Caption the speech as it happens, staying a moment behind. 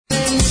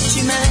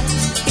muči me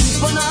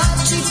i po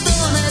noći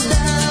to ne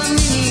da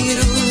mi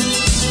miru.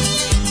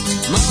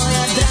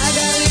 Moja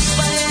draga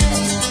lipa je,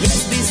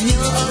 jes bi s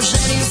nju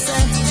oženio se,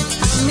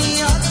 a mi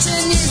oče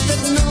nje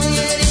trgnu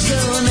je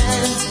rekao ne.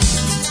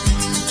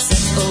 Se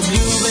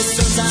obljube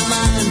so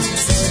zaman,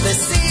 sebe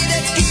sire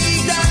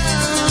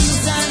kidam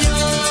za njom.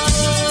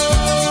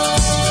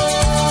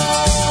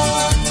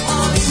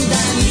 Ovim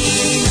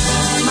danima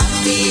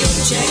mati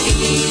oče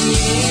i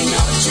njen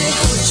oče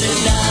hoće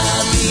da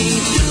bi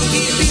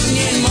drugi bil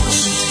njen mož.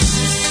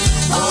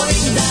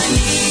 Ovim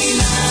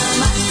danima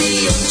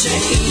mati oče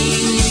i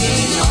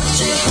njen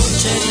oče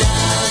hoće da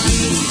bi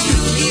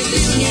drugi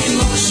bil njen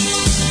mož.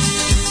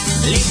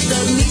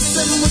 Liktor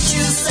nisam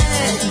mučio se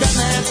da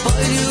me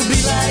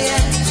poljubila je,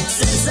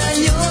 se za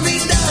njom i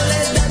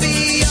dole da bi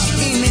jo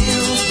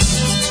imel.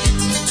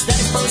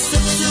 Zdaj po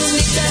srcu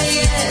mi da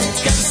je,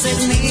 kad se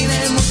dnive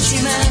muči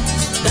me,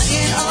 da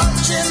njen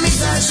oče mi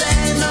za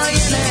ženo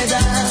je ne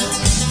da.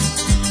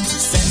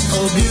 Se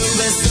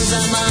obljube su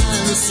za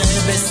man,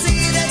 sebe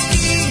sire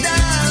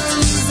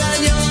kidam za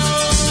njom.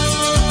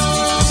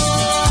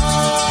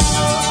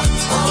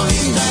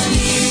 Ovim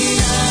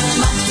danima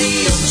mati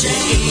oče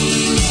i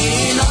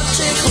njen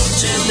oče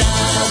hoće da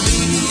bi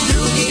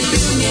drugi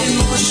bil njen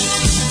muž.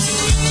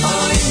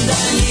 Ovim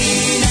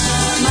danima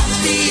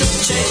mati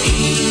oče i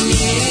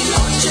njen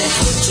oče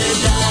hoće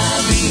da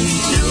bi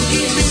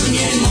drugi bil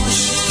njen muž.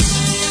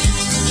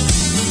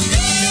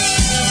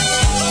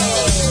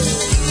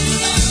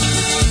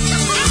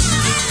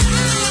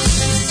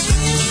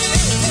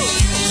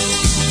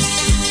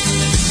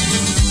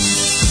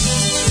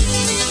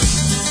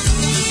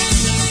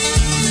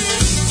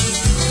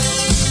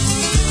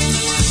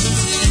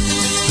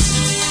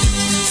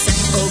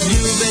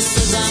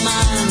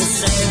 Zaman,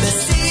 sebe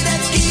sire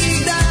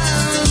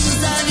kidam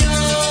za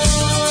njom.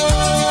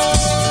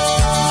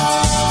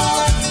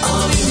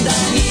 Ovim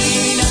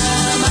danima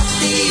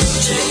mati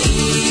oče i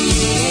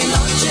njen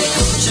oče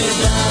hoće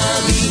da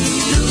bi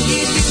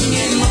drugi bil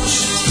njen muž.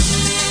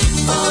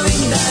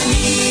 Ovim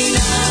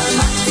danima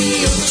mati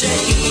oče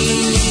i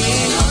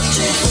njen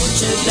oče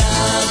hoće da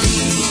bi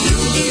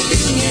drugi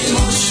bil njen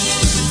muž.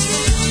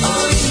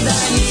 Ovim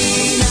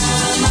danima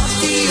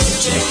mati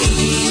oče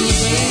i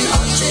njen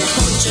oče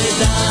hoće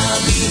da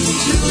bi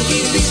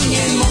drugi bil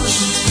njen muž.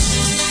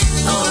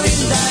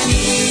 Ovim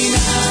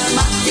danima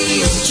mati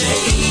oče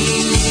i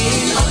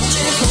njen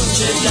oče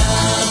hoće da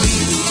bi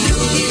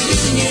drugi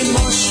bil njen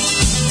muž.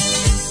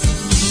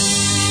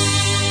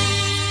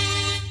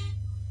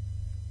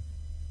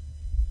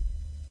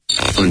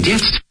 Und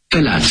jetzt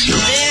Felatio.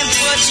 Then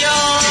put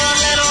your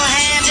little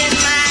hand in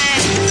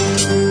mine.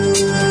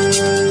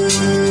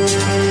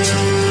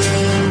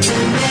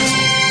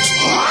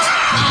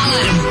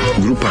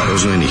 Grupa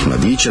rozvojenih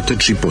mladića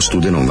trči po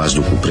studenom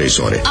vazduhu pre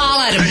zore.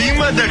 Alarm.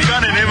 Ima da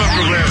kane, nema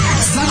problema.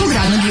 Svakog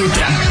radnog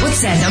jutra od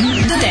 7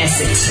 do 10.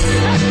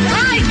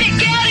 Hajde,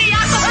 Geri,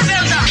 jako se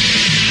velda.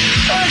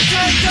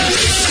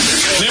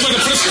 Nema da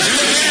prska,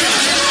 nema da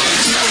prska.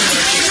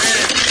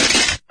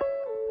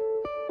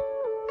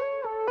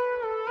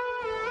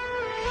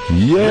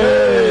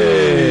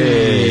 Jej!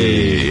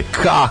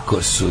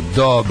 Kako su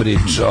dobri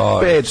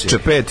čovječe.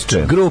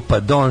 Petče. Grupa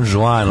Don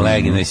Juan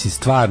legenda, mislim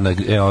stvarno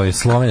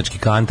slovenački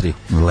country.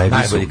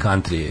 Najbolji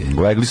country.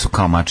 Legli su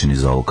kao mačini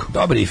iz ovog.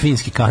 Dobri i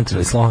finski country,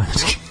 ali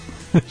slovenački.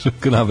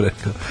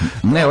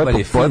 Ne, ovo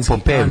je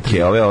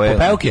popevke.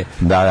 Popevke?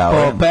 Da.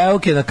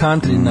 Popevke na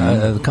country.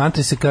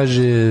 Country se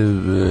kaže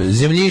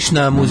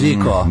zemljišna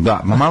muziko.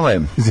 Da, malo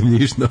je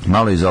zemljišno.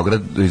 Malo iz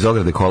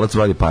ograde kolac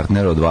vadi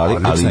partner odvali,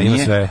 ali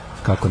nije sve.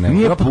 Kako ne?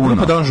 Nije puno.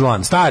 Grupa Don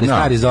Juan,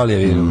 stari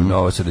Zolijevi,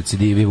 ovo su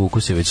recidivi,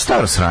 vuku se već.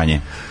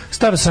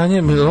 Staro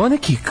sranje, ovo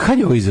neki, kad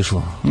je ovo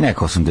izašlo?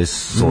 Neka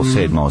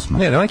 87, 8.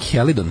 Ne, neki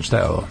Helidon, šta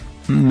je ovo?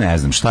 Ne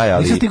znam šta je,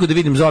 ali... Nisam stigo da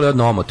vidim Zoli od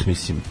omot,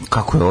 mislim.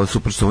 Kako je ovo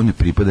super, što ovo ne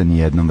pripada ni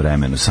jednom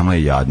vremenu, samo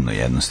je jadno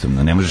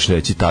jednostavno, ne možeš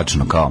reći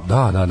tačno kao...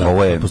 Da.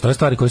 Ovo je... Postoje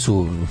stvari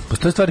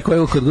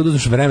koje kad god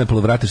uzmeš vreme,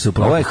 poluvratiš se u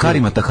plavu. Ovo je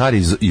Harima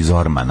Tahari iz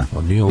Ormana,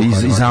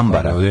 iz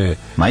Ambara.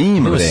 Ma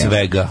ima bre.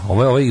 Svega.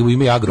 Ovo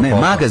ima agropopom.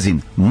 Ne,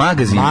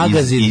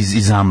 magazin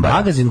iz Ambara.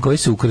 Magazin koji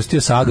se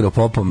ukrstio sa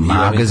agropopom.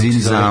 Magazin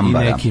iz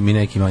Ambara. I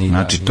nekim.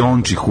 Znači,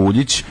 Tonči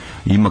Huljić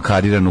ima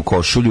kariranu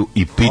košulju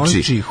i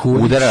piči,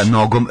 udara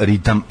nogom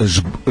ritam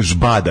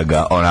žbada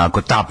ga,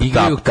 onako tap.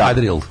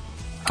 Kadril.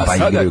 A pa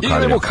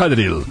igramo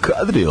kadril.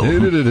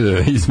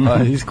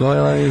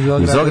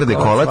 Iz ograde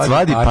kolac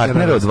vadi,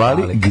 partnera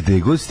odvali, gde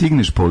god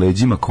stigneš po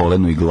leđima,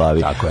 kolenu i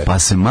glavi. Pa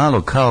se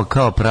malo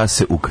kao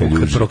prase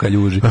ukaljuži.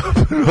 Prokaljuži.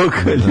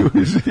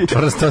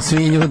 Čvrsto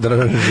svinju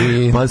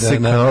drži. Pa se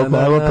kao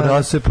malo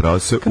prase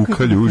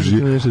ukaljuži.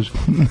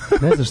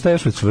 Ne znam šta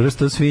još,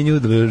 čvrsto svinju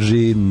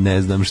drži,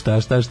 ne znam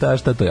šta,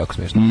 to je jako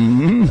smiješno.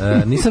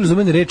 Nisam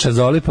razumio ni reč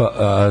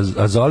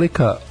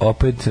Azolika,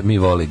 opet mi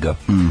voli ga.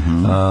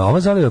 Ova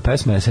Zolijeva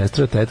pesma je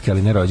sestra od tetke,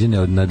 ali ne rođene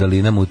od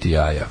Nadalina muti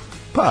jaja.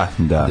 Pa,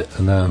 da.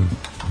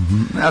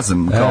 Ja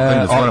sam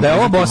kao da je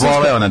ovo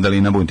voleo na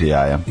Dalina bunti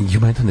jaja. Ju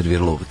mene to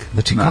nerviralo uvijek.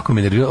 Znači, kako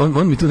me nervirao,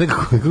 on mi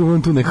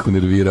tu nekako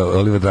nervirao,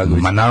 Oliver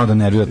Dragović. Ma naravno da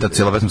nervirao, ta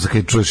cijela pesma sa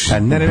kaj čuješ,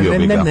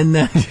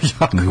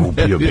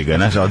 ubio bi ga.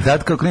 Znaš, ali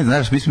tad kako ne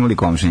znaš, mi smo imali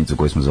komšinicu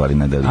koju smo zvali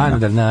na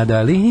Dalina. Na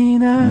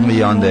Dalina.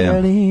 I onda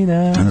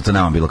je, to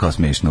nama bilo kao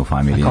smiješno u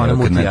familiji.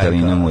 Kad na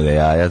Dalina mude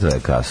jaja, to je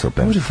kao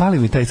super. Može, fali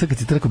mi taj, sad kad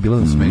ti tako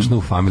bilo smiješno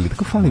u familiji,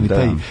 tako fali mi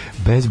taj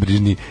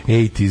bezbrižni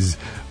 80s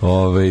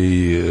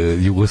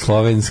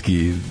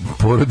jugoslovenski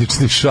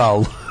porodični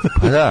šal.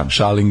 Pa da.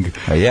 Šaling.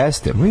 A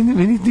jeste.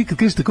 Meni kad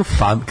kažeš tako,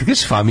 kad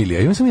kažeš familija,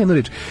 imam samo jednu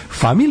reč.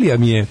 Familija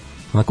mi je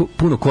onako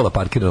puno kola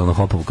parkirano na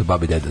Hopovu kod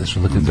babi i dede.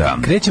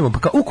 Krećemo, pa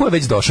kao, u ko je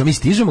već došao? Mi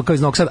stižemo kao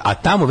iz Novog Sada, a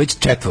tamo već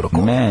 4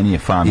 kola. Ne, nije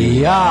familija. I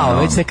ja,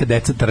 već neka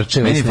deca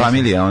trče. Meni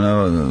familija,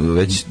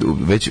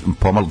 već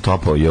pomalo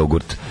topao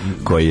jogurt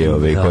koji je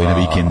na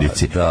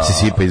vikendici. Se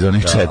sipa iz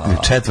onih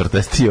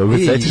četvrtasti jogurt.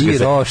 I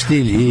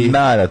roštilj.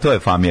 Da, to je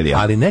familija.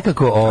 Ali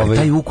nekako...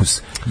 taj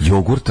ukus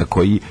jogurta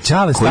koji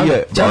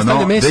je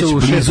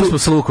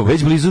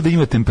već blizu da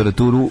ima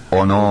temperaturu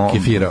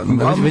kefira.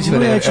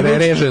 Već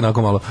reže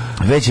onako malo.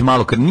 Već je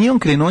malo, nije on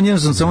krenuo,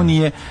 samo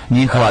nije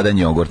hladan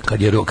jogurt.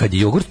 Kad je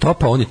jogurt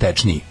topa, on je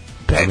tečniji.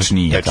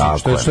 Tečniji,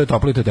 tako je. Što je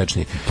toplije, to je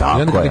tečniji. Tako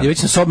I onda kad je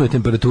već na sobnoj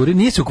temperaturi,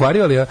 nije se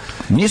ukvario, ali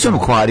nije se on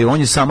ukvario, on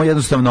je samo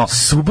jednostavno...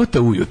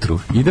 Subota ujutru.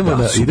 Idemo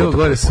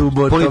gore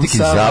subotom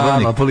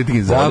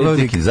Politiki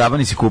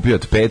zabavnik si kupio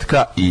od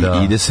petka i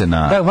ide se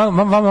na... Da,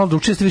 vam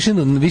drugčije ste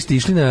vi ste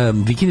išli na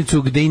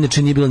vikendicu gde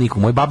inače nije bilo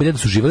nikom. Moji babi i deda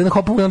su živali na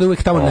Hopovu i onda je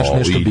uvek tamo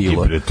nešto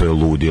bilo. To je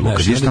ludilo.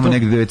 Kad ješ tamo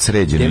negde već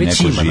sređeno i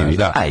neko živi.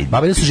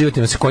 Babi i deda su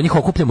živali, se kod njih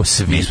okupljamo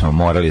svi. Mi smo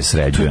morali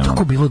sređujemo. To je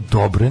tako bilo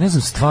dobro. Ne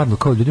znam, stvarno,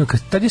 kao ljudima,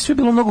 tad je sve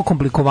bilo mnogo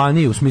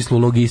komplikovanije u smislu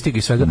logistike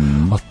i svega,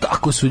 ali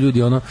tako su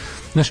ljudi,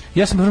 znaš,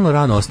 ja sam vrlo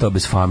rano ostao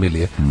bez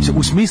familije.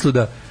 U smislu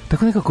da,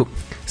 tako nekako,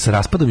 sa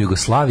raspadom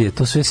Jugoslavije,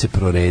 to sve se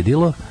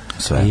proredilo.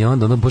 Sve. I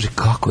onda, bože,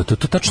 kako je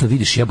to tačno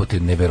vidiš, jebote,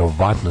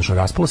 neverovatno, što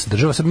raspala se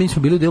država. Sad mi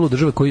smo bili u delu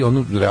države koji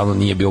realno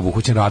nije bio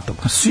obuhvaćen ratom.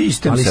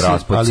 Sistem se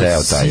raspao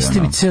ceo taj.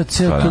 Sistem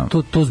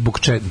ceo, to zbog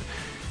čega,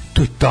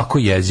 to je tako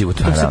jezivo.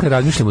 To sad kad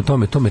razmišljam o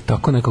tome, to me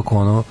tako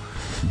nekako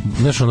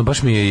znaš,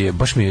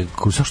 baš mi je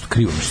zašto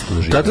krivo mi se to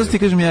doživio. Tato ti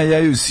kažem, ja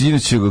ju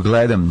sinoć ga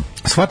gledam.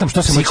 Shvatam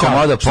što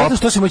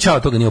se moj čao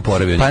toga nije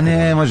oporavio. Pa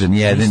ne može,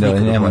 nijedni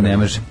ne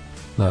može.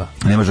 Da.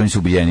 Ne može, oni su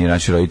ubijeni,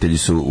 naši roditelji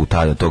su u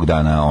tog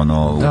dana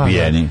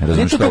ubijeni.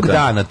 Ne to tog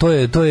dana, to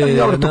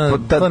je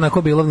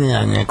onako bilo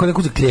ko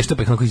neku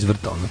klještapak onako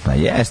izvrtao. Pa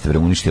jeste, bre,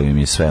 uništio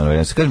mi je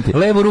sve.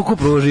 Levu ruku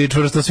pruži,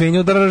 čvrsto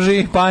svinju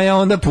drži, pa je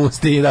onda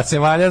pusti da se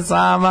valja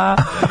sama.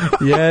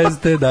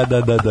 Jeste, da,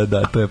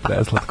 to je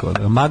preslatko.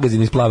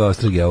 Magazin iz Plave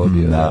ostrige ovo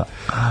bio.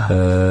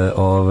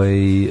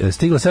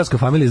 Stigla seoska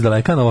familija iz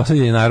daleka,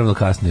 Novosađe je naravno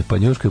kasnije. Pa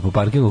njuškaju po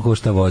parkingu ko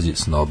šta vozi,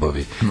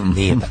 snobovi.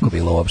 Nije tako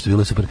bilo uopšte,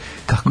 bilo je super.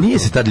 Kako nije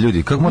se tad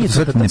ljudi, kako morate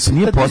sve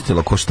nije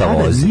postalo ko šta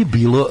vozi. Nije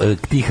bilo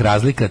tih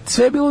razlika,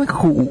 sve je bilo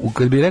nekako,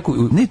 kad bi rekao...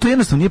 Ne, to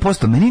jednostavno nije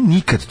postalo, meni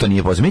nikad to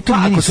nije postalo.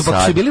 Ako su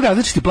bili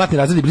različiti platni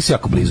razredi, bili su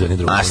jako blizu jedni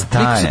drugi. A šta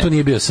je? Nikad se to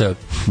nije bio sve...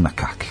 Na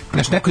kakve?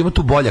 Znaš, neko ima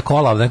tu bolja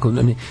kola, ali neko...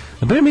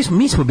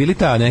 Mi smo bili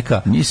ta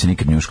neka... Nije se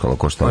nikad njuškalo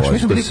ko šta vozi.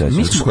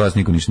 Mi smo kod nas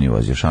niko ništa nije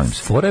vozio, šalim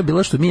se. Fora je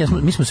bila što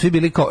mi smo svi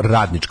bili kao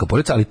radnička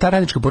porodica, ali ta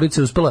radnička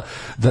porodica je uspela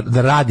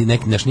da radi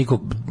neki naš niko,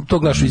 to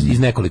gledaš iz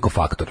nekoliko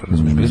faktora,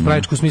 razumiješ, iz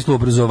pravničkog smisla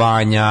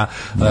obrazovanja,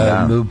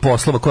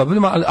 poslova koja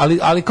obavljamo,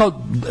 ali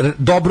kao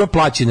dobro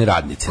plaćeni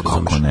radnici,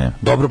 razumiješ?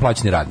 Dobro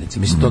plaćeni radnici.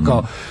 Mislim, to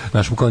kao,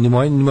 znaš, kao ni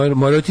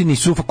moji roditelji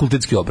nisu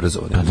fakultetski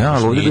obrazovani.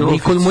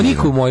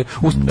 Niko moj,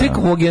 tek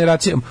u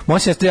generacije, moja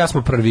sestra i ja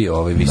smo prvi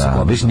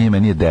visoko obrazovani.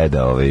 Nije deda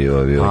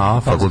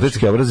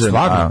fakultetski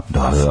obrazovan.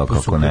 Da,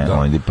 kako ne.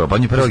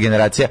 On je prva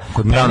generacija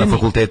pravna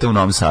fakulteta u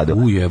Novom Sadu.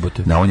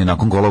 Ujebote. Da, on je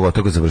nakon golog od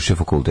toga završio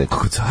fakultet.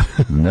 Kako car.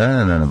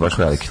 Ne, baš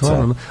veliki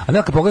car. A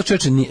nekako pogledaš,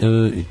 čoveče,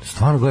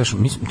 stvarno gledaš,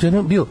 to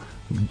je bio,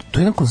 to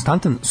je jedan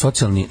konstantan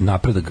socijalni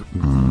napredak,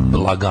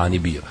 lagani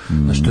bio.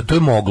 Znači, to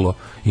je moglo.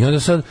 I onda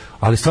sad,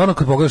 ali stvarno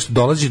kad pogledaš,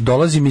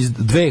 dolazim iz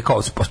dve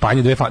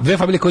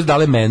familije koje su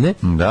dale mene,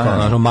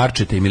 kao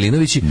Marčeta i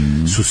Milinovići,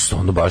 su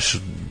onda baš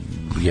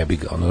jebi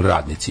ga,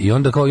 radnici. I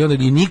onda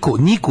i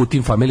niko u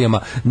tim familijama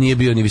nije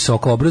bio ni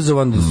visoko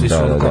obrazovan,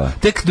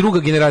 tek druga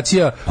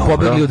generacija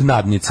pobegli od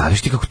nadnice. A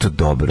viš ti kako to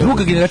dobro.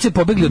 Druga generacija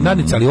pobegli od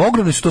nadnice, ali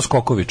ogromni su to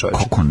skokovi, čoveče.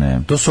 Kako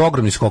ne? To su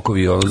ogromni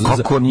skokovi.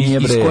 Kako nije,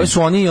 bre? Iz koje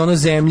su oni,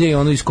 zemlje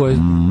i iz koje...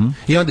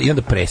 I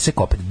onda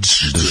presek opet.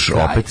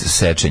 Opet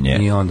sečenje.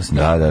 I onda...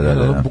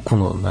 Da.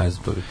 Bukvalno, ne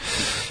znam to.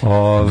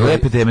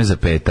 Lepe teme za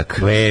petak.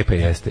 Lepe,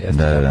 jeste.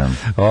 Da.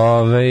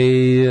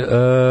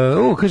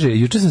 Kaže,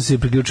 juče sam se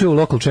priključio u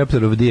local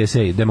chapter of DSA,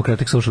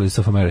 Democratic Socialists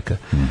of America.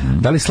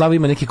 Da li Slava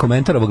ima neki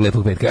komentar ovog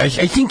lepog petka?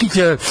 I think it's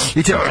a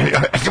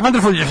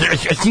wonderful,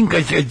 I think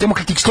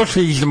Democratic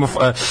Socialism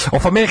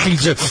of America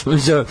is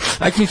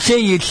I can say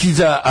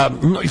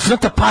it's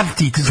not a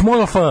party, it's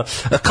more of a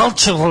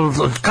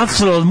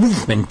cultural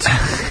movement.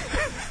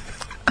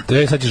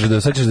 Sad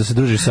ćeš da se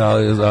družiš sa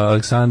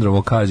Aleksandrom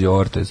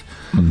Ocasio-Ortez.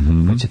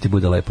 To će ti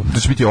bude lepo. To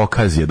će biti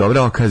okazija,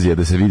 dobra okazija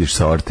da se vidiš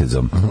sa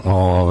Ortezom.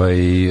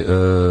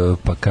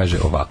 Pa kaže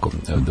ovako,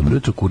 dobro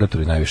jutro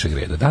kuratori najvišeg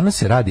reda. Danas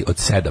se radi od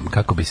 7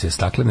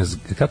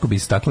 kako bi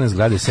staklene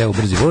zgrade seo u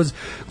brzi voz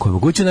koji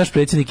moguće naš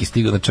predsjednik i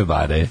stigao na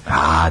Čabare.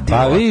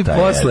 Pa vi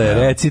posle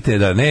recite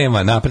da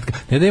nema napretka.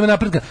 Ne da ima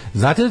napretka.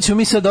 Znate da ćemo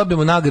mi sad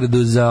dobijemo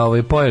nagradu za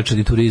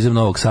pojačani turizam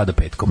Novog Sada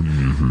petkom.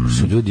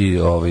 Su ljudi,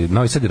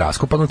 Novi Sad je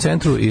raskopan u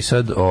centru i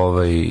sad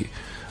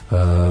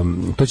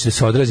to će da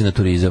se odrazi na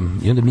turizam.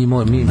 I onda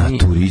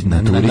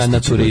na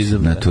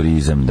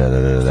turizam,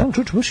 da.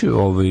 Čuč, baš je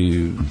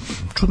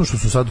čudno što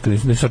su sad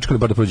ne sačekali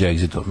bar da prođe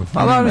Exit.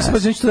 Ali mislim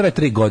da će to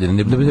raditi 3 godine.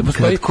 Ne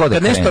postoji,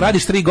 kad nešto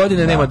radiš 3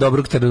 godine, nema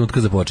dobrog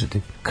trenutka za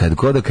početi. Kad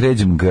god da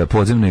kređem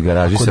podzemnoj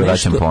garaži se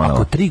vraćam ponovo.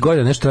 Ako 3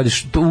 godine nešto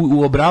radiš,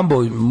 u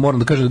obrambo moram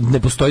da kažem ne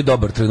postoji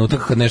dobar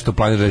trenutak kad nešto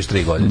planiraš radiš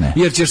 3 godine.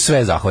 Jer ćeš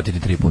sve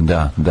zahvatiti 3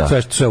 puta.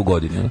 Da. Sve u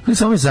godini.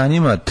 Samo me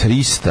zanima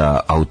 300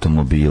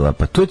 automobila,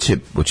 pa to će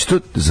to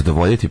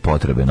zadovoljiti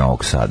potrebe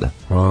Novog Sada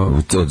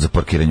za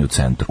parkiranje u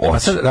centru. Pa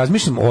sad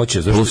razmišljam,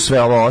 plus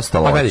sve ovo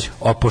ostalo. Pa gledaj,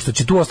 pošto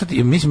će tu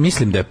ostati,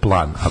 mislim da je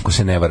plan, ako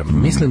se ne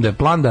varam, mislim da je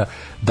plan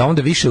da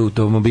onda više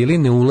automobili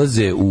ne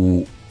ulaze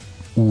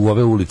u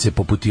ove ulice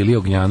poput Ilije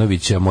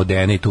Ognjanovića,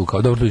 Modene i tu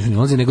kao dobro ne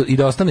ulaze, nego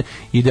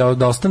i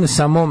da ostane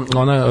samo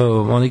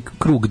onaj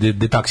krug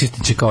gde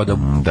taksisti će kao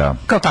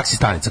kao taksi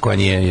stanica koja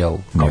nije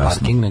kao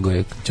parking, nego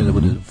će da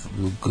bude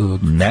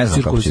ne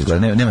znam kako će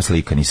izgledati, nema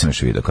slika, nisam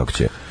još vidio kako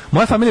će.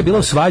 Moja familija je bila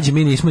u svađi,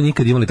 mi nismo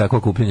nikad imali takvo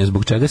okupljanje,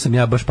 zbog čega sam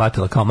ja baš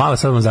patila kao mala,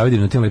 sad vam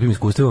zavidim na tim lepim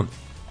iskustvom.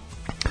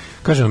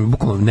 Kažem,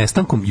 bukvalno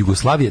nestankom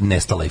Jugoslavije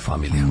nestala i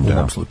familija u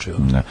ovom slučaju.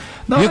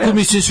 Iako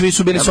mislim svi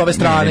su bili s ove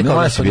strane.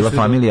 Moja je bila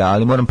familija,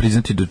 ali moram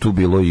priznati da tu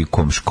bilo i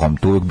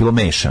tu uvijek bilo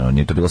mešano,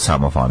 nije to bilo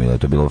samo familija,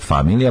 to je bilo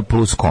familija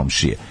plus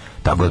komšije.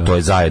 Tako da to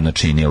je zajedno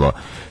činilo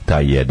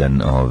taj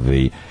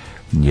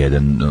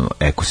jedan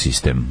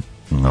ekosistem,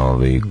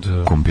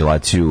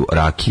 kompilaciju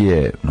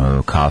rakije,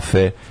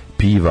 kafe,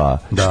 piva,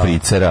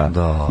 špricera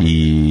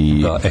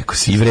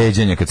i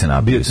vređanja kad se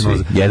nabiju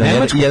svi.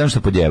 Jedan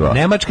što podjebao.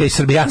 Nemačka i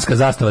srbijanska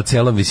zastava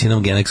celom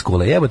visinom Genex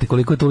kule. Jebote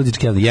koliko je to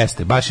ludički, ali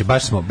jeste.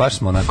 Baš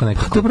smo onako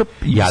nekako. Dobro,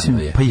 jadno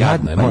je.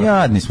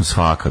 Jadni smo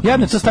svakako.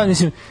 Jadno to stavljam,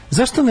 mislim,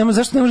 zašto ne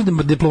može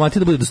diplomatija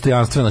da bude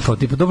dostojanstvena kao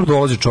tipa dobro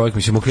dolazi čovjek,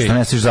 mislim, okej. Što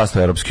nesiš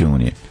zastava Europske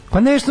unije? Pa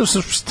nešto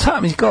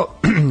šta mi kao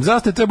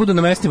zastave treba budu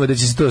na mestima da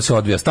će se to da se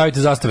odvija.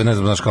 Stavite zastave, ne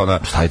znam, znaš kao na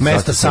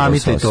mesta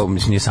samita i to,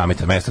 mislim nije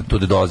samita, mesta tu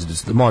da dolazi,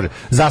 može.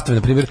 Zastave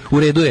na primjer u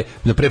redu je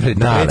na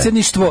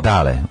predsjedništvo.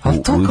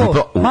 Ali to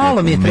kao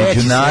malo mi je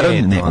treći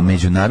svet. U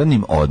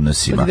međunarodnim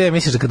odnosima. Pa gde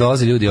misliš da kad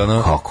dolaze ljudi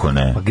kako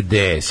ne? Pa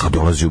gde si? Kad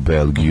dolazi u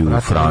Belgiju,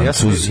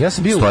 Francuz,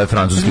 stoje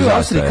francuski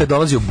zastave. Kad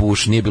dolazi u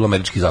Bush, nije bilo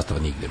američkih zastava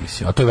nigde,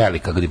 mislim. A to je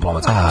velika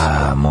diplomatska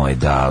zastava. Moj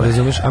dale.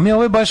 Razumeš? A mi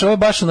ovo je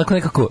baš onako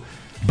nekako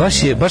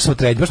baš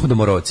smo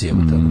domorodci.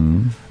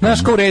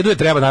 Znaš, kao u redu je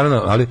treba,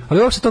 naravno,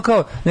 ali uopšte to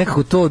kao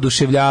nekako to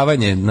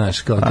oduševljavanje,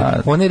 znaš, kao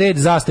onaj red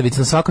zastavica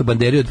na svakoj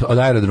banderi od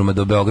aerodroma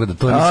do Beograda.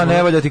 To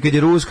ne valja ti kad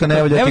je ruska,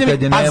 ne valja ti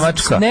kad je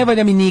nemačka. Ne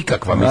valja mi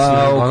nikakva,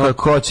 mislim.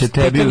 Ko će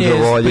tebi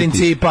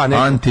udovoljiti?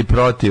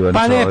 Antiprotivan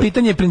čovjek. Pa ne,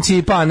 pitanje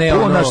principa, a ne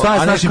ono. Šta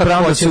je s našim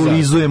pravom da se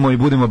ulizujemo i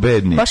budemo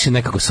bedni? Baš je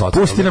nekako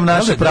socijalno. Pusti nam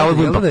naše pravo,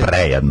 budemo pa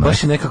prejadno.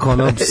 Baš je nekako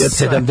ono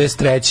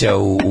 73.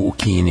 u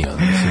Kini, ono,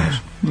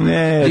 mislim.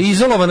 Ne,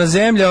 izolovana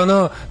zemlja,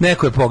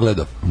 neko je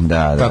pogledao.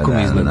 Tako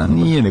mi izgleda.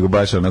 Nije nego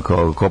baš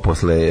onako ko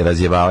posle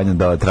razjevavanja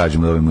da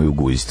tražimo da ovimo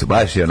jugoistu.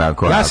 Baš je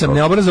onako. Ja sam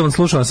neobrazovan,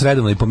 slušam vas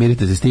redovno i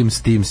pomirite se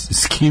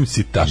s kim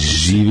si tako.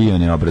 Živio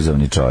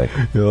neobrazovni čovjek.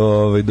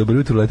 Dobro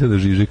jutro, leteo do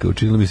Žižeka.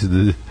 Učinilo mi se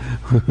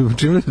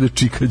da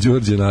čika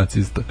Đorđe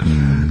nacista.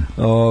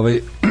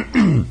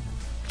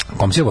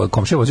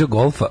 Komšija vozio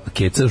Golfa,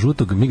 keca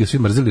žutog, mi ga svi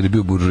mrzeli jer je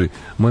bio buržuj.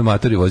 Moj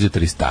mater je vozio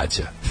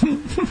Tristaća.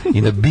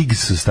 I na Big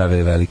su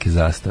stavili velike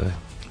zastave.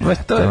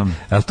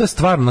 Ali to je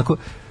stvarno onako,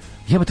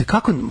 jebate,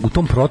 kako u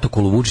tom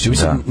protokolu Vučića,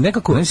 mislim,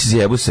 nekako... Ne si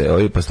zjebu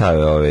se,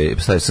 postavio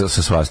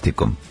sa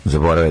svastikom,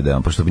 zaborave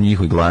da pošto bi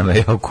njihovi glavama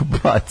je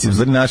okupacija,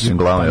 zar našim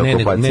glavama je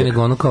okupacija. Ne,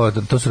 nego ono kao,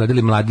 to su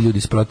radili mladi ljudi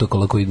iz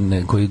protokola koji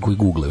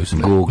googlaju.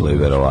 Googlaju,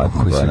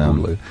 verovatno. Koji se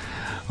googlaju.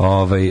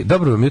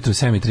 Dobro vam jutro,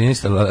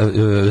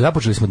 7:13.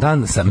 Započeli smo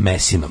dan sa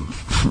mesinom.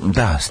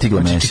 Da,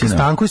 stigla mesina.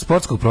 Stanko iz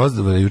sportskog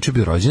prozora, juče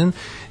bio rođen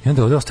i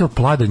onda ovdje ostao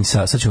pladanj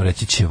sa, sad ćemo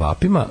reći,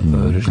 ćevapima,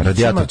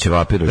 radijator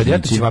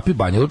ćevapi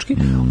banjalučki,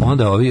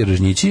 onda ovi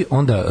režnjići,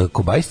 onda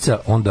kobajsca,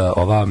 onda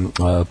ova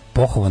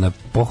pohovana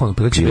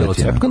pileća bilo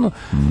cepkano,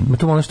 ima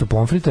tu malo nešto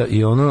pomfrita i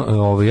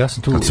ja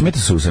sam tu... Ali smeta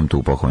se usem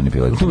tu pohovani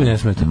pileća? Tu mi ne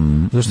smeta.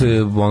 Zašto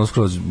je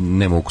skroz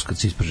nema ukus kad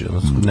se isprži,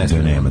 ne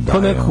smeta.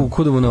 Kao nekako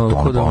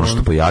ono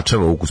što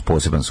pojačava ukus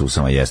poseban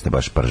susama jeste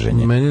baš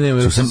prženje.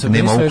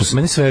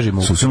 Meni sveži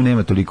ukus. Susam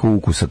nema toliko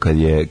ukusa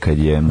kad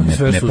je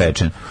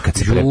nepečen. Kad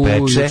se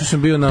prepeče,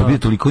 to bi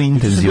toliko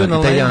intenzivno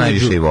i taj ja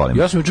najviše i volim.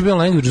 Ja sam juče bio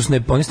na Language,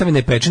 oni stavi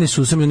nepečeni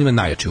susam i on ima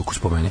najjači ukus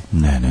po meni.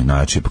 Ne,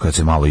 najjači, pa kad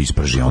se malo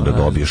isprži, onda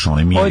dobiješ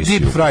onaj miris. Ovo je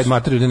deep fried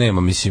materiju da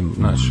nema, mislim,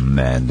 znaš.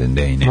 Ne,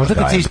 nema. Možda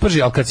kad se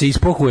isprži, ali kad se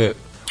ispohuje,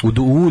 u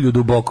ulju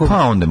duboko.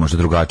 Pa onda je možda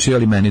drugačije,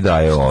 ali meni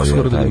daje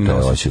Skoro da mi taj ne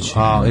osjećaj.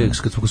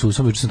 Kad smo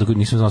susam, juče sam tako,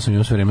 nisam znao sam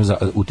imao sve vreme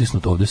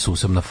utisnut ovde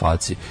susam na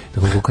faci.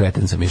 Tako kako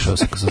kreten sam išao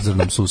sa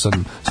zrnom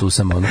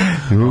susam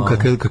ono.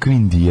 Kakav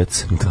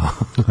indijac. Da.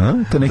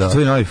 To je neki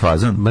tvoj novi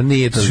fazon. Ma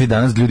nije to. Svi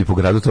danas ljudi po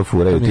gradu to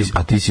furaju,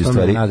 a ti si u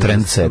stvari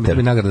trendsetter.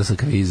 Mi nagrada sa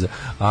kviza.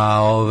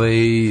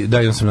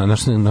 Da, imam sam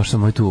našao sam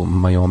moj tu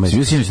majome.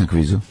 Svi si na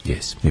kvizu?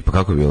 Jes. I pa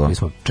kako je bilo? Mi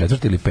smo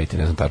 4. ili 5.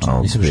 ne znam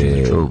tačno. Nisam još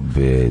izračunao.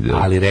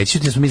 Ali reći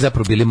ti da smo mi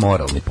zapravo bili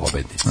moralni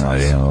pobednici.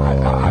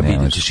 A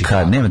vidjet ćeš i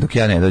kako. Nema, dok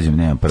ja ne dođem,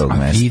 nema prvog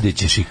mesta. A vidjet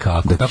ćeš i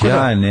kako. Dok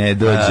ja ne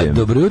dođem.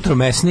 Dobro jutro,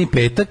 mesni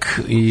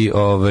petak i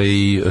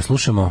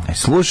slušamo.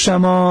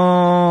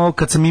 Slušamo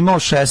kad sam imao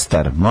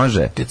šestar,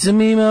 može? Kad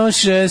sam imao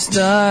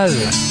šestar.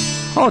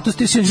 To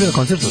ti sinoć bio na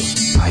koncertu?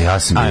 Pa ja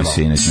sam bio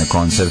sinoć na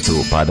koncertu,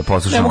 pa da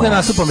poslušamo. Ne mogu da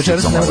nastupam,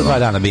 večeras ne mogu 2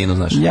 dana binu,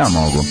 znaš. Ja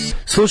mogu.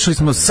 Slušali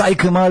smo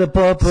Psycho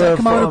Motherpopper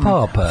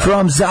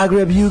from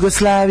Zagreb,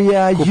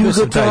 Jugoslavia,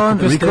 Jugoton,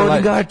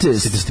 recording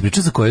artist. Sjeti ste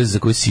pričao za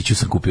koju siću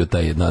sam kupio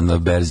taj na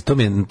berzi.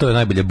 To je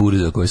najbolja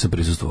burza za koju sam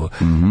prisustvovao.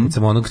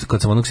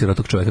 Kad sam onog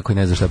sirotog čoveka koji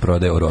ne zna šta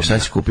prodaje u robi. Šta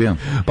si kupio?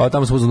 Pa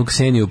tamo sam uzeo onu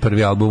Kseniju,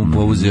 prvi album, pa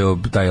uzeo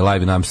taj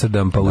Live in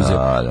Amsterdam, pa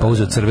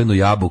uzeo Crvenu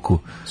jabuku.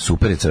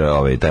 Super je taj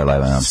Live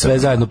in Amsterdam. Sve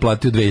zajedno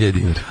platio 2000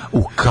 dinara.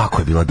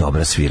 Kako je bila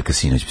dobra svirka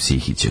sinoć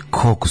Psihiće.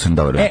 Koliko sam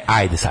dobro.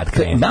 Ajde sad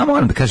kreni. Da,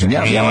 moram da kažem,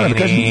 ja moram da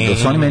kažem da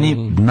su oni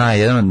meni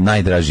jedan od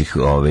najdražih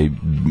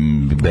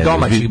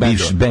domaćih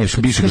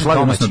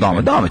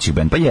bendova. Domaćih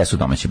bend, pa jesu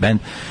domaći bend.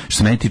 Što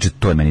se meni tiče,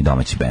 to je meni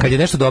domaći bend. Kad je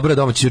nešto dobro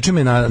domaći, juče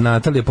me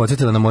Natalija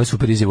podsjetila na moju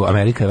super izjavu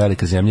Amerika je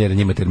velika zemlja, jer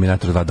njima je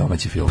Terminator 2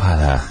 domaći film. Pa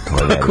da,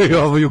 to je tako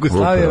je ovo,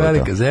 Jugoslavija je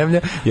velika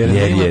zemlja, jer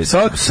je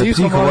sa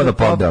Psihovoda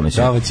pop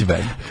domaći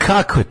bend.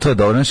 Kako je to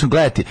dobro, nešto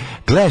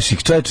gledaš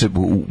ih čoveče,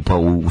 pa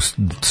u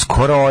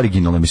skoro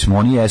originalno, mislim,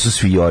 oni jesu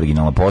svi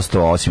originalno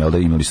postao, osim, jel da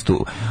imali su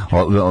tu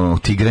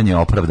tigranje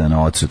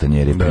opravdano odsutan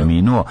jer je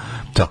preminuo,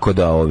 tako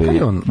da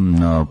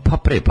pa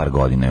pre par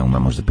godine je umre,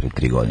 možda pre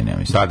 3 godine,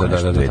 mislim. Da,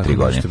 2-3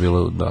 godine.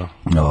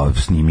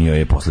 Snimio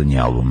je poslednji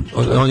album.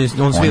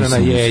 On svira na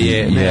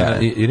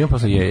jer ima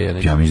posle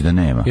je. Ja mislim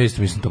da nema. Ja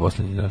isto mislim to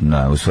poslednji, da.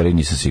 Da, u stvari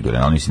nisam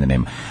siguran, ali mislim da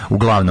nema.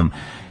 Uglavnom,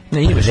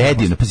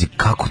 predivno, pazi,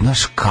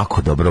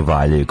 kako dobro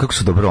valjaju, kako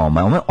su dobro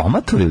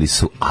omatorili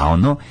su,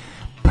 a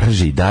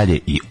prži i dalje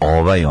i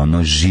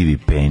živi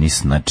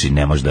penis, znači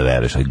ne možeš da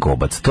veruješ,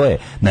 gobac, to je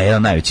na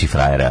jedan najveći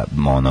frajera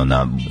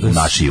na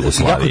naši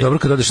Jugoslaviji. Jako dobro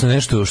kad odeš na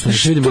nešto što ne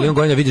vidi milion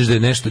godina, vidiš da je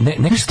nešto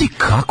znaš ti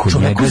kako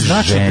njega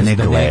žene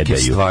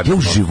gledaju. Ja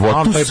u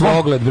životu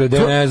pogled, bre,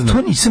 ne znam.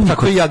 To nisam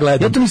tako i ja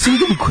gledam. Ja to nisam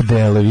vidio kod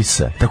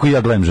Elvisa, tako i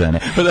ja gledam žene.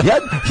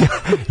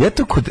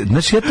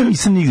 Ja to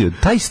nisam nigdje.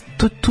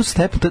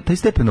 Taj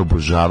stepen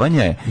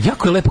obožavanja je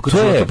jako je lepo kad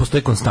to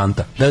postoji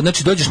konstanta.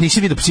 Znači dođeš,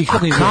 nisi vidio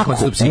psihijatra, nisi vidio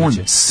koncept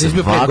psihiće.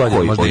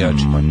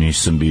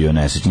 Nisam bio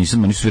nesrećan,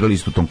 meni su svirali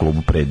isto u tom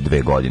klubu pre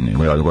 2 godine,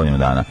 godinu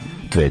dana,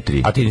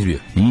 2-3. A ti nisi bio?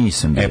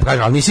 Nisam bio.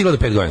 Ali nisi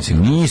gledao 5 godina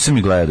sigurno? Nisam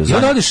i gledao. I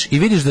onda odeš i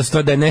vidiš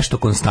da je nešto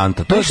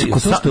konstanta. To je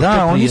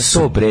da, oni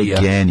su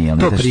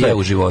genijalni. To prije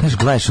u životu. Znaš,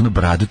 gledaš onu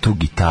bradu, tu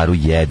gitaru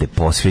jede,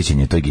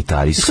 posvećenje toj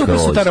gitari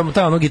skroz. Super su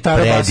ta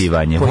gitara bas.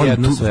 Predivanje.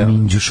 Volim tu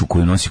minđušu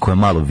koju nosi, koja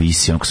malo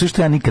visi. Sve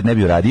što ja nikad ne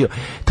bi uradio,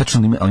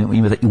 tačno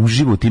ima da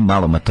uživa u tim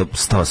maloma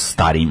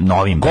starim,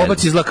 novim.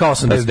 Gobac izgleda kao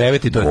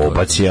 89 i to je to.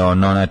 Gobac je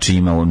znači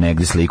imao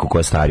negdje sliku koja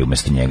je starija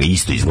umjesto njega.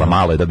 Isto izgleda,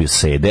 malo je dobio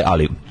sede,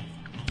 ali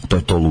to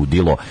je to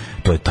ludilo,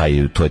 to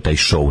je taj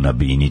show na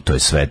bini, to je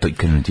sve to,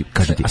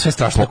 kažem ti, a sve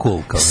strašno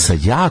cool, kao sa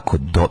jako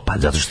pa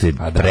zato što je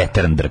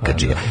preteran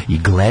drkađija i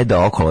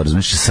gleda okolo,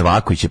 razumiješ,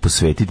 svako će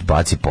posvetiti,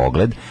 baci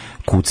pogled,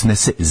 kucne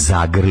se,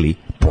 zagrli,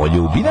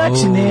 poljubi,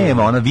 znači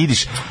nema, ona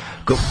vidiš.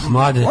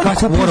 Mlade,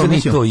 kako moramo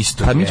mi to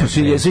isto? Pa mi ćemo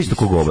svi isto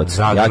ko Gobac,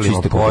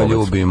 zagrlimo,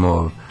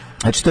 poljubimo.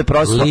 Znači to je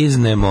prosto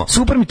liznemo.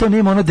 Super mi to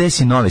nema,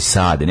 desi Nove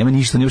Sade, nema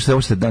ništa,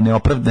 uopšte da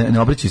ne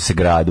obraćaju se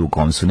gradu u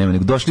kom su, nema,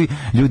 nego došli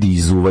ljudi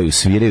izuvaju,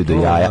 sviraju do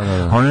jaja.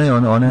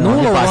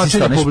 Ona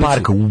pasista,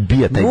 parka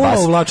ubija taj bas.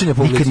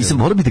 Nikad nisam,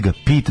 volio bi da ga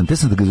pitam, te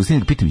sam da ga zaustavim,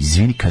 da ga pitam,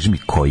 izvini, kaži mi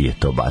koji je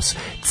to bas.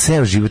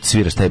 Ceo život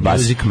sviraš taj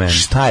bas.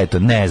 Šta je to?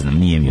 Ne znam,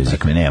 nije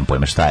Music Man, nemam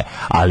pojma šta je.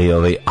 Ali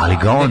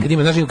ga on,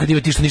 kad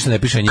ima ti što ništa ne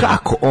piše njima.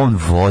 Kako on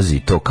vozi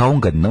to, kao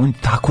on je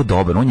tako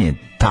dobar, on je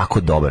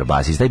tako dobar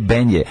basist. Taj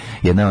bend je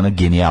jedna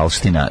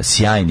genijalština,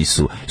 sjajni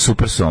su,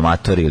 super su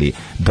amatorili,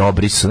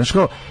 dobri su. Znaš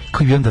kao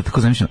bi onda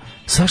tako zamišljeno,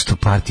 zašto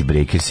Party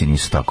Breakersi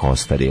nisu tako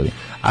ostarili?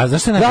 A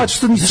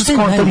zašto nisu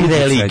skontali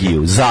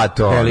religiju?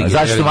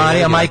 Zašto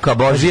Marija, Majka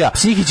Božija?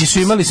 Psihići su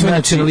imali sve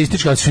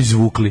nacionalističke, ali su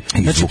izvukli.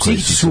 Znači,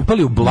 psihići su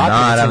upali u blato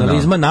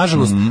nacionalizma,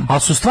 nažalost,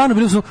 ali su stvarno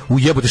bili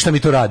ujebote, šta mi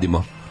to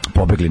radimo?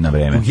 Pobegli na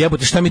vreme.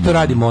 Jebote, šta mi to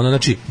radimo?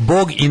 Znači,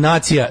 Bog i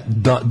nacija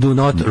do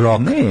not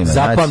rock.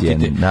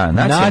 Zapamtite.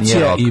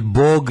 Nacija i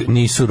Bog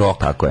nisu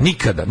rock.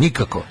 Nikada,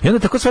 nikako. I onda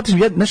tako shvatiš,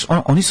 znaš,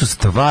 oni su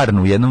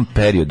stvarno u jednom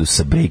periodu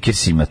sa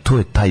Breakersima, to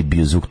je taj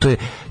bio zvuk,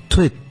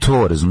 to je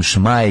to, razumiješ,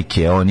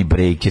 majke, oni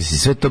breakersi,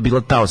 sve to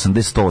bilo ta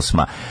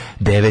 88.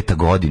 9.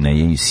 godina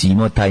i si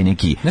imao taj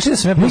neki... Znači da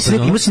sam ja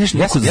imao si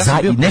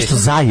nešto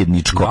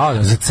zajedničko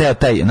za ceo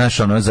taj, znaš,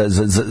 ono,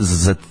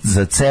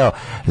 za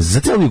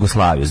ceo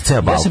Jugoslaviju, za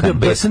ceo Balkan. Ja sam bio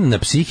besan na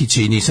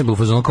psihići i nisam bio u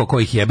fazonu kao ko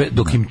ih jebe,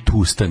 dok im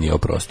Tusta nije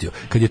oprostio.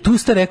 Kad je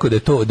Tusta rekao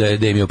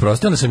da im je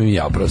oprostio, onda sam im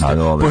ja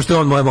oprostio. Pošto je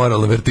on moja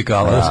moralna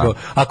vertikala.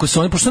 Ako su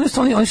oni, pošto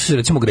oni su se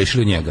recimo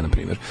grešili u njega, na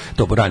primjer,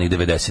 to po ranih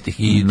 90-ih.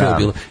 I to je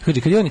bilo,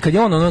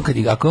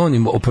 ako on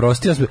im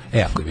oprostio,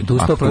 ako im je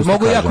Tusta oprostio,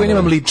 mogu ja ako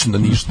nemam lično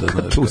ništa.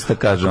 Tusta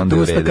kaže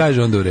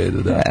onda u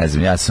redu. Da. Ne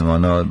znam, ja sam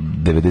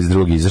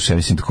 92. izašao, ja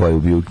mislim tko je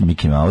ubio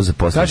Mickey Mouse,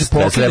 posle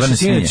Trebane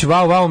sinoć,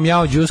 wow,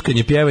 mjao,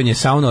 džuskanje, pjevanje,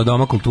 sauna od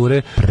Doma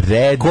kulture.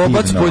 Predivno.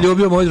 Kobac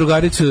poljubio moju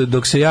drugaricu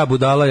dok se ja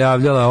budala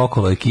javljala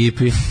okolo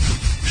ekipi.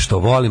 Što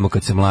volimo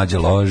kad se Mlađa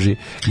loži.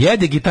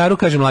 Jede gitaru,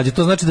 kaže Mlađa,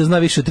 to znači da zna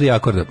više od 3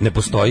 akorda. Ne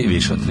postoji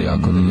više od 3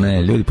 akorda.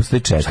 Ne, ljudi,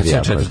 postoji 4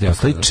 akorda.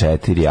 Postoji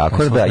 4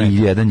 akorda i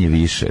jedan je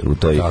više.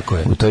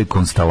 U toj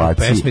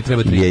konstalaciji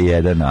je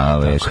jedan,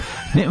 ali...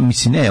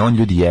 Ne, on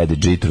ljudi jede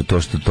džitru,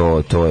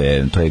 to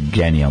je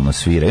genijalno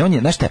svira. I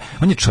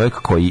on je čovjek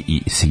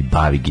koji se i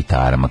bavi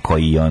gitarama,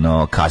 koji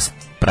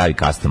pravi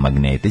custom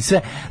magnete i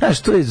sve. Znaš,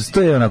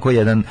 to je onako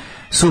jedan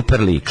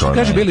super lik. Što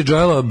kaže Billy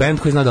Joel, band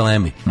koji zna da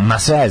lemi? Ma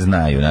sve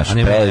znaju, znaš,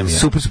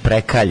 super su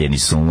prekaljeni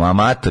su,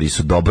 amatori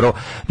su dobro,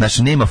 znaš,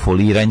 nema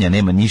foliranja,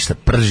 nema ništa,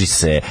 prži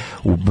se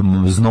u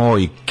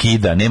znoj,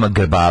 kida, nema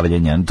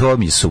grbavljenja, to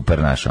mi je super,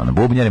 znaš,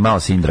 bubnjari malo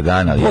se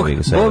Indragana, ali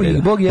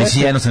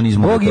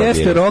Bog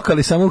jeste rok,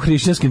 ali samo u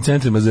hrišćanskim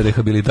centrima za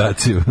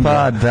rehabilitaciju.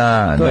 Pa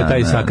da. To je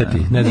taj sakati.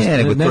 Ne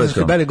znam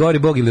što beli gori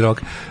Bog ili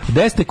rok.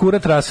 Deste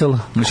Kurat Russell,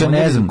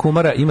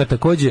 Kumara, ima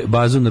takođe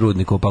bazu na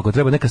Rudniku, pa ako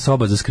treba neka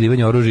soba za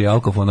skrivanje oružja i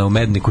alkofona u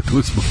Medniku,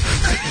 tu smo.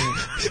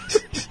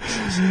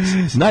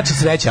 Znači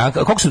sreća,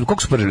 koliko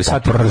su pržili?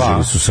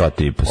 Pržili su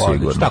sati i po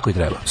sigurno. Tako i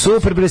treba.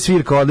 Super bre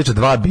svirka, odlična,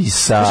 2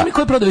 bisa. Znaš mi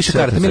ko je prodao više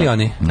karta,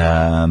 milioni?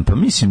 Pa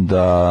mislim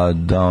da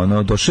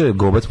došao je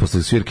Gobac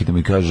posle svirke da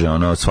mi kaže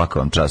svaka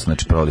vam čast,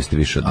 znači prodali ste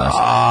više od nas.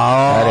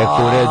 Ja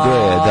rekao, u redu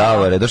je,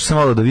 davore, došao sam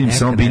malo da vidim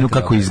samo binu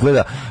kako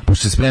izgleda,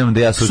 pošto se spremam da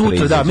ja sutra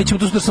izađem. Da, mi ćemo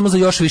tu sutra samo za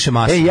još više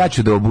masa. Ja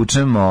ću da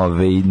obučem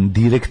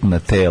direkt na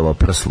telo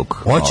prsluk.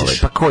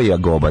 Hoćeš? Pa koji ja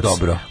Gobac?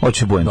 Dobro.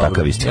 Hoće budem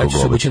takav isti kao Gobac. Ja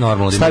ću se obući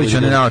normalno. Stavit ću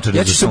one naočare.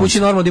 Ja ću se obući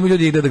normalno da ima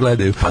ljudi gde da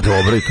gledaju. Pa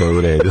dobro, i to je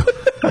u redu.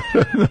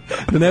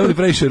 Da ne bude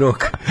previše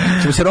rok.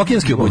 Ćemo se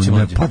rokijanski obući.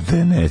 Pa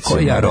da neće.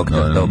 Koji ja rok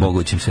da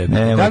omogućim sebi?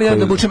 Da li ja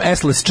da obučem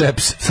assless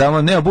chaps?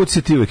 Samo ne obući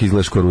se, ti uvek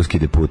izgledaš kao ruski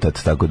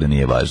deputat, tako da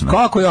nije važno.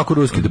 Kako jako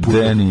ruski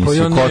deputat? Da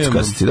nisi,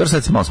 kockasti. Dobro,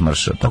 sad si malo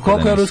smršao. Pa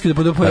kako ja ruski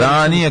deputat?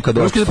 Ranije kad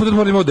ruski deputat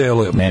mora imao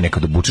delo. Ne,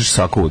 kad obučeš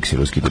sako, uvek si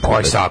ruski deputat.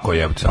 Koji sako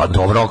je? Pa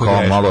dobro,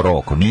 kao malo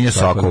roko. Nije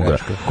sakoga.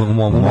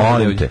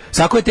 Molim te.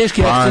 Sako je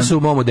teški eksces u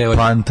momu delu.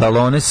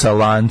 Pantalone sa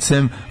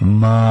lancem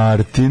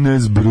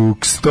Martinez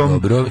Brookstom.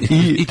 Dobro,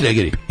 i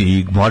tregeri.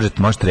 I može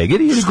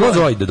tregeri ili skroz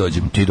oj da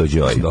dođem. Ti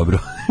dođi oj. Dobro.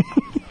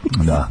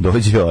 Da,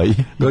 dođi oj.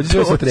 Dođi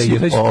sa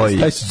tregeri.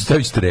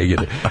 Stavić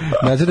tregere.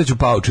 Nacrtat ću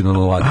paučinu na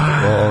ladu.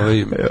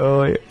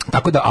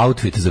 Tako da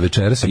outfit za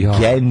večeras.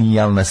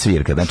 Genijalna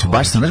svirka. Znači,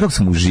 baš sam, znaš kako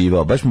sam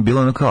uživao. Baš mi je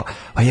bilo ono kao,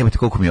 a jebate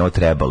koliko mi je ovo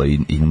trebalo. I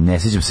ne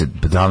sjećam se,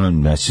 davno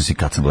ne sjećam se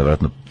kad sam gledao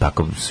vjerojatno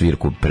tako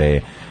svirku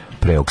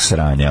preog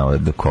sranja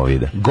od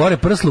covida. Gore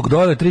prsluk,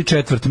 dole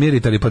 3/4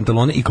 militari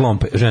pantalone i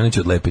klompe. Žene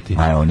će odlepiti.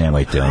 Evo,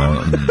 nemojte,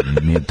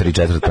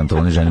 3/4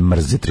 pantalone, žene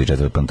mrze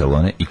 3/4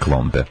 pantalone i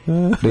klompe.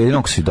 Jedino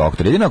ako si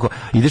doktor, jedino ako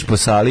ideš po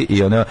sali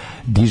i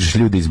dižeš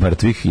ljudi iz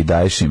mrtvih i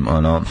daješ im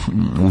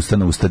usta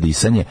na usta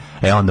disanje,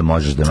 onda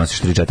možeš da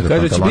nosiš 3/4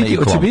 pantalone i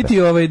klompe. Hoće biti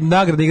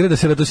nagradne igre da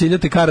se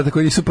ratosiljate karata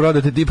koji nisu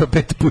prodate tipa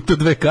 5 puta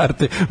 2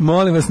 karte.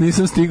 Molim vas,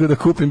 nisam stigao da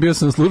kupim, bio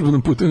sam na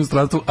službenom putu u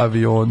inostranstvu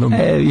avionom.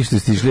 Vi ste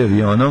stišli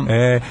avionom.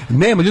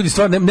 Nema ljudi,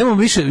 stvarno nemamo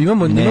više,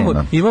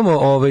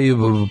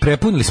 imamo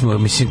prepunili smo,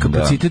 mislim,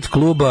 kapacitet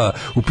kluba,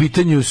 u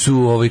pitanju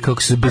su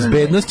kako se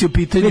bezbednosti u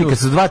pitanju. Kad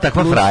su dva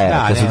takva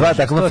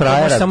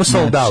frajera, samo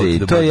sold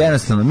out. To je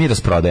jednostavno, mi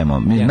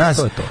rasprodajemo.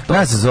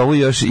 Nas zovu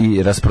još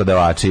i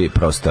rasprodavači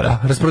prostora.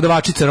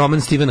 Rasprodavačica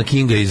roman Stephena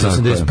Kinga iz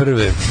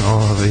 81.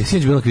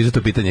 Sinoć bilo kvizu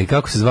to pitanje,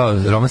 kako se zvao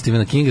roman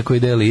Stephena Kinga koji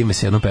deli ime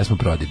sa jednom pesmom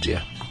Prodigy-a?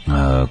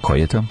 Koji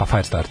je to? Pa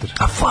Firestarter.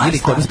 Ili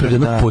kod nas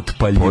prevedeno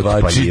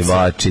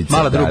potpaljivačica.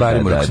 Mala druga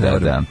Barrymore, ako se ne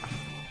vrlo.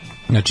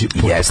 Znači,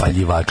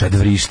 potpaljivačica. Kad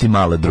vrišti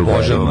mala druga.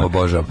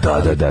 Obožavam.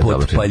 Da.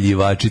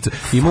 Potpaljivačica.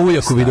 Ima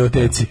ujak u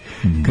videoteci.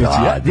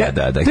 Da.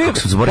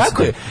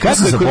 Kako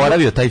sam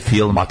zaboravio taj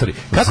film.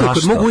 Kako je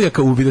kod mog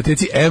ujaka u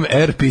videoteci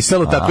MR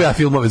pisalo, tako ja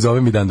filmove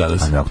zovem i dan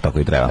danas. Tako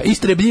i treba.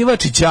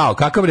 Istrebljivač i ćao.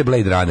 Kakav je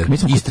Blade Runner?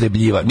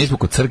 Istrebljivač. Mi smo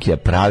kod Crkija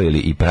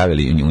pravili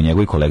u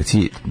njegovoj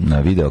kolekciji na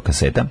video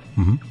kaseta.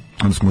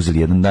 Onda smo uzeli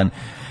jedan dan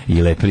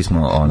i lepili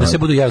smo da se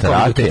budu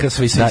trake,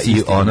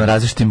 i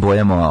različitim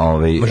bojama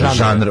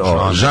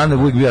žanr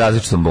uvijek bio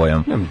različitom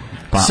bojom.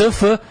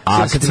 SF,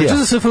 kad se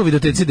za SF u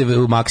videoteci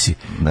u Maxi.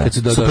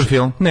 Super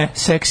film? Ne,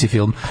 seksi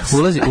film.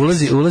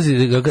 Ulazi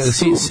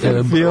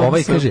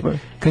ovaj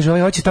kaže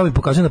ovaj hoće tamo i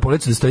pokazuje na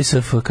policu da stoji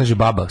SF, kaže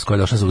baba s koja je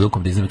došla za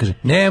udukom da iznima, kaže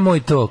nemoj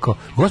to, kao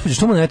gospođo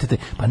što mu netete,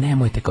 pa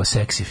nemojte kao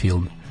seksi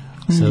film.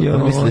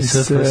 Misli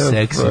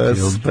seksi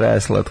film.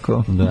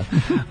 Preslatko. Da.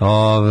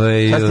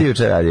 Šta si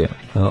juče radio?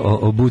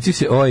 Obuci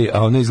se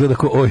a ono izgleda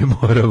kao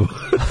moravo.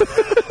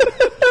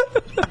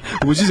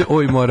 Obuci se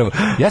moravo.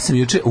 Ja sam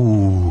juče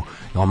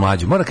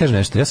Mlađu, moram kažem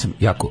nešto, ja sam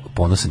jako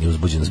ponosan i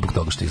uzbuđen zbog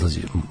toga što izlazi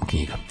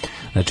knjiga.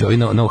 Znači, ovaj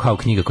know-how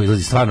knjiga koja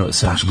izlazi, stvarno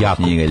sam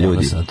jako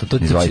ponosan. To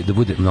će da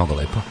bude mnogo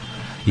lepo.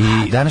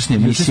 I današnja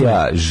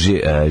emisija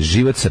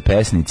život sa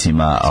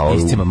pesnicima,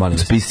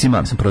 s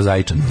piscima, sam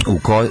prozaičan.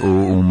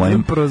 U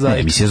mojem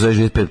emisija zove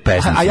život pred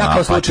pesnicima. A ja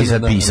kao slučajno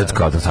sad pisac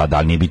kao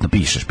da nije bitno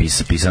pišeš,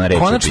 pisana reč.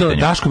 Konačno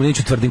Daško Milinić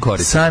u tvrdim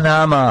koricama. Sa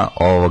nama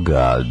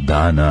ovoga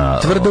dana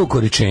tvrdo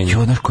ukoričenje.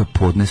 Jo, znaš ko je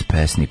podnes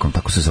pesnikom,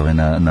 tako se zove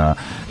na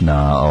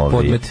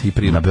Podmet i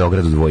Prilog. Na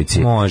Beogradu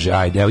dvojci. Može,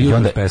 ajde, evo i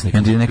onda pesnik. I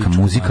onda ide neka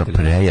muzika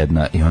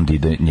prejedna i onda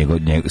ide njegov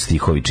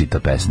stihovi čita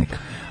pesnik.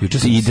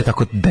 Ide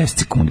tako 10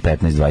 sekundi,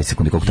 15-20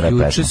 sekundi koliko traje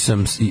pesma. Juče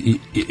sam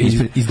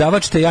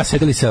izdavač te ja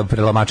sedeli sa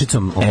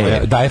prelamačicom,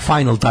 daje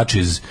final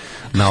touches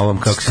na ovom,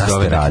 kako se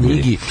zove, na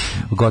knjigi.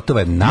 Gotova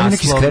je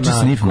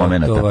naslovna,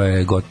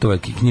 gotova je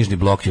knjižni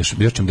blok,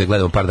 još ćemo da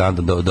gledamo par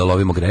dana da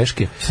lovimo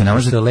greške. Se ne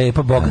može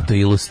lepa, bogato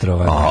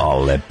ilustrovana.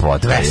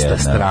 Lepota 200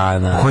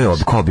 strana.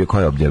 Ko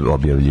je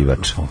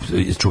objavljivač?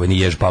 Čuveni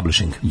Jež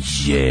Publishing.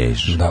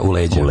 Jež. Da, u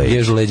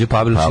Leđu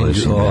Publishing,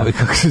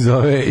 kako se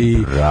zove, i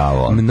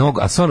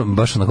mnogo, a stvarno,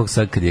 baš onako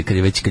sad kad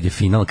je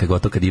final,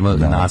 kad ima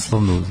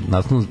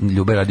naslovnu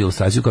Ljube radi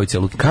ilustraciju kao i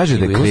celu. Kaže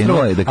da je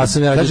krenuo,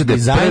 kaže da je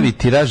prvi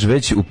tiraž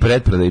već u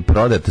pretprodaji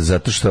prodat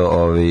zato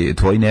što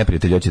tvoji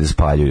neprijatelji hoće da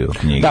spaljuju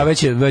knjige. Da,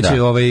 već je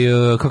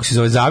kako se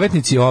zove,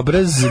 Zavetnici,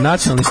 Obraz,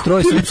 Nacionalni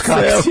stroj, Srpska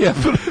akcija,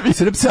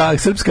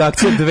 Srpska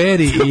akcija,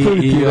 Dveri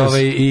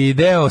i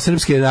deo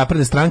Srpske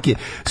napredne stranke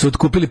su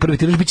otkupili prvi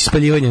tiraž, biće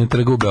spaljivanje na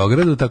trgu u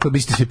Beogradu, tako da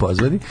bićete svi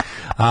pozvani.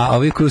 A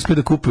ovi koji uspe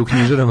da kupuju u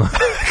knjižarama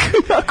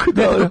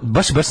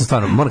baš sam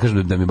stvarno, moram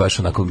kažem da mi baš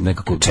onako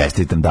nekako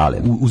čestitam dale.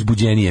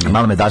 Uzbuđenije mi.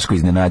 Malo me Daško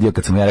iznenadio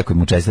kad sam ja rekao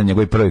mu čestitam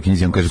njegovoj prvoj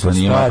knjizi, on kaže pa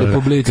nije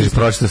malo. Kaže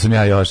pročitao sam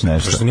ja još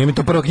nešto. Što nije mi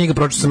to prva knjiga,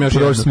 pročitao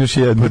sam još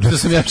jednu.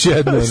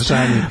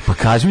 Pa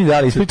kaži mi da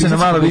li ispričaj nam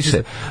malo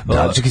više.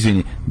 Da, čekaj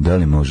izvini, da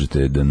li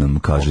možete da nam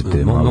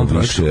kažete malo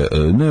više,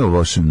 ne o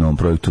vašem novom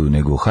projektu,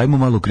 nego hajmo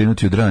malo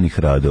krenuti od ranih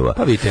radova.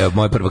 Pa vidite,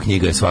 moja prva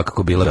knjiga je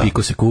svakako bila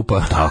Piko se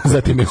kupa,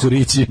 zatim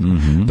Mehurići,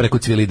 preko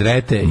Cvili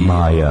drete i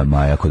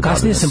Maja kod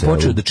kasnije sam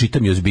počeo da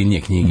čitam i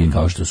ozbiljnije knjige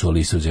kao što su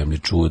Alisa u zemlji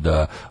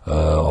čuda,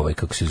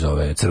 kako se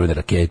zove, Crvene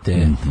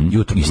rakete,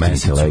 Jutro na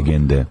mesecu,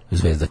 legende,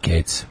 Zvezda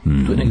Kec.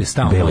 Tu je negde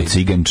stao Belo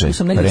ciganče,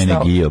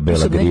 Renegio,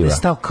 Bela griva. Negde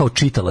stao kao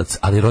čitalac,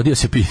 ali rodio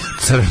se pisac.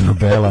 Crno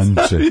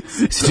belanče.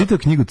 Si čitao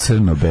knjigu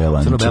Crno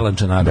belanče? Crno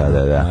belanče,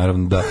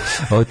 naravno. Da.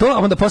 To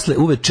onda posle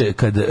uveče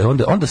kad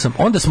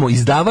onda smo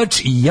izdavač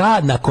i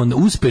ja nakon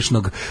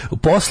uspešnog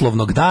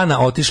poslovnog dana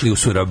otišli u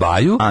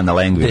Surabaju,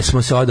 gde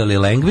smo se odali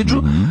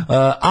Language-u,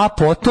 a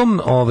potom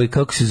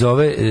kako se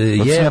zove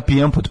sam ja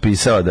pijan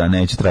potpisao da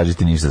neće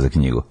tražiti ništa za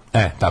knjigu.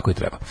 Tako i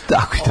treba.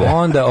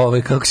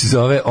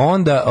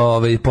 Onda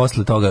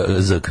posle toga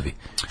Zkvi.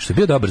 Što je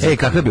bio dobar Zkvi.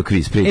 Kakav je bio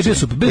kviz, pričaj. Bio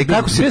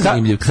super,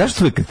 zanimljiv.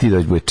 Zašto uvijek kad ti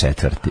dođe bude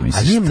četvrti?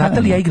 A nije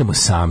Natalija, igramo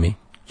sami.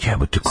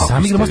 Jebote, kako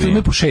sami igramo,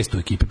 imaju po 6 u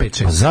ekipi,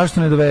 5-6. Pa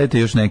zašto ne dovedete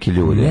još neki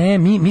ljude? Ne,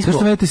 mi smo... Zašto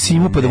dovedete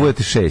Simu pa da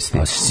budete 6?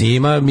 Pa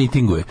Sima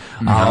mitinguje.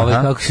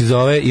 A kako se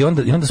zove, i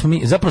onda smo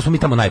mi, zapravo smo mi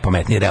tamo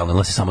najpametniji, realno,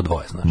 nas je samo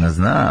dvoje, znaš.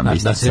 Znam,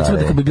 da se recimo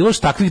da kad bi bilo još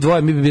takvih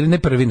dvoje, mi bi bili ne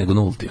prvi nego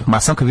nulti. Ma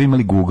sam kad bi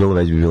imali Google,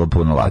 već bi bilo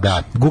puno lakše.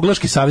 Da,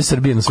 Googlaški savez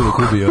Srbije nas uvijek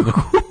ubio.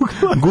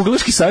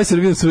 Googlaški savez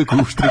Srbije nas uvijek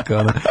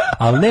uštrika,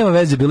 ali nema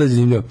veze, bilo je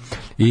zanimljivo.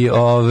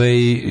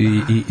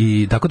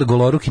 I tako da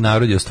goloruki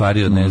narod je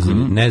ostvario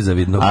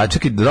nezavidno. A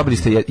čekaj, dobili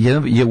ste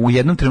u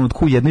jednom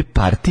trenutku u jednoj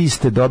partiji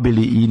ste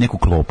dobili i neku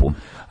klopu.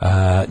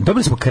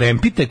 Dobili smo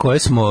krempite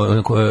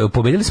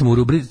pobedili smo u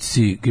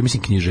rubrici,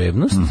 mislim,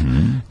 književnost.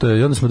 To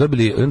je,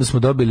 onda smo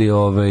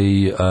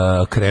dobili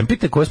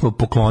krempite koje smo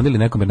poklonili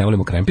nekome, ne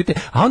volimo krempite,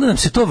 a onda nam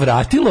se to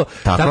vratilo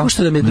tako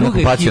što nam je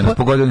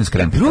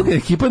druga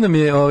ekipa nam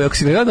je, ako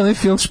si gledao onaj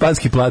film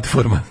Španski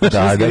platforma,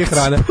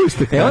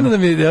 onda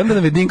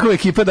nam je Dinkova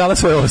ekipa dala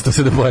svoje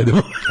ostose da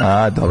pojedemo.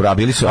 Dobro, a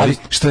bili su, ali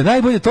što je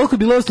najbolje, toliko je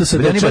bilo ostosa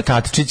dečak,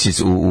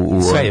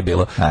 sve je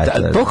bilo,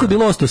 toliko je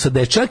bilo ostosa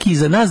dečak i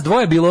za nas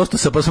dvoje bilo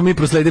ostosa, pa smo mi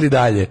prosledili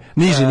dalje,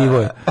 niže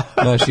nivoje.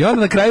 Znaš, i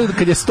onda na kraju,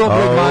 kad je 100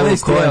 broj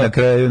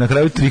 12... Na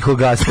kraju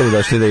trihogastali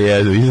došli da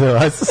jedu iza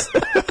vas.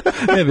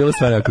 Ne, bilo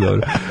stvarno jako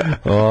dobro.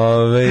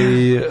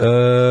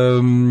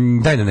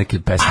 Daj nam neke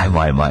pesme.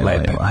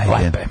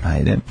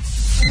 Ajde.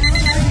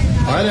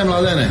 Ajde,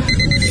 mladene,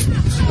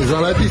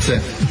 zaleti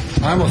se.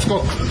 Ajmo,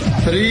 skok.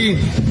 3,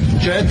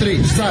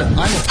 4, sad.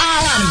 Ajmo.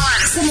 Alarm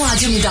sa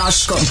Mlađom i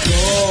Daškom.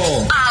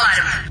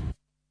 Alarm.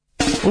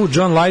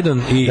 John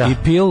Lydon i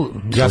Peel,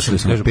 ja sam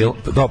kažem,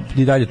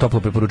 i dalje toplo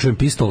preporučujem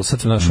Pistol,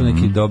 sad sam našao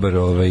neki dobar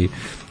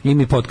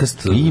Ima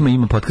podcast.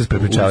 Ima podcast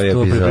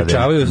prepričavaju epizode.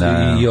 Prepričavaju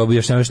i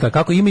objašnjavaju šta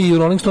kako. Ima i u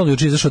Rolling Stone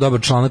juče izašao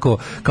dobar članak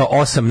kao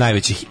 8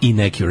 najvećih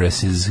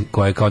inaccuracies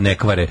koje kao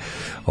nekvare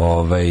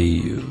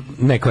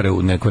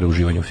nekvare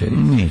uživanje u seriji.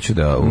 Neću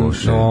da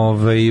uopšte.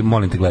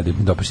 Molim te gledaj,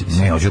 dopašće ti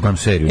se. Ne, hoću da gledam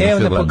seriju. Evo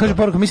da kaže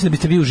poruka, mislim da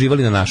biste vi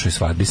uživali na našoj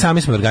svadbi.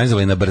 Sami smo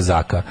organizovali na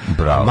brzaka.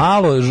 Bravo.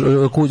 Malo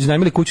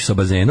iznajmili kuću sa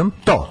bazenom.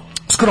 To.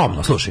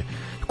 Skromno, slušaj.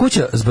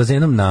 Kuća s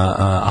bazenom na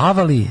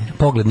Avali,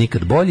 pogled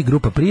nikad bolji,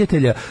 grupa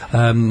prijatelja,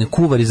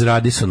 kuvar iz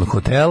Radisson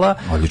hotela.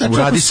 Odlično,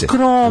 znači,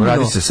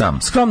 uradi se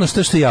sam. Skromno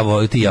što ja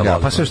volim, ti ja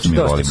volim. Pa sve što mi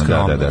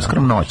volimo, da.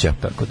 Skromnoća.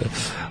 Tako da.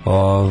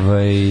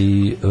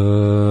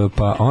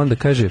 Pa onda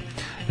kaže,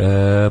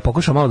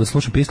 pokušao malo da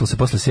slušam Pistolse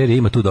posle serije,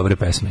 ima tu dobre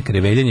pesme.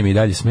 Kreveljenje mi i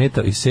dalje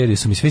smeta, iz serije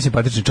su mi svi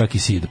simpatični, čak i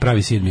Sid.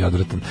 Pravi Sid mi je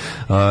odvratan.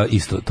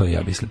 Isto, to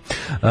ja mislim.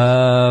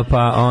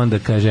 Pa onda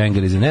kaže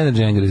Anger is an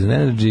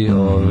energy.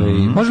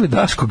 Može li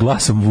Daško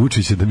glasom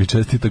Vučića da mi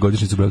čestita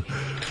godišnjicu braka?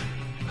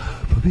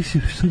 Pa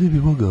mislim, što ne bi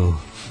mogao?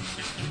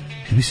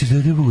 Misliš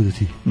da ne mogu da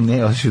ti?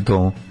 Ne, otiš u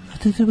tomu.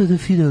 Te treba da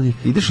Fidali.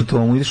 Ideš u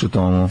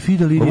tomu.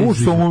 Fidali je.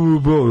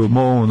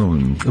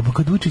 Pa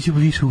kad Vučić ima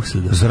više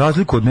usada. Za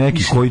razliku od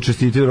nekih koji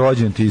čestitaju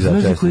rođendan ti za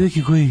čestitaju. Za razliku od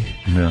nekih koji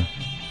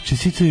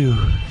čestitaju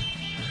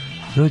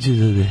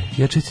rođendane.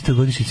 Ja čestitam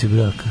godišnjice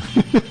braka.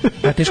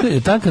 A teško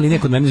je, tanka linija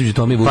kod mene između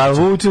Tome i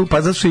Vučića.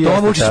 Pa zašto je Toma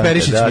Vučić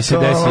Perišić mi se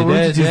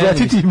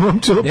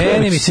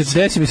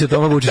desi. Mi se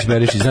Toma Vučić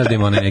Perišić, znaš da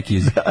ima onaj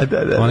neki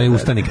onaj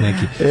ustanik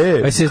neki.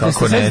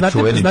 Kako ne,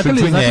 čuj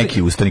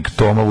neki ustanik,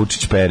 Toma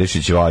Vučić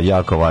Perišić,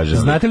 jako važan.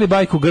 Znate li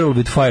bajku Girl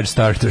with Fire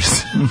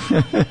Starters?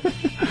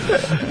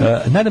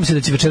 Nadam se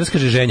da će večeras,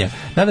 kaže ženja,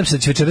 nadam se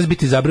da će večeras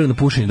biti zabranjeno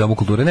pušenje u Domu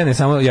kulture. Ne,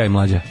 samo ja i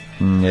Mlađa.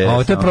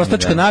 To je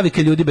prostačka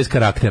navika ljudi bez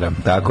karaktera.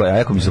 Tako je,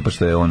 jako mi se pa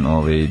što je on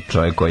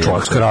čovjek koji je...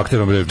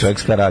 Čovjek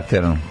s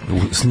karakterom.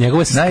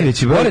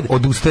 Najveći broj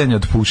odustajanja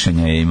od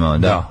pušenja je imao.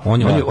 Da,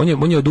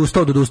 on je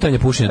odustao od odustajanja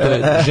pušenja. To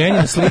je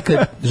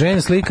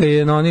ženjena slika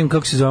je na onim,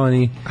 kako se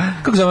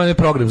zove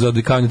program za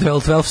odvikavanje,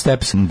 12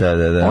 steps.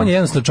 Da. On je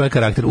jednostavno čovjek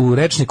karakter. U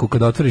rečniku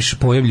kada otvoriš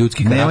pojam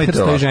ljudski karakter,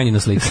 stoji ženjena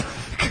slika.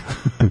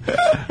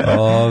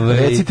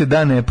 Recite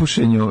da ne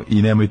pušenju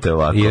i nemojte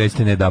ovako. I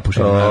recite ne da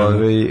pušenju.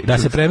 Da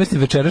se premesti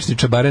večerašnji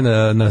čabare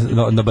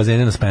na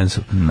bazene na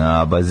Spensu.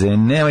 Na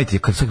bazen, nemojte,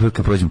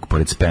 kad prođem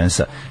pored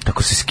Spensa,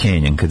 tako se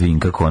skenjam kad vidim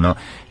kako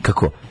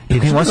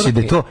imam osjećaj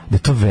da je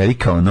to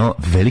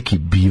veliki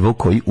bivo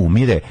koji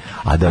umire,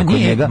 a da oko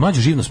njega...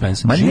 Mlađo živno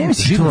Spens. Ma ne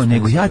misli to,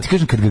 nego ja ti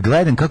kažem kad ga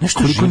gledam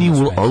koliko nije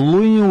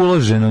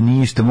uloženo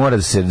ništa, mora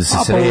da se sredi.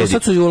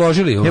 Sad su i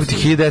uložili. Evo ti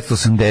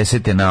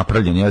 1980 je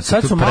napravljen,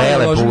 sad su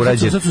prelepo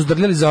urađen. Sad su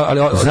zdrljali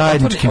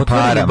zajedničkim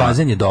parama. Otvoreni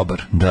bazen je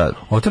dobar. Da.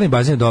 Otvoreni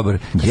bazen je dobar.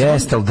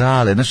 Jeste, ali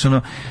dale, znaš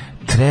ono,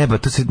 treba,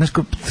 to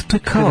je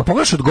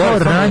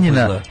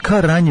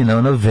kao ranjena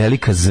ona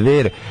velika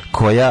zver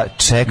koja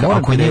čeka,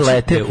 ako ne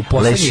lete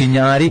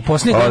lešinjari,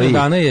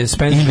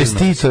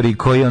 investitori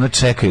koji ona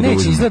čekaju.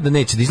 Neće izgleda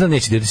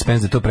da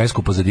Spence da to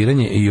preskupo za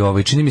diranje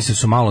i čini mi se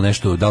su malo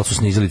nešto, da li su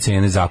snizili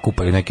cene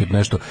zakupa ili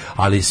nešto,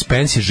 ali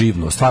Spence je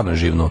živno, stvarno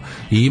živno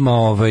i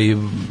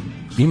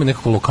ima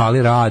nekako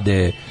lokali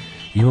rade.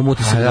 Imam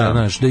utisak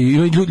da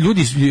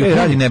ljudi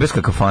radi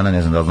Nebeska kafana,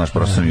 ne znam da li znaš,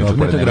 prosto sam juče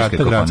pored Nebeske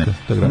kafane.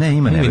 Ne,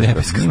 ima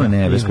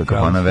Nebeska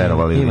kafana,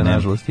 verovali ili ne.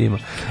 Nažalost ima.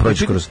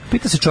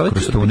 Pita se čovjek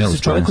koji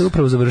je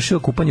upravo završio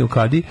kupanje u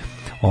Kadi,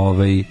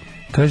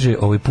 kaže,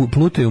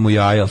 plutaju mu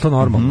jaja, ali to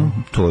normalno?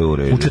 To je u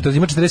redu.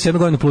 Ima 41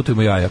 godinu, plutaju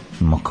mu jaja.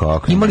 Ma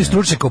kako? Imali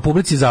stručnjaka u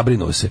publici,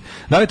 zabrinuo se.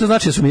 Da li to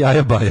znači da su mi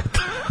jaja bajata?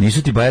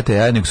 Nisu ti bajata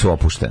jaja, nego su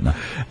opuštena.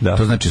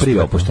 To znači da su ti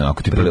opuštena.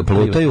 Ako ti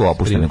plutaju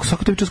opuštena,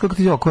 svako tebi čas kako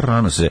ti ovako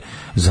rano se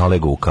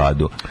zalego u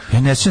Kadu.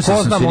 Ja ne sjećam se da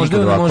sam se nikad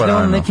ovako rano. Možda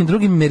on nekim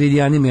drugim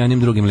meridijanima i onim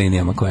drugim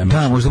linijama koje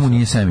Da, možda mu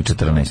nije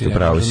 7.14,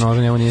 upravo si.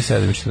 Možda njemu nije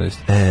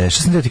 7.14.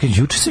 Šta sam da ti kažem,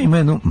 juče sam imao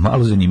jednu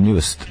malu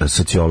zanimljivost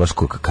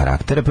sociološkog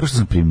karaktera. Prvo što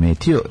sam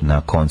primetio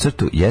na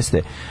koncertu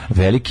jeste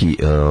veliki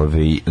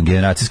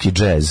generacijski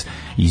džez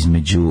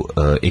između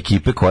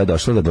ekipe koja je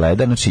došla da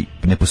gleda. Znači,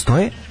 ne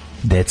postoje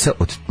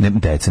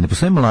ne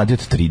postoje mladi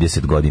od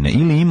 30 godina.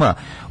 Ili ima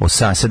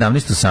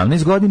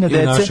 17-18 godina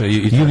dece,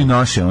 ili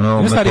naše,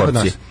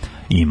 matorci.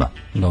 Ima.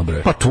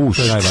 Dobre. Pa tu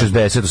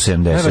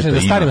 60-70.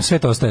 Da starima sve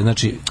to ostaje,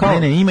 znači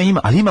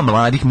ima, ali ima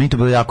mladih, meni to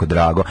bilo jako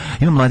drago.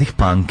 Ima mladih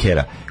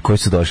punkera koji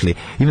su došli.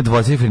 Ima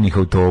dvocifrenih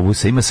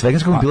autobusa, ima svega,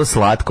 kako bilo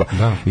slatko.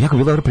 Jako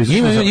bilo dobro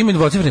prisutno. Ima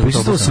dvocifrenih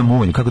autobusa. Sam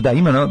uvoljno. Kako da,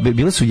 ima,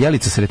 bile su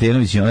Jelica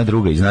Sretenović i ona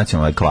druga iz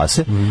nacionalne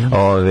klase,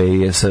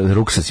 sa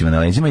ruksacima na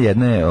leđima,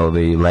 jedna je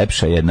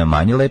lepša, jedna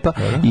manje lepa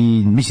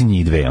i mislim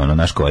njih dve,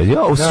 naš koji.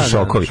 Ovo su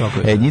šokovi.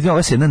 Njih dve,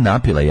 ova se jedna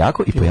napila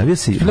jako i pojavio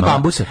se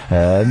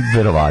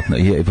verovatno.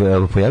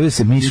 Pojavio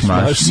se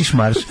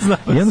mišmarš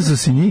i onda su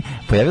se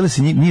pojavile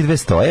se njih dve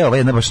stoje, ova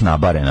jedna baš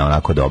nabarena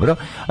onako dobro,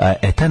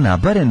 ta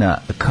nabarena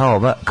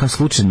kao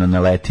slučajno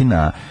naleti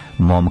na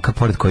momka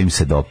pored kojim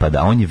se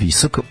dopada, on je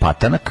visok,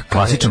 patanak,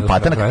 klasičan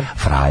patanak,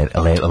 frajer,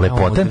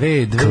 lepotan,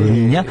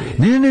 klinja,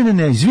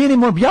 ne, izvini,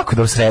 jako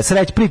dobro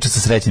priča sa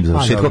srećnim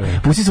završetkom,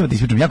 pusti sam da ti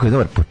ispričam, jako je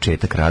dobar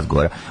početak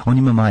razgovora, on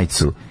ima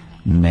majicu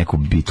neku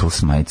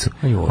Beatles majicu.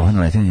 On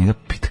naleti na njega,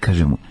 pita,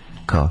 kaže mu,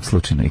 kao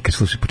slučajno, i kaže,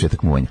 slušaj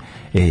početak muvanja,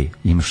 ej,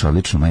 imaš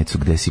odličnu majicu,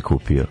 gde si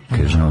kupio?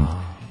 Kaže on,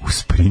 u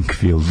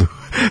Springfieldu.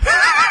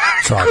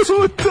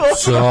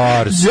 Carski.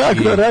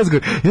 Jak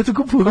razgovor. Ja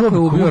tako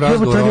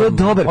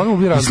dobar.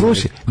 I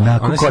slušaj,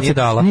 nakon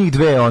njih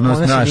dve,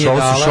 znaš, ovo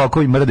su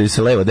šokovi, mrdaju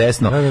se levo,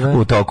 desno,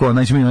 u toku,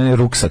 znači mi imaju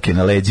ruksake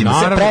na leđima,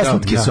 sve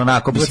preslatke su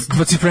onako.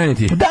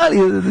 Vacifrenity. Da li,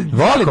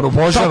 volim,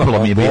 obožavam.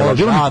 Toplo mi je bilo,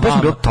 baš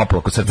mi bilo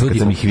toplo kod srca kad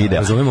sam ih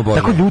video.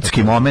 Tako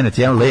ljudski moment,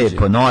 jedan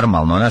lepo,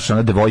 normalno, znaš,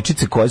 one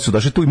devojčice koje su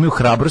došle tu imaju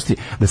hrabrosti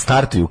da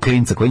startuju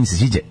klinca koji im se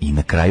sviđa i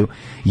na kraju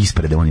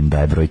ispred on im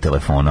daje broj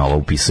telefona, ovo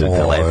upisuju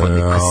telefon,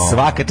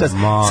 svaka čast.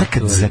 Sad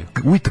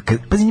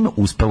kad njima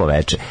uspelo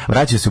veče,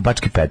 vraćaju se u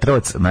Bački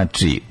Petrovac,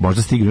 znači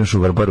možda stignu još u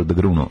Vrbaru da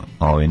grunu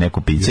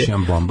neku piće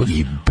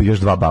i još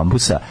 2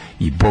 bambusa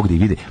i Bog da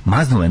ih vide.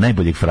 Maznule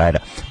najboljeg frajera,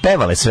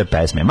 pevale sve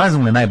pesme,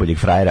 maznule najboljeg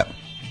frajera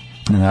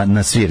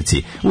na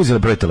svirci, uzele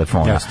broj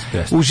telefona,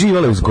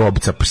 uživale uz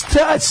gobca. Pa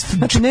šta?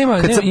 Znači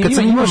nema, kad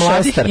sam imao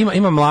šestar,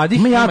 ima mladih,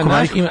 ima jako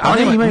mladih,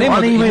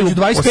 one imaju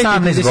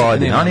 18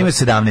 godina, one imaju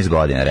 17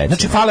 godina, recimo.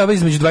 Znači fale ove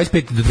između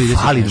 25 do 30.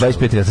 Fali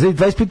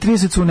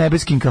 25-30 su u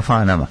nebeskim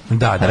kafanama.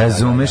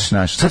 Razumeš,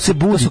 naš. Sad se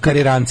budi. To su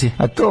kariranci.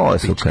 A to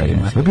su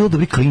kariranci. Bilo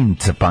dobri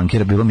klinca,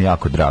 punkera, bilo mi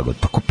jako drago.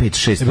 Tako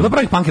 5-6. Bilo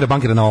pravih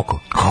punkera na oko.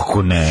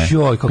 Kako ne?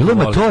 Bilo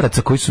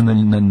matoraca koji su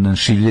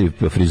našivljali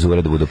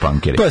frizure da budu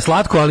punkeri. To je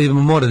slatko, ali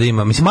mora da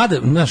ima.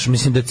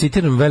 Mislim da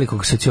citiram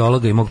velikog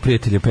sociologa i mog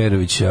prijatelja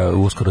Perovića,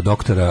 uskoro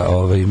doktora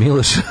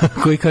Miloša,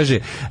 koji kaže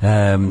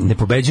ne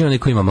pobeđuje onaj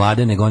koji ima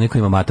mlade, nego onaj koji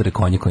ima matore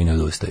konje koji ne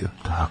odustaju.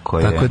 Tako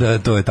je. Tako da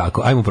to je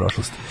tako. Ajmo u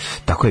prošlost.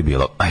 Tako je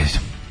bilo. Ajde.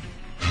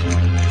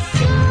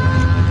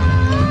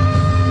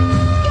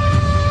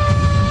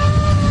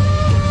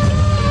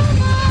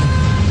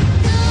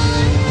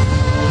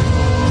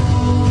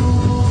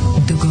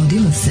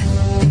 Dogodilo se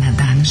na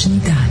današnji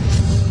dan.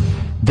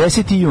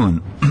 10.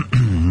 jun.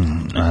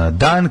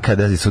 Dan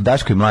kada su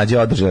Daško i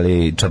Mladja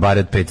održali čabare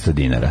od 500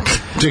 dinara.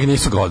 Čekaj,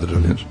 nisu ga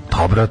održali.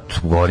 Pa, brat,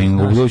 govorim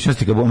u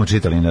budućnosti kad budemo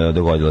čitali,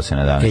 dogodilo se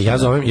na dan.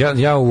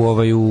 Ja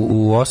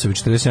u Osovi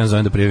 47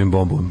 zovem da prijavim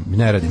bombu.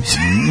 Ne radi mi se.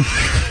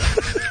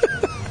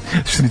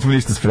 Što nismo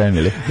ništa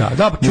spremili.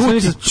 Da,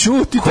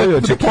 čuti, to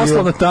je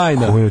poslovna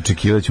tajna. Ko je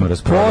očekivao da ćemo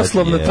raspravljati?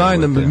 Poslovna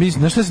tajna.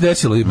 Znaš šta se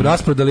desilo?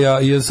 Rasprodali,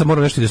 ja sam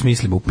moram nešto da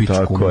smislimo u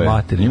pičku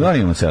materiju.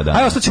 Imamo se dan.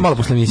 Ajde, ostaće malo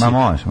posle emisije.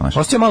 Može.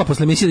 Ostaće malo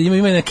posle emisije da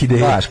ima neke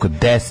ideje. Daško,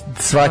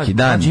 svaki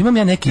dan. Imam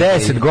ja neke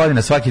 10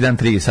 godina, svaki dan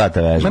 3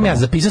 sata vežbamo. Imam ja,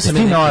 zapisao sam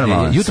neke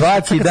ideje.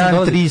 Svaki dan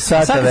 3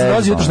 sata vežbamo. Sad kad se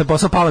dolazi jutro na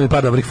posao, pala mi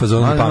par dobrih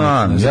fazona na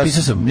pamet.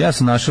 Zapisao sam. Ja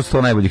sam našao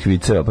 100 najboljih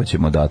viceva, pa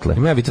ćemo odatle.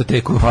 Imam ja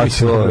vitoteku.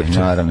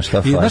 Naravno,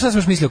 šta fali. Znaš šta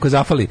sam mislio, ako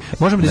zafali?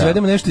 Možemo da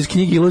izvedemo nešto iz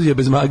knjige Iluzija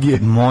bez magije.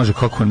 Može,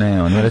 kako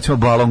ne. On je recimo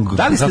balon.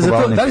 Da li ste za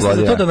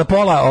to da na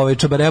pola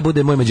čabare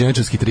bude moj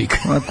mađioničarski trik?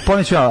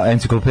 Poneću ja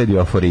enciklopediju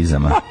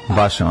aforizama.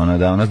 Baš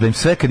da im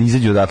sve kad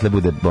izađu odatle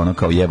bude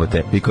kao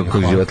jebote. I kako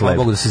život lep.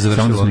 Mogu da se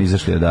završilo. Samo smo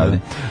izašli odavde.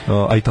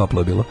 A i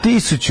toplo je bilo.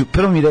 1000,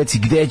 prvo mi reci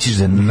gde ćeš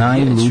za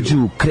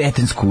najluđu,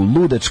 kretensku,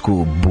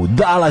 ludačku,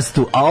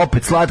 budalastu, a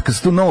opet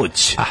slatkastu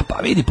noć. Pa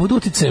vidi, pod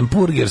uticajem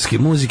purgerske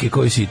muzike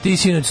koju si ti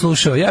sinoć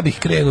slušao, ja bih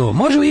krenuo.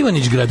 Može u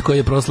Ivanićgrad koji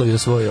je proslavio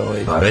svoj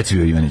Pa reci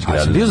bio Ivanićgrad.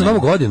 A si bio za Novu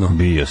godinu?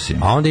 Bio si.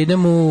 A onda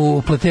idem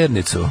u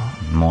Pleternicu.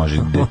 Može,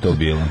 gde je to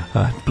bilo?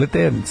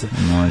 Pleternica.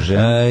 Može.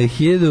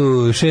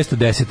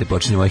 1610.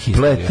 počinje moja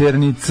historija.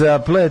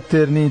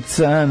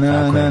 Pleternica,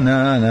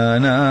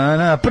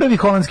 na. Prvi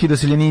holandski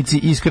doseljenici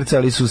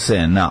iskrcali su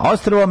se na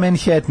ostrvo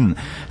Manhattan,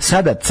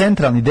 sada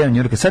centralni deo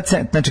Njujorka,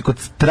 znači kod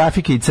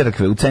trafike i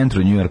crkve u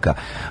centru Njujorka.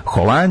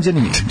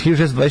 Holanđani,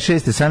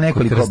 1626. sa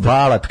nekoliko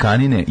bala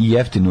tkanine i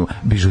jeftinu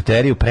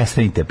bižuteriju,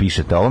 prestanite,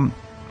 pišete ovom,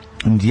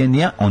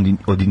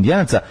 od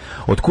Indijanaca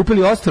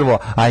otkupili ostrvo,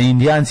 a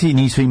Indijanci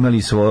nisu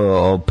imali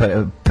svoju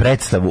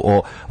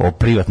predstavu o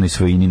privatnoj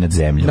svojini nad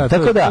zemljom.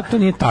 Tako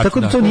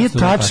da to nije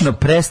tačno.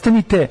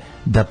 Prestanite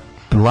da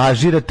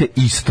lažirate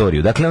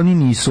istoriju. Dakle,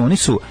 oni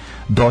su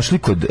došli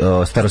kod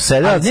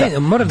staroseljavaca,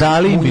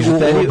 dali im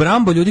bižuteriju. U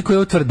Brambo ljudi koji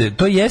utvrde,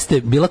 to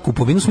jeste bila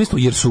kupovina u smislu,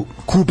 jer su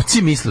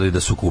kupci mislili da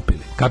su kupili.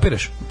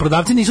 Kapiraš?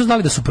 Prodavci nisu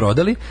znali da su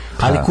prodali,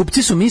 ali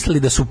kupci su mislili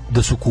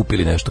da su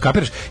kupili nešto.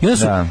 Kapiraš? I onda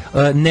su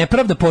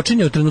nepravda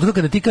počinje u trenutku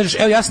kada ti kažeš,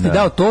 evo ja sam ti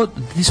dao to,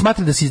 ti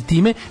smatri da si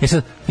time,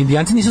 sad,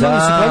 Indijanci nisu znali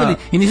da su prodali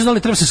i nisu znali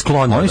da treba se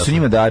skloniti. Oni su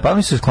njima dali, pa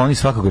oni su se sklonili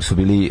svakako jer su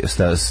bili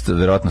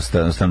verovatno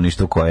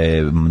stanovništvo koje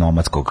je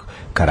nomadskog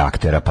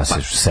karaktera, pa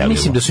se selilo.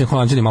 Mislim da su im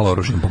Holanđani malo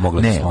oružjem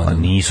pomogli da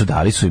sklone. Nisu,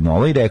 dali su im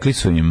ovo i rekli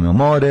su im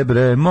more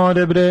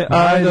bre,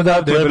 ajde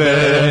odavde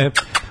bre.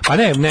 Pa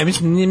ne,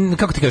 mislim,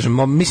 kako ti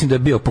kažem, mislim da je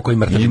bio pokoj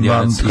mrtav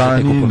Indijanac. Imam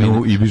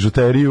tkaninu i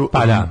bižuteriju.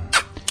 Pa da.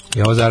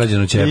 I ovo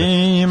zarađeno ćebe.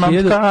 Imam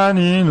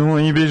tkaninu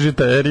i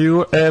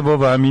bižuteriju, evo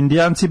vam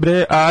indijanci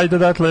bre, ajde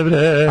datle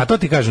bre. A to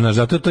ti kažem, znaš,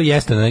 zato to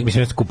jeste,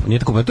 mislim, nije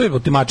to kupovina, to je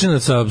otimačina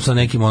sa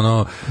nekim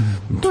ono...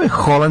 To je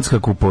holandska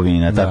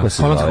kupovina, tako se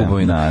zove. Holandska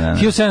kupovina.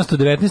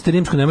 1719.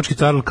 rimsko-nemački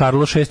car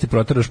Karlo VI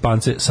proterao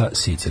Špance sa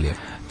Sicilije.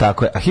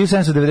 Tako je, a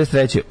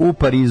 1793. u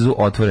Parizu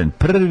otvoren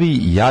prvi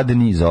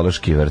jadni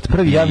zoološki vrt.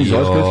 Prvi jadni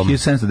zoološki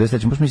vrt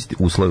 1793. Možeš misliti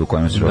uslovi u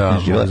kojima se životinje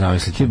živjela.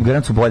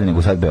 Garant su bolje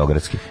nego sad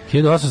beogradski.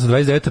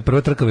 1829.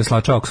 prva trka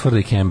veslača Oxforda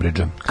i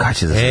Cambridgea. Kad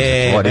će da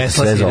se otvoriti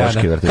sve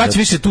zoološki vrte? Kad će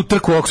više tu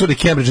trku Oxforda i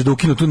Cambridgea da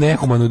ukinu tu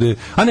nehumanu da...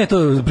 A ne,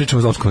 to pričamo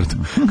o zoološkom vrtu.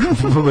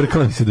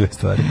 Pobrkala mi se dve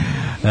stvari.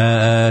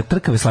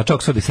 Trka veslača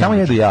Oxforda i Cambridgea. Tamo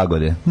jedu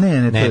jagode.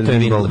 Ne, to je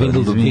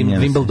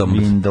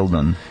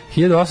Wimbledon.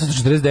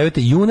 1849.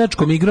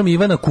 junačkom igrom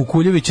Ivana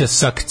Kukuljevića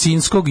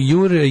Sakcinskog,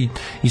 Jure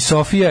i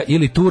Sofija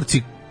ili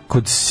Turci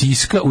kod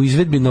Siska u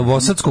izvedbi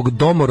Novosadskog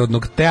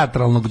domorodnog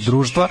teatralnog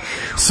društva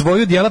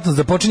svoju djelatnost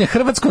započinje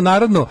Hrvatsko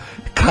narodno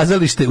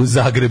kazalište u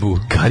Zagrebu.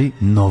 Kari,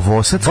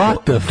 Novosadsko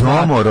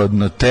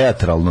domorodno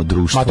teatralno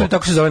društvo. Ma to je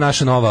tako se zove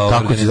naša nova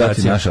organizacija.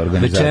 Tako će naša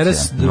organizacija.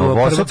 Večeras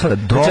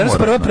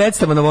prva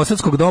predstava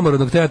Novosadskog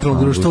domorodnog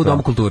teatralnog društva u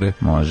Domu kulture.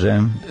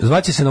 Može.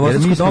 Zvaće se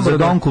Novosadsko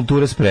domorodno. Dom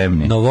kulture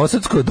spremni.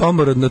 Novosadsko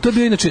domorodno. To je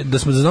bio inače da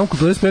smo za Dom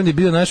kulture spremni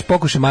bio naš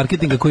pokušaj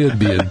marketinga koji je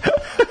odbijen.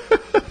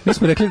 Mi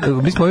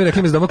smo ovi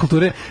rekli iz Doma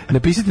kulture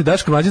napisati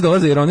Daško Mlađa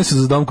dolaze jer oni su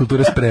za Dom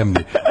kulture spremni.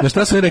 Na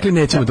šta su ovi rekli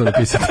nećemo to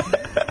napisati.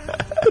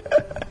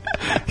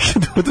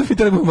 To mi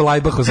trebamo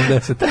Lajbah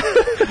 80.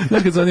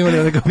 Znaš kad su oni imali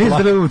onaka... Mi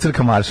trebamo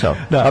Crka Maršal,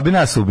 a bi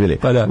nas ubili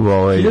u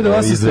ovoj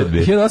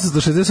izvedbi.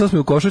 1868.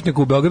 u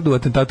Košutnjaku u Beogradu u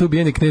atentatu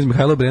ubijeni knez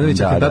Mihajlo Obrenović,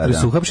 atentatori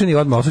su uhapšeni i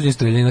odmah osuđeni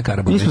streljani na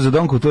Karaburmi. Mi smo za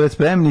Dom kulture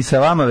spremni, sa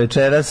vama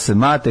večeras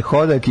Mate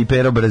Hodak i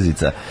Pero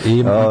Brzica.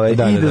 I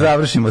da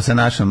završimo sa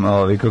našom,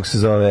 kako se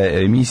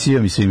zove,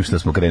 emisijom i svim što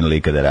smo krenuli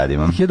i kada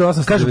radimo.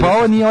 Kažu, pa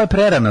ovo nije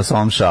prerano s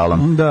ovom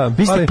šalom. Da,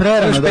 vi ste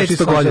prerano došli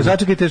s godina.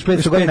 Začekajte još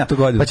 500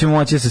 godina, pa ćemo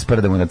moći da se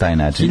sprdamo na taj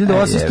način.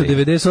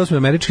 1898.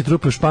 američki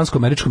trupe u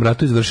Špansko-američkom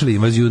ratu izvršili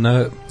invaziju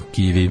na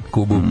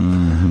Kubu.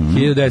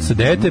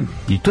 1909.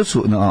 I to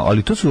su,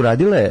 ali to su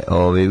uradile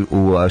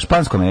u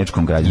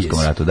Špansko-američkom građanskom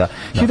ratu, da.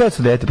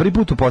 1909. Prvi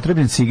put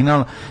upotrebljen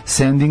signal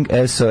Sending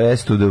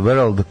SOS to the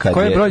World, kad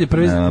koji je broj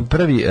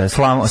prvi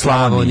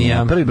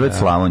Slavonija. Prvi broj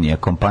Slavonija,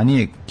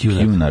 kompanije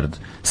Cunard.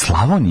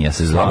 Slavonija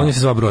se zvala. Slavonija se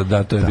zvala brod,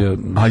 da, to je bio.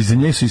 A iza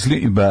nje su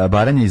išli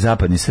Baranja i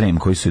Zapadni Srem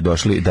koji su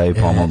došli da je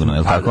pomognu, je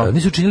li tako?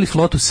 Oni su činili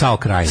flotu SAO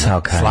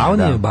Krajina.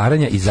 Slavonija,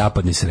 Baranja i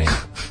Zapadni Srem.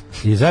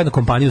 I zajedno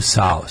kompaniju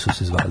SAO su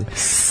se zvali.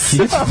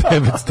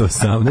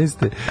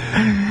 1918.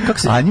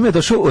 A njima je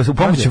došao u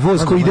pomoći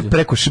voz koji ide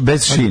preko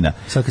bez šina.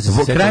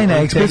 Krajina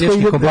ekspres koji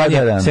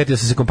ide... Sjetio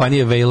sam se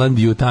kompanije Weyland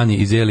Yutani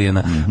iz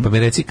Elijana. Pa mi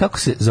reci, kako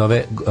se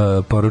zove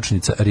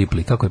poručnica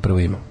Ripley? Kako je prvo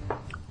ime?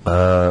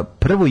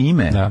 Prvo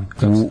ime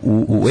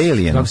u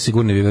Alien. Kako se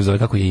sigurno vi zove,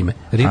 kako je ime?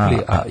 Ripley,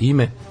 a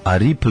ime? A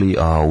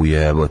Ripley,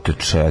 ujebote,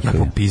 čekaj. Ja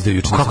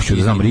popizdaju. Kako ću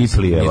da znam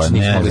Ripley?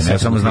 Ne, ja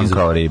samo znam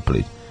kao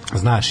Ripley.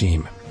 Znaš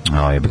ime.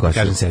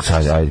 Kažem se,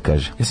 ajde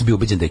kaži. Ja sam bio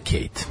ubeđen da je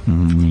Kate.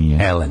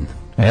 Nije.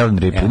 Ellen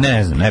Ripley,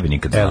 ne znam, ne bi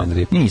nikad znao.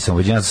 Nisam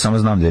ubeđen, ja samo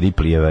znam da je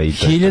Ripleyeva i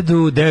to.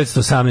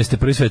 1918.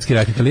 prvi svetski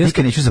rat italijanski.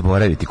 Nikad neću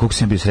zaboraviti koliko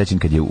sam bio srećen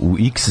kad je u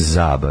X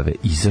zabave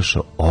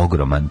izašao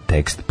ogroman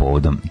tekst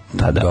povodom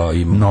tada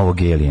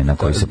novog Elijena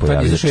koji se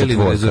pojavio. Izašao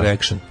Alien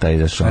Resurrection.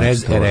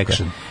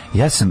 Resurrection.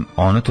 Ja sam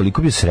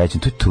toliko bio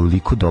srećan, to je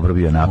toliko dobro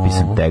bio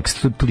napisan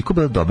tekst, toliko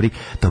bilo dobrih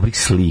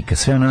slika,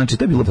 sve znači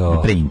to je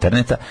bilo pre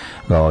interneta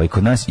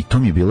kod nas i to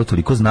mi je bilo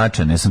toliko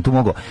značajno, ja sam tu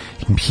mogao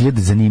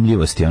hiljade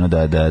zanimljivosti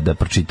da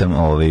pročitam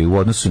u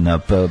odnosu na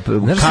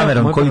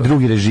kamerom koji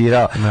drugi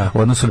režirao, u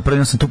odnosu na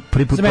prvi, sam tu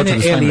prvi put počeo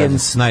da sve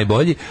Aliens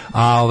najbolji,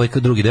 a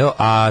drugi deo,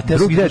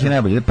 drugi deo je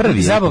najbolji,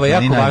 prvi zabava je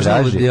jako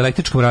važna u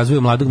dijalektičkom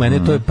razvoju mladog mene,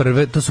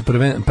 to su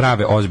prve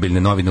prave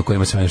ozbiljne novine u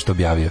kojima sam nešto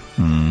objavio.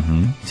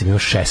 Sam imao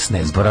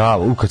 16.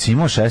 Bravo, kad si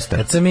imao 6.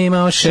 Kad sam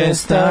imao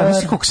 6.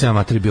 Mislim koliko sam ja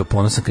materi bio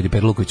ponosan kad je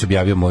Per Luković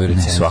objavio moju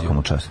recenziju.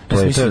 Svakom čast.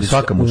 To je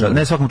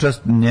svakom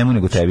čast njemu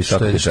nego tebi.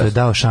 Što je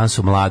dao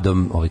šansu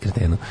mladom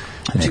kretenu.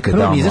 Znači,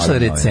 prvo mi izašla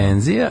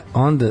recenzija,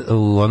 onda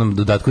u onom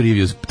dodatku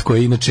reviews,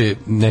 koji je inače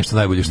nešto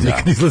najbolje što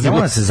nikad izlazi. Ja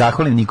moram se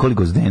zahvalim Nikoli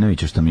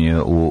Gozdenoviću što mi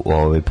je u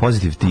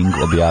Positive Thing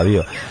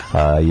objavio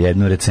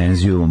jednu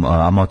recenziju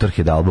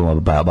Motorhead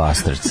albuma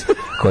Bastards,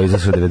 koji je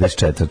izašao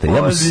 94.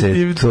 Ja mu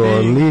se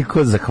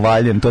toliko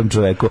zahvaljujem tom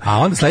čoveku. A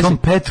onda tom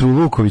Petru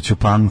Lukoviću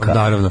Panka,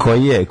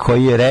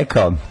 koji je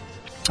rekao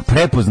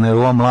prepoznaje u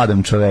ovom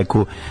mladom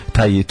čoveku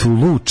tu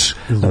luč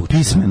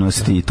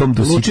pismenosti, tom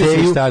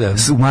Dositeju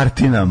u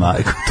Martinama,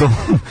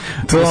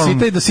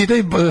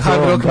 Dositej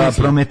hard rock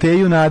misli.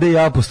 Prometeju Nade i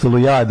Apostolu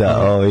Jada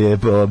je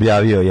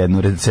objavio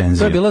jednu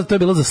recenziju. To je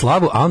bilo za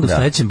slavu, a onda u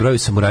sledećem broju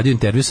sam uradio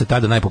intervju sa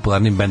tada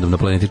najpopularnijim bendom na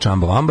planeti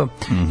Čamba Vamba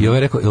i ovaj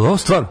rekao, je li ovo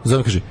stvar?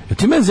 Zove kaže, ja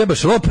ti meni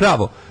zebaš, je li ovo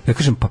pravo? Ja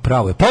kažem, pa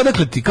pravo je. Pa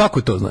odakle ti,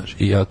 kako to znaš?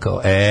 I ja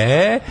kao,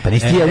 pa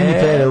nisi ti jedini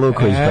Pere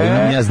Luković,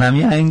 pa znam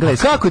ja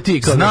engleski. Kako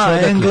ti? Zna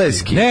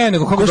engleski. starki. Ne,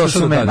 nego kako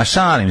došao do tada. Ma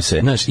šalim se.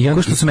 Znaš,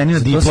 ko što su meni na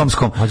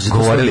diplomskom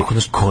govorili,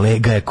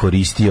 kolega je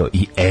koristio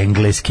i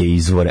engleske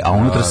izvore, a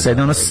unutra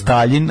sede ono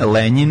Stalin,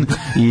 Lenin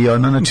i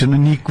ono, znači,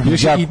 niko...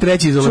 I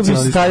treći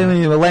izolacionalist.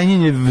 Stalin,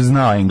 Lenin je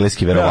znao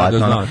engleski,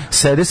 verovatno.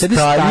 Sede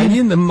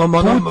Stalin,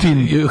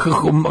 Putin,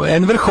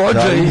 Enver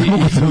Hoxha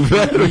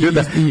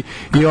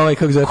i ovaj,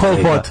 kako zove, Pol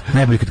Pot.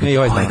 Najbolji kad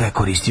kolega je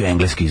koristio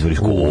engleski izvor.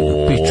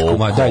 Pičku,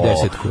 ma daj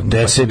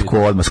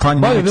 10 odmah.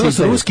 Sklanjamo ne čitaju.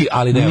 Bilo ruski,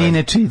 ali ne. Ni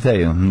ne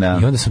čitaju, da.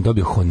 I onda sam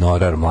dobio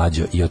honorar,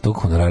 Mlađo, i od tog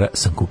honorara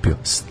sam kupio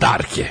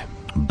Starke.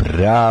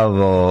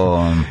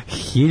 Bravo.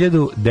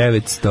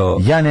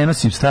 1900. Ja ne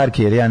nosim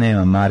Starke jer ja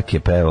nemam marke,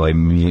 pa evo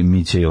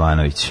Mića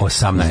Jovanović.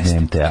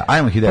 18.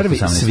 Ajmo 1918. Prvi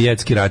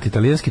svjetski rat.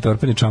 Italijanski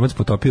torpedni čamac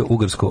potopio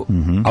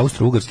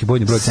austro-ugarski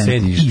bojni brod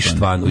Sen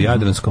Ištvan u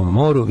Jadranskom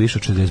moru, više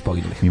od 60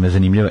 poginulih. Ima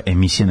zanimljiva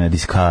emisija na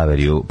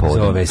Discoveryu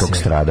povodom tog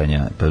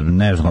stradanja. Pa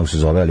ne znam kako se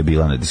zove, ali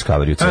bila na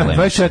Discoveryu cijela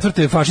emisija.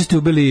 24. fašisti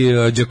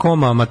ubili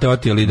Giacomo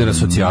Matteotti, lidera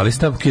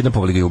socijalista,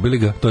 kidnapovali ga i ubili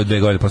ga. To je 2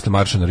 godine posle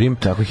marša na Rim.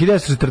 Tako,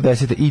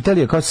 1940.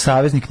 Italija kao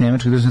saveznik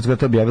Nemačkog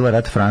državnog objavila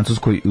rat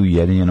Francuskoj i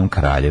Ujedinjenom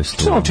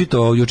kraljevstvu. Samo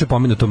čitao juče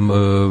pomenutom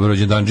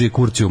rođendandži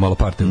Kurciju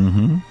Malaparte.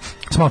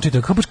 Samo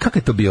čitao kako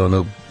je to bio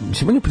ono,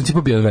 mislim on je u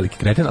principu bio veliki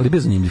kreten, ali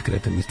bio zanimljiv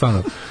kreten. I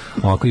stvarno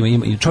ovako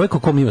ima čovjek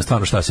kom ima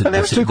stvarno šta se. Pa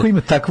nema čovjek koji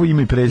ima takvo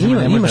ime i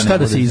prezime, ima šta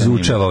da se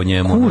izučava o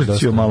njemu.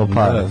 Kurciju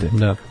Malaparte.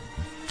 Da.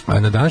 A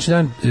na današnji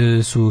dan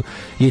su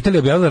Italija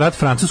objavila rat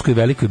Francuskoj i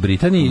Velikoj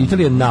Britaniji.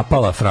 Italija je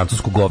napala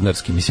Francusku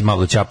govnarski, mislim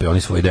malo ćape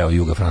oni svoj deo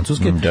juga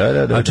Francuske. A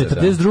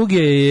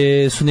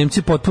 42. su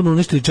Nemci potpuno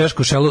uništili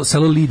češko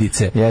selo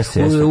Lidice.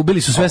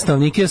 Ubili su sve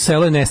stanovnike,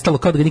 selo je nestalo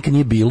kao da ga nikad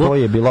nije bilo. To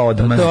je bila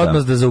odmazda. To je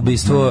odmazda za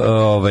ubistvo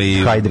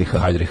Heidricha.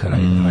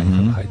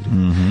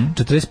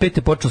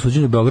 45. počelo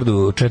suđenje u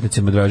Beogradu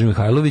četnicima Draži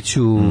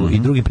Mihajloviću i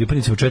drugim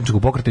pripadnicima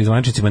četničkog pokreta i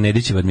zvaničnicima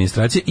Nedićeve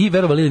administracije i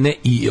verovali ili ne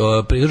i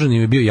pridružen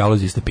im je bio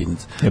Jaloz i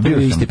Stepinac. Bio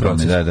isti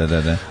proces. Da.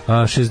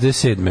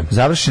 67.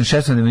 Završen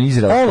 6-dnevni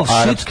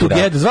izraelsko-arapski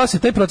rat. Zvao se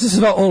taj proces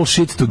zvao All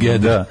Shit Together.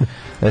 Da.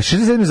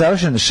 67.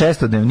 završen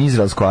 6-dnevni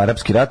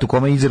izraelsko-arapski rat u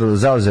kome je Izrael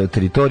zauzeo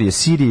teritorije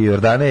Sirije,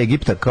 Jordana i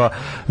Egipta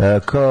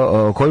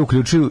koji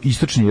uključuju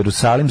istočni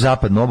Jerusalim,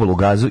 zapadnu obalu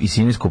Gazu i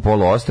Sinajsko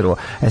poluostrvo.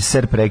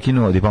 SSR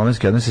prekinuo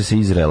diplomatske odnose sa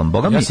Izraelom.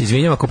 Boga mi, ja se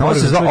izvinjavam ako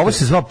ovo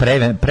se zvao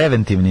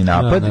preventivni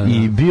napad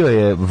i bio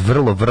je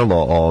vrlo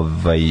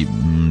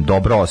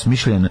dobro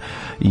osmišljen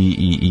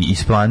i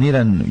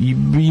isplaniran i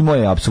imao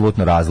je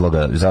apsolutno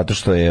razloga zato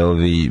što je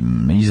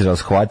Izrael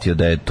shvatio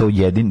da je to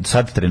jedin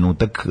sad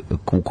trenutak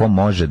u kom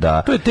može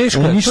da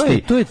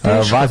uništi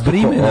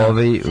primjena.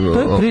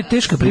 To je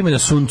teška primjena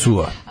Sun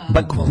Tzu-a.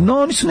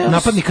 Oni su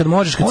napadni kad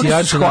možeš, kad si jači.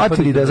 Oni su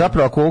shvatili da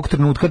zapravo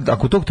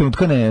ako tog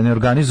trenutka ne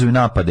organizuju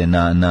napade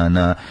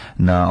na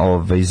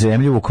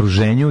zemlju u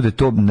okruženju, da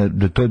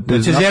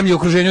će zemlju u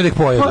okruženju da ih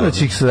pojedu. Pa da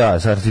će ih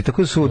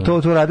tako su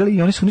to radili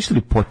i oni su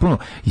uništili potpuno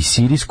i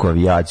sirijsku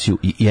avijaciju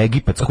i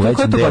egipatsku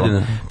većim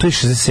delom. To je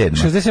 67.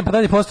 67 pa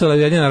dalje postojala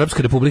Ujedinjena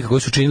Arapska Republika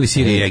koji su činili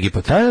Siriju i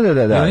Egipat.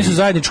 Da. Oni su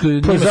zajednički,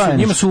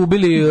 njima su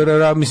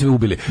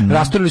ubili,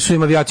 rasturili su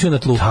im avijaciju na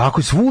tlu.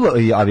 Tako, svu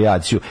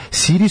avijaciju,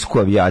 sirijsku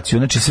avijaciju,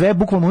 znači sve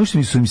bukvalno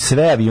uništili su im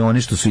sve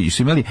avione što su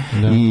imali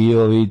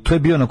i to je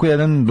bio na koji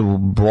jedan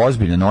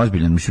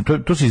ozbiljan, mislim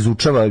to se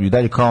izučava i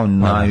dalje kao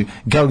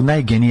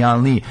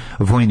najgenijalniji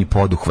vojni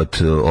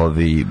poduhvat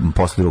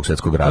posle Drugog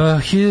svjetskog rata.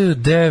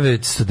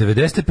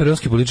 1990.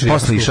 peronski političari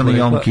posle išao na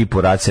Jom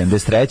Kippur rat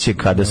 73.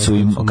 kada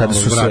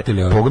su se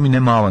pogami ne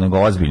malo nego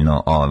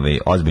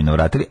ozbiljno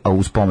vratili, a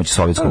uz pomoć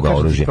sovjetskog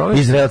oružja.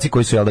 Izraelci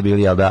koji su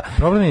bili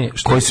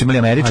koji su imali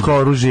američko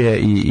oružje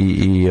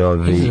i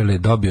Izrael je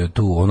dobio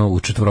tu u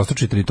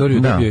četvorostručju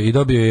teritoriju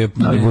dobio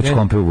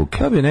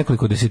je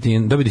nekoliko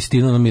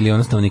desetina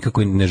miliona stanovnika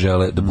koji ne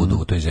žele da budu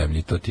u toj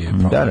zemlji. To ti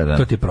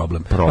je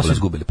problem. Pa su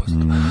izgubili posle.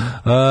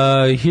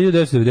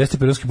 1990.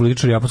 peronski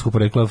političar japanskog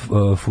porekla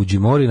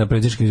Fujimori na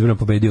predsjedničkim izborima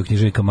pobedio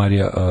književnika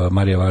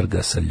Marija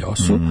Vargasa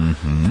Ljosu.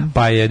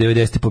 Pa je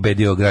 90.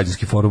 pobedio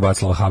građanski forum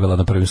Václava Havela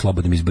na prvim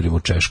slobodnim izborima u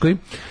Češkoj.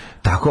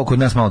 Tako, kod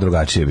nas malo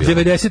drugačije bilo.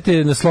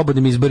 90. na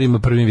slobodnim izborima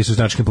prvim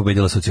višestranačkim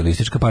pobedila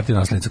socijalistička partija,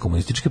 naslednica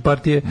komunističke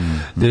partije.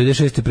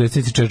 96.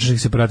 predsjednici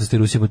čečenskih separatista i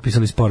Rusije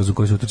potpisali sporazum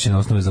koji su utvrđene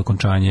osnove za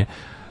okončanje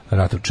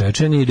rata u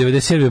Čečeniji.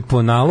 97.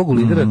 po nalogu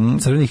lidera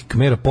crvenih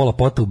Kmera Pola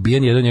Pota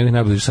ubijen jedan od njegovih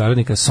najbližih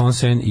saradnika Son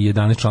Sen i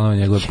 11 članova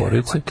njegove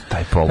porodice.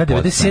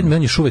 97.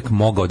 on još uvek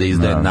mogao da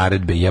izdaje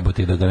naredbe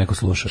jebote i da ga neko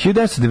sluša.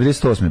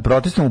 1998.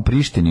 protestom u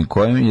Prištini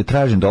kojim je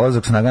tražen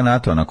dolazak snaga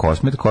NATO na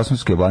Kosmet,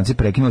 kosmetski oblanci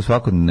prekinuli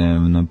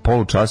svakodnevno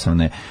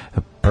polučasovne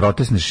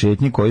protestne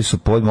šetnje koji su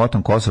pod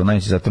motom Kosova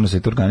najveći zatvoreni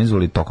sektor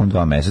organizovali tokom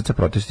 2 meseca.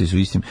 Protesti su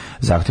istim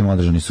zahtjevima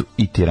održani su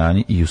i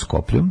Tirani i u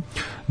Skoplju.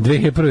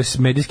 2001.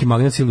 medijski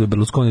magnat Silvio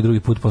Berlusconi drugi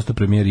put postao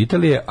premijer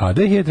Italije, a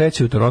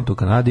 2003. u Torontu u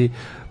Kanadi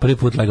prvi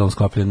put legalno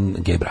sklopljen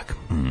gej brak.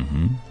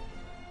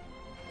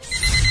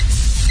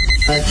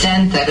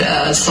 Centar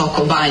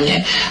Soko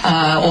Banje.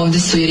 Ovde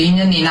su i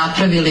Rimljani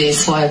napravili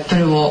svoje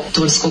prvo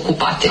tursko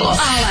kupatilo.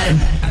 Alarm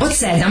od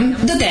 7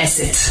 do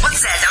 10.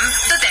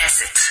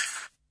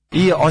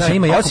 I osim,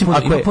 ima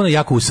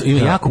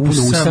jako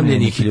puno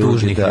usamljenih i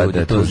tužnih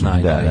ljudi, to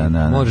znaju.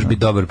 Možeš biti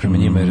dobar prema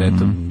njima, jer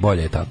eto,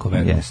 bolje je tako,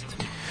 verujem.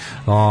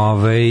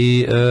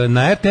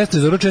 Na RTS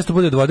Tezoru često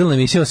bude odvodila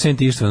emisija o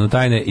Senti Ištvanu,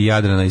 Tajne i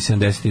Jadrana iz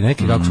 70 i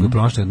neke, kako su ga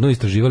pronašli na dnu,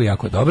 istraživali,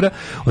 jako je dobra.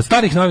 Od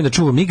starih novina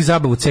čuvam MIG,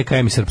 zabavu,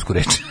 CKM i srpsku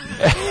reč.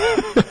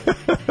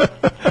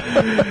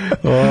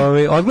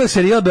 Odgleda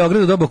serijal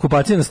Beograd u dobu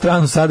okupacije na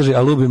stranu sadržaj,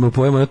 a lubimo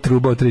pojemo na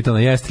truba od 3 tona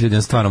jesti,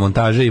 ljudi, stvarno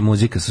montaže i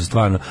muzika su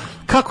stvarno,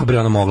 kako bre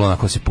ono moglo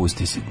onako se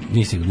pusti,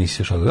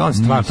 nisi još odgleda, on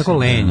stvarno tako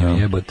lenjo,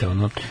 jebote,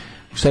 ono.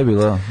 Šta je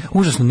bilo?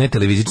 Užasno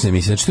netelevizične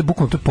emisije, znači to je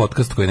bukvalno to je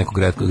podcast koji je neko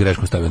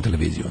greškom stavio na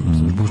televiziju,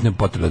 baš nema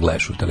potrebe da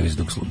gledaš u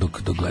televiziju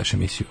dok gledaš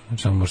emisiju,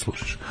 znači samo možeš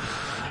slušaš.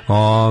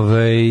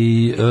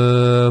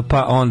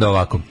 Pa onda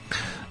ovako.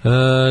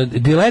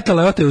 Dileta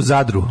Leota je u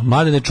Zadru.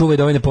 Mlade ne čuvaj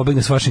da ovaj ne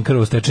pobegne s vašim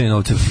krvostečenim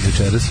novcem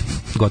večeras.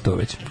 Gotovo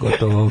već.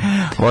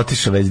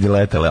 Otišao već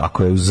Dileta,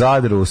 ako je u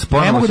Zadru,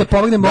 ne mogu da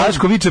pobegnem.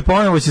 Daško viče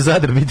ponovo će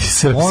Zadar biti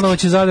srpski. Ponovo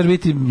će Zadar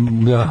biti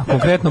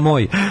konkretno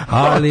moj.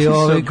 Ali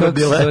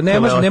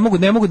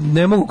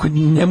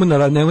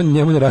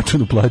njemu na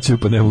računu plaćaju,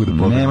 pa ne mogu da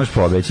pobegnem. Ne možeš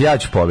pobeći, ja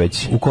ću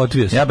pobeći.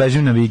 Ukotvio se. Ja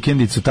bežim na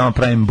vikendicu, tamo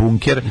pravim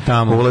bunker,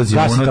 ulazim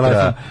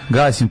unutra,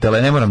 gasim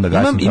tele, ne moram da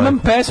gasim. Imam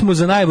pesmu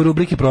za najavu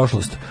rubrike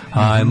prošlost.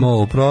 Hajmo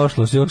u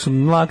prošlost, još sam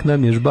mlak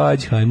nam je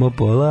žbać, hajmo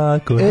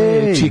polako,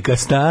 čika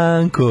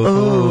Stanko.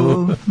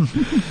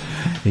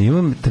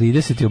 Imam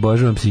 30 i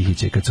obožavam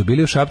Psihiće. Kad su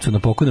bili u Šapcu na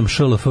pokojnom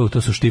ŠLF,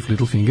 to su Stiff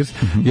Little Fingers,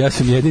 ja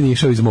sam jedini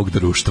išao iz mog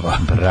društva.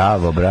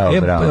 Bravo.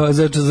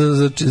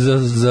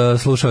 Za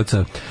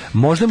slušalca.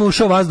 Možda mu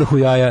ušao vazduh u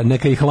jaja,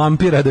 neka ih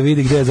lampira da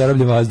vidi gde je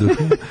zarobljen vazduh.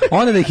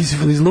 Ona da ih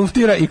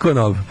izluftira i ko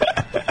nov.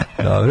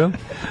 Dobro.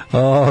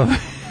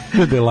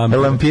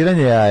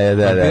 Lampiranje jaja,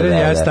 da.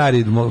 Lampiranje jaja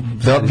stari.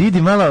 Da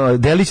vidi malo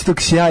delić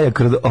tog sjaja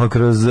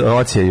kroz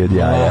ocijaj od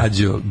jaja.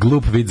 Mlađo,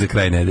 glup vid za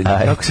kraj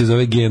nedelje. Kako se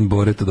zove gen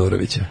Bore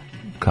Todorovića?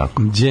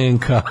 Kako?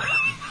 Đenka.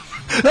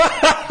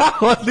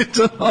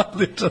 Odličan.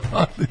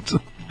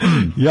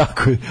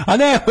 Jako je. A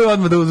ne,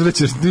 odmah da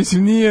uzvrećeš.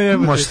 Mislim, nije.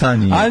 Možda šta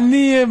nije. A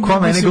nije. Ko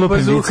mene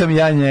glupim vicam,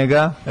 ja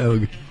njega. Evo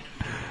ga.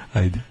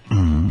 Ajde.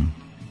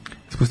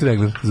 Spusti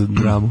regler za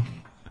dramu.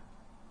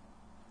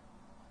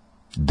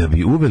 Da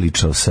bi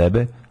uveličao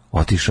sebe,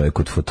 otišao je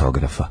kod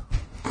fotografa.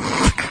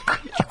 Kako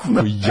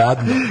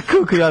jadno.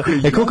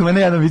 Koliko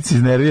mene jadan vic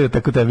iznervira,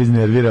 tako tebe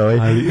iznervira ovaj.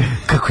 Ali,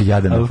 kako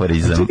jadan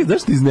aforizam. Čekaj,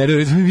 zašto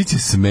iznervira? Vic je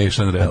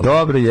smešan, realno.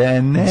 Dobro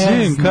je,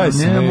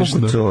 ne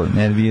mogu to,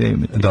 nerviraju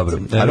me. Dobro,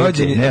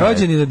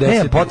 rođeni na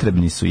 10. Ne,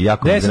 potrebni su i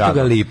jako mi drago.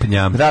 10.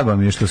 lipnja. Drago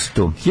mi je što su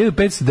tu.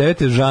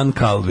 1509. Jean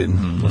Calvin,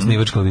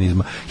 osnivač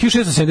kalvinizma.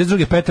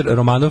 1672. Petar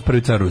Romanov,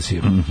 prvi car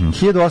Rusije.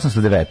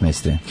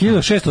 1819.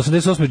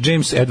 1688.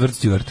 James Edward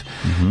Stewart.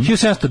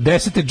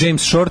 1710.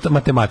 James Short,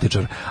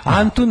 matematičar.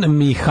 Anton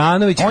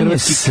Mihanović, on je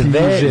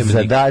sve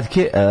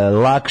zadatke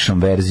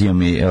lakšom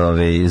verzijom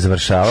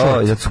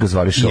završavao, zato su ga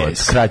zvali Short,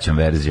 s kraćom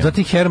verzijom.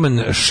 Zatim Hermann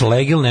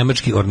Schlegel,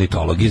 nemački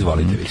ornitolog,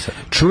 izvolite vi sad.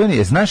 Čuveni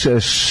je, znaš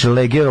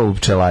Schlegerovu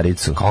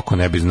pčelaricu? Kako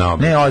ne bi znao?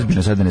 Ne,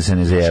 ozbiljno, sad da ne se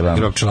ne zajevam.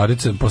 Schlegerova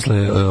pčelarica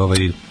posle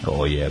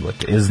O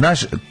jebote.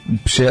 Znaš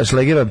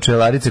Schlegerova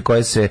pčelarice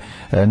koje se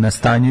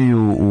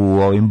nastanjuju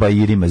u ovim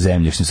bajirima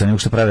zemljišnim, sa nego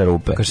što prave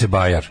rupe? Kaže se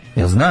bajar.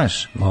 Jel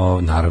znaš?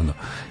 Naravno.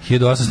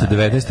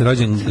 1819.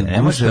 rođen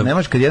Gustav. Ne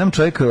može, kad jedan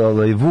čovjek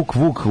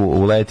Vuk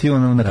uleti,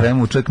 on na kraju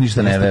mu čovjek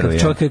ništa ne veruje.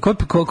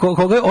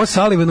 Koga je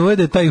O'Sullivan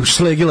uvede, taj u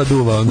Šlegila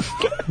duva.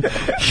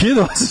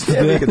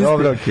 1819.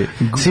 Dobro, okej.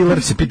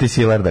 Silar se pita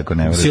Silar ako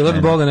ne veruje.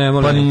 Silar Boga ne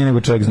mora. Pa nije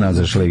nego čovjek zna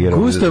za Šlegera.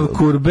 Gustav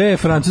Courbet,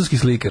 francuski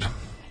slikar.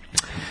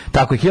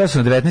 Tako je,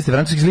 1819.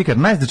 francuski slikar,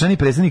 najznačajniji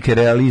predstavnik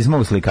realizma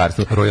u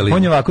slikarstvu.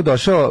 On je ovako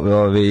došao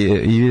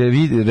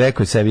i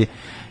rekao sebi,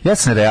 ja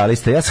sam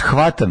realista, ja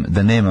shvatam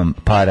da nemam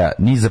para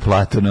ni za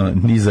Platono,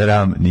 ni za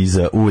ram, ni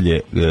za ulje,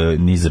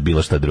 ni za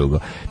bilo šta drugo.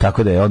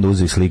 Tako da je onda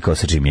uzeo i slikao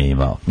sa čim je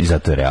imao. I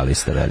zato je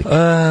realista veliki.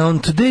 On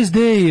today's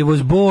day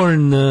was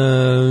born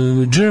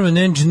German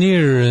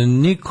engineer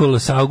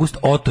Nicholas August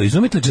Otto,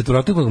 izumitelj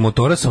četvorotokovog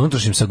motora sa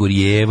unutrašnjim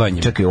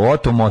sagorijevanjem. Čekaj,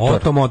 Otto motor.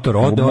 Otto motor,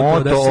 ode,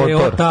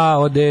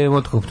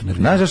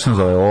 znaš zašto sam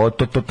zove?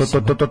 Otto,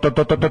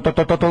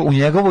 u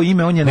njegovo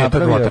ime on je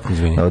napravio...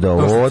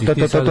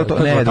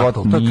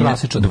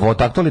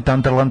 Dvotakto li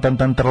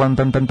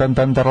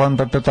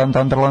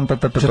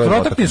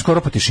četvorotakni je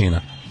skoro pa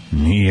tišina.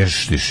 Nije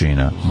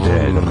tišina.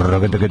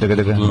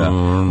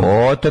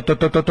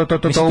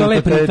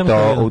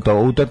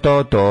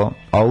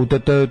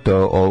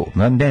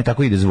 Ne,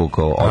 tako ide zvuk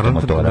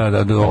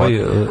automotora.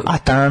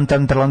 A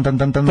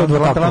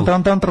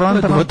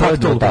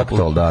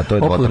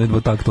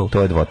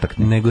to je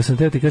dvotaktni. Nego sam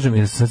teo ti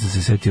kažem, sad sam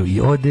se setio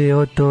i ode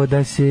oto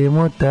da se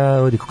mota,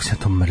 ode kako se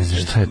to mrze.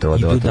 Šta je to?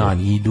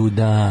 Idu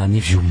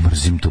dani.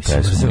 Mrzim tu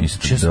pesmu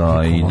isto.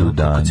 Da, idu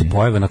dani. Kad se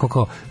pojave onako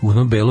kao u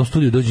onom belom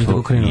studiju dođu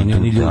tako krenu,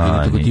 oni ljudi,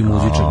 tako ti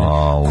muzičari.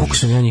 Koliko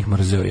sam ja njih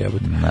mrzeo,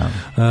 jebote.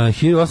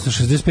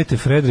 1865.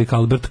 Frederick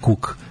Albert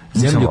Cook,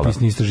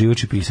 Zemljopisni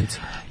istraživač i pisac.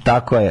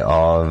 Tako je,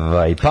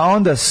 pa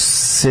onda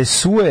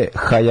Sesue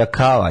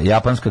Hayakawa,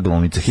 japanska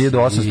glumica,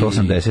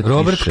 1880.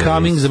 Robert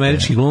Cummings,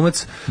 američki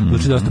glumac,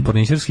 zvuči dosta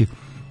porničarski.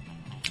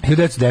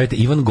 1909.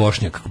 Ivan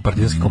Gošnjak,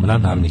 partizanski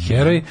komandant, narodni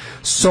heroj.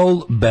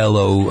 Saul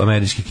Bellow,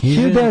 američki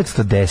književnik.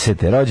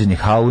 1910. rođen je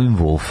Howlin'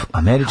 Wolf,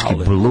 američki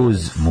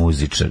blues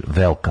muzičar,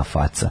 velika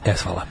faca.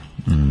 Hvala.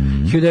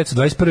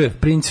 1921.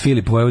 princ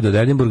Filip vojvoda od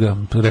Edinburga,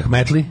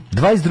 rahmetli.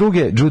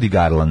 22. Judy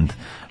Garland,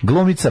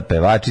 glumica,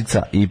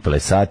 pevačica i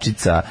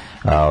plesačica,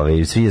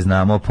 svi je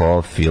znamo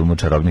po filmu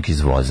Čarobnik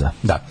iz voza.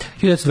 Da.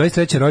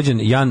 1923. rođen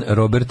Jan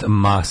Robert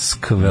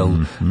Muskvel,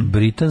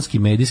 britanski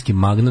medijski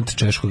magnat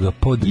češkog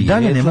podrijetla.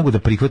 I dalje ne mogu da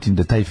prihvatim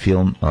da taj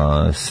film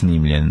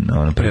snimljen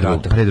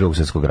pre drugog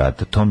svjetskog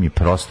rata. To mi je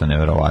prosto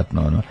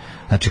neverovatno.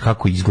 Znači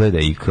kako izgleda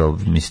i kao,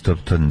 mislim,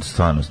 to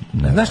stvarno...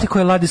 Znaš ti ko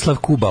je Ladislav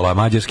Kubala,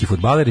 mađarski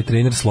fudbaler i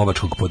trener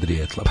slovačkog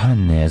podrijetla? Pa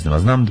ne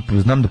znam,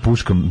 znam da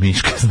puškam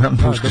miška, znam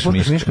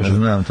miška,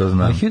 znam.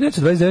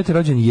 1929.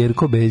 rođen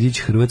Jerko Bezić,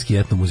 hrvatski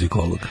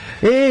etnomuzikolog.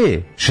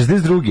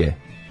 62.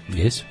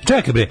 Yes.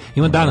 Čekaj bre,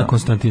 ima Dana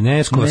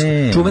Konstantineskog,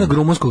 čuvenog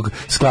rumunskog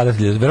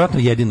skladatelja, verovatno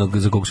jedinog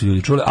za kog su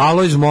ljudi čuli,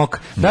 Alojz Mok.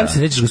 Da li se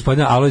sećaš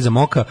gospodina Alojza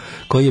Moka,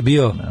 koji je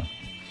bio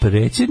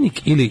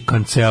predsjednik ili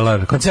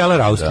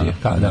kancelar Austrije?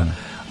 Da.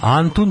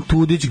 Antun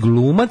Tudić,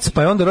 glumac,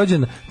 pa je onda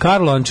rođen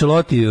Carlo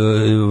Ancelotti,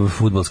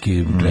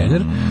 fudbalski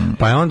trener,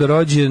 pa je onda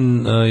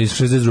rođen iz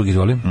 62.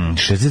 izvoli.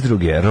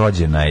 62.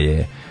 rođena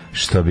je,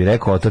 što bi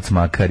rekao otac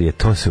Makar, je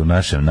to se u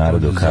našem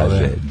narodu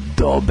kaže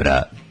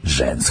dobra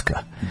ženska.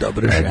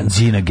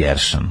 Gina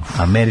Gershon,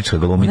 američka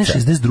glumica. Ona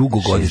je 62.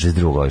 godišnja.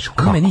 62. godišnja.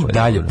 Kako meni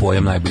dalje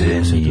pojam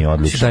najbolje. Nije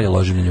odlično. Dalje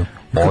ložim na nju.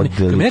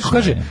 Odlično. Neko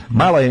kaže,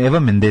 malo je Eva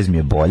Mendez mi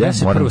je bolja. Ja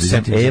se prvo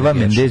setim Eva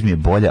Mendez mi je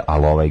bolja,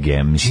 ali ovaj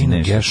gem. Gina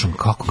Gershon,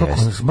 kako?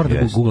 Moram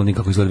da googlam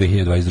kako izgleda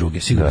 2022.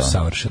 Sigurno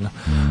savršena.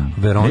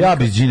 Ja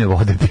bi iz Gine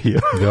vode pio.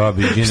 Ja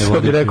bi iz Gine vode pio.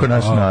 Što bi rekao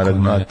naš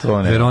narod.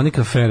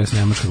 Veronika Feres,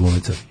 nemačka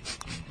glumica.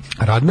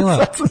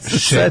 Radmila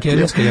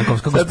Šekerinska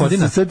Jankovska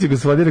gospodina. Sad se setio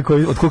gospodina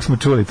od kog smo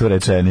čuli tu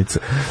rečenicu.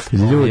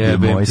 Ljudi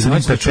moji, sa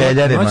njim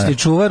pepeljarima. Noćni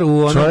čuvar u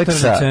onom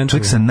tržnom centru.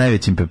 Čovjek sa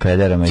najvećim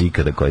pepeljarama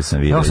ikada koji sam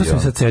vidio. Ja sam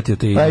sad setio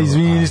te. Pa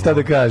izvini, šta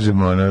da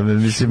kažemo.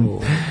 Mislim,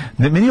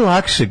 meni je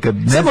lakše kad...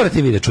 Sve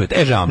morate vi da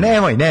čujete. Žao mi.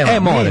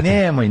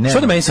 Nemoj. Što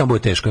da meni samo bude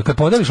teško? Kad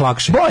podeliš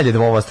lakše. Bolje da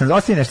ovo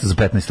ostaje nešto za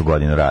 15.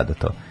 godinu rada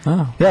to.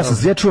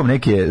 Ja čuvam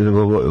neke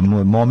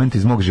momente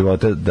iz mog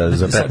života da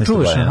za 15.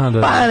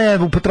 godinu. Pa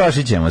ne,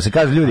 potrošit ćemo se.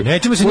 Kažu ljudi,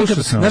 nećemo se nikad,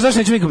 znaš zašto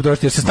nećemo nikad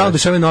potrošiti, jer se stalno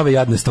dešavaju nove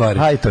jadne stvari.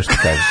 Aj, to što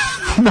kažeš.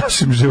 U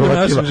našim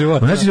životima.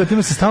 U našim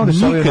životima se stalno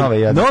dešavaju nove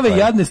jadne stvari. Nove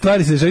jadne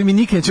stvari se dešavaju, mi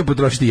nikad nećemo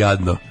potrošiti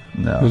jadno.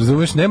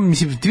 Razumeš?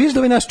 Mislim, ti vidiš da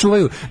ovi nas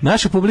čuvaju,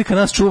 naša publika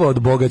nas čuva od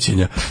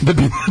bogaćenja, da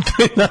bi na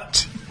taj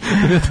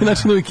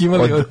način uvijek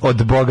imali...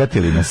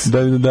 Odbogatili nas.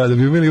 Da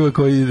bi imali uvijek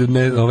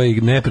ovaj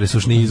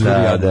nepresušni izvor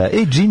jada. Da.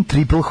 Jean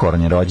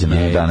Triplehorn je rođena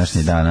na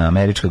današnji dan,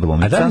 američka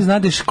glumica. A da li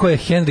znadeš ko je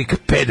Henrik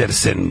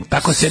Pedersen?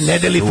 Tako se ne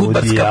deli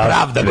fudbalska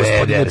pravda,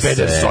 gospodine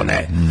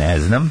Pedersone. Ne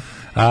znam.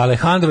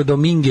 Alejandro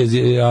Dominguez,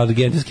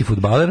 argentinski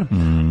fudbaler.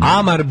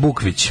 Amar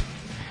Bukvić.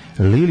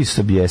 Lili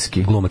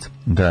Sobieski, glumac.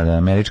 Da,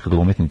 američka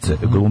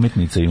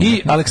glumitnica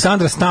i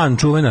Aleksandra Stan,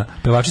 čuvena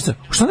pevačica.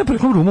 Što ne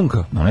preklom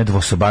Rumunka? Ona je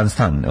dvosoban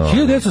Stan.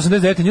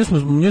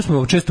 1989. Nju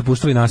smo često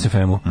puštali na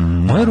SFM-u.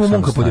 Ona je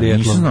Rumunka podrijetlom.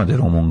 Nisam znao da je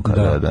Rumunka,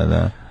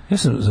 da. Ja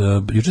sam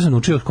juče sam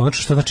naučio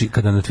konačno šta znači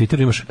kada na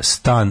Twitteru imaš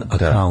Stan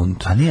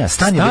account. A nije,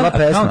 Stan je bila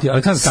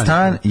pesma.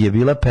 Stan je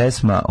bila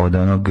pesma od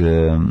onog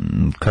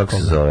kako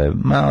se zove?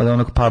 Od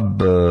onog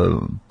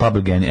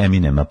Public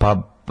Eminema,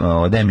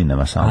 od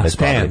Eminema samo bez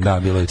Stan, da,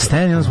 bilo je to.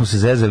 Stan, onda smo se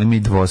zezali mi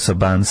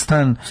dvosoban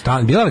Stan.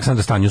 Bila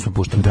Aleksandra Stan, nju smo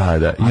puštali.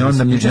 Da. I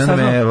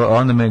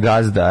onda me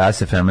gazda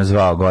SFM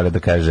zvao gore da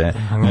kaže,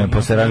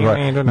 posle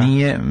razgovora,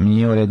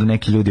 nije u redu,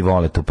 neki ljudi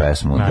vole tu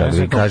pesmu, da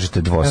vi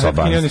kažete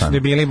dvosoban Stan. Oni su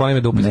debili, boli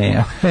me da upisati.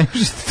 Ne,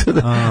 što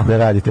da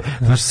radite.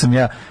 Znaš što sam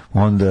ja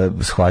onda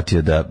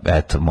shvatio da,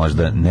 eto,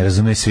 možda ne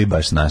razume svi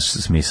baš naš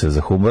smisao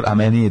za humor, a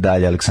meni je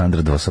dalje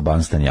Aleksandra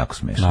dvosoban Stan jako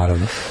smiješno.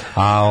 Naravno.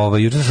 A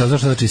juče sam saznao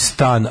što znači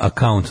Stan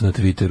account na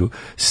Twitteru.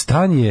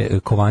 Stan je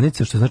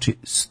kovanica, što znači,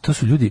 to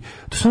su ljudi,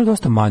 to su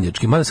dosta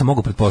manjački, mada sam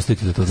mogu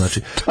pretpostaviti da to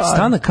znači.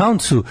 Stan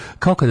account su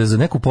kao kada za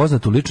neku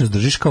poznatu ličnost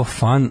držiš kao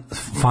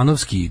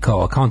fanovski,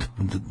 kao account,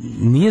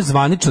 nije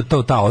zvanično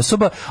to ta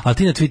osoba, ali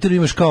ti na Twitteru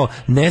imaš kao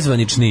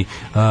nezvanični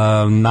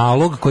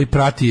nalog koji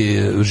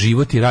prati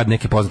život i rad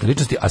neke poznate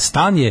ličnosti, a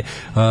Stan je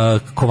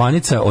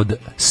kovanica od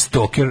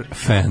stalker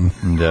fan.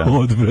 Da.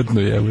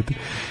 Odvratno jebote.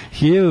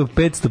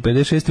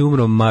 1556. je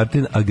umro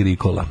Martin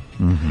Agricola.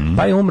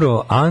 Pa je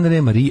umro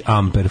André Marie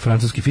Ampère,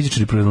 francuski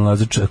fizičar i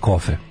pronalazač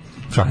kofe.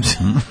 Šalim se.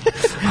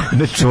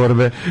 Ne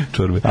čorbe.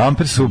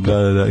 Amper supe.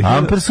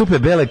 Amper supe,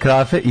 bele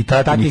kafe i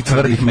takvih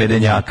tvrdih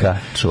medenjaka.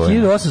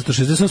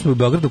 1868. u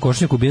Beogradu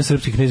košnjak ubijen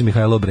srpski knez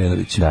Mihajlo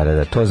Obrenović.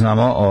 Da, to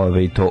znamo,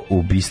 to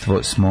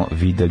ubistvo smo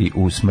videli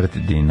u smrt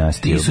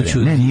dinastije Obrenović.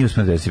 Ne, nije u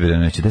smrt dinastije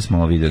Obrenović, gde smo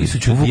ovo videli?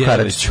 U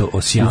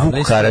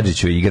Vuku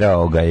Karadžiću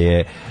igrao ga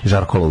je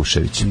Žarko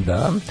Loušević.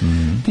 Da.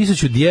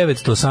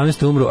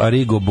 1918. umro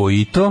Arrigo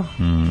Boito.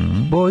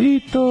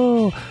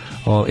 Boito.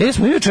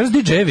 Smo imali čas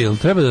DJ-evi, ili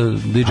treba da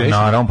DJ-eš?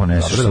 Naravno,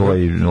 poneseš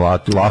svoj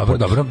lapot.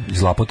 Dobro,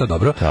 iz lapota,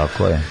 dobro.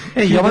 Tako je.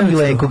 Jovan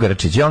Milenko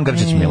Grčić,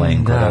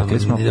 Milenko. Da,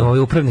 ovo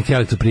je upravnik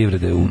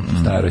elektroprivrede u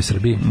staroj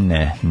Srbiji.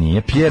 Ne,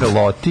 nije. Pierre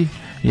Loti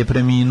je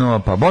preminuo,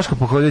 pa Boško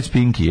Pohodović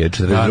Pinki je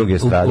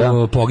 42.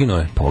 strada.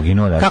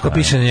 Poginuo, da. Kako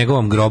piše na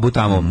njegovom grobu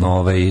tamo,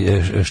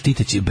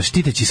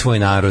 štiteći svoj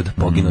narod,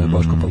 poginuo je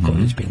Boško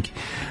Pohodović Pinki.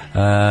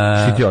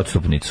 Štiti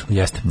odstupnicu.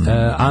 Jeste.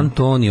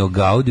 Antonio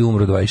Gaudi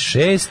umro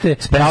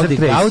 26.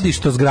 Gaudi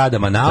što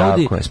zgradama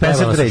naudi.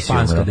 Spencer Tracy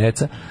španska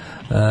deca.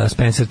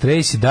 Spencer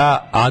Tracy,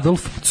 da.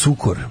 Adolf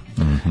Cukor.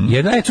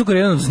 Jedan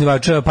od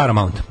osnivača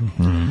Paramount.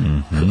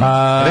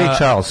 Ray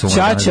Charles umro.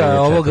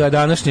 Čača ovoga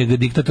današnjeg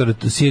diktatora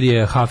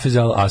Sirije Hafez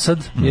al-Assad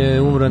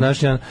je umro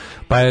današnji dan.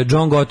 Pa je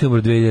John Gotti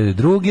umro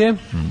 2002.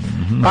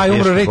 Pa je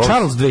umro Ray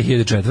Charles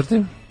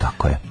 2004.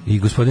 Tako je. I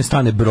gospodin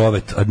Stane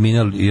Brovet,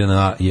 admiral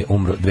INA, je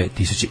umro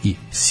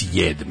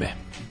 2007.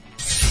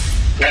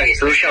 Dragi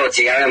slušalci,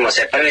 javljamo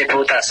se prvi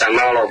puta sa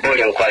malo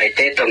boljom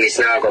kvalitetom i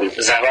snagom,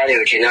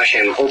 zahvaljujući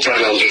našem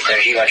upornom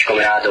istraživačkom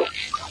radu.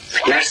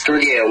 Naš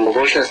studij je u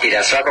mogućnosti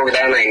da svakog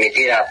dana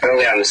imitira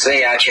program sve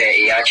jače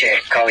i jače,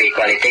 kao i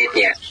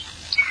kvalitetnije.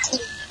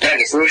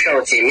 Dragi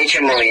slušalci, mi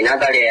ćemo i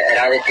nadalje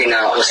raditi na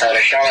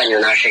usavršavanju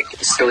našeg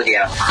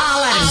studija.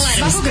 Alarm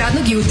svakog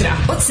radnog jutra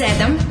od 7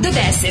 do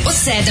 10. Od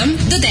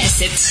 7 do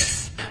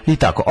 10. I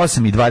tako,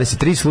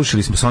 8:23,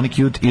 slušali smo Sonic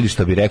Youth ili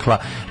što bi rekla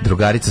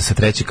drugarica sa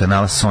trećeg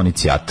kanala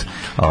Sonic Jat.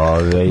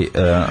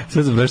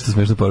 Sve sam nešto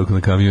smešno poruku na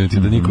Community,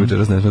 da niko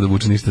večeras ne sme da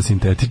buče ništa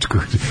sintetičko.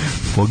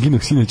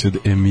 Poginuh sinoć od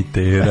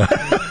emitera.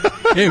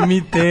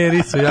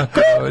 Emiteri su jako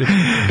dobri.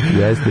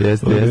 Jeste.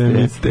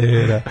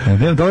 Emitera.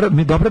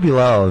 Dobra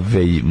bila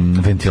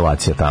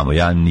ventilacija tamo,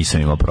 ja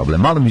nisam imao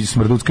problem. Malo mi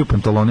smrduckaju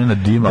pantalone na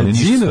dim, ali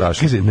ništa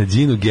strašno. Kaže, na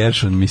Džinu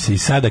Gershon mi se i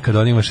sada kad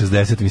on ima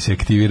 60 mi se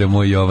aktivira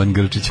moj Jovan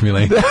Grčić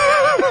Milenko.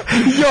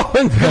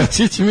 Jovan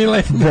Grčić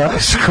Milenko.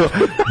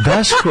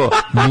 Daško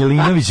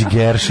Milinović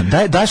Gershon.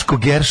 Daško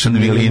Gershon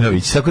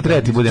Milinović. Tako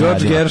treba ti bude George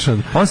naziv.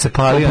 Gershon. On se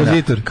palio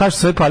kaže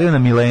se palio na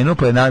Milenu,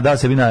 pa je dao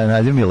sebi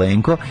naziv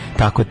Milenko,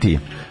 tako ti.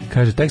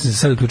 Kaže, tek sam se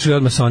sad uključio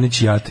odmah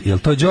Sonić Jat. Jel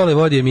to Đole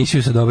vodi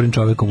emisiju sa dobrim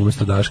čovekom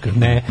umjesto Daška?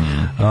 Ne.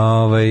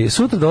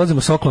 Sutra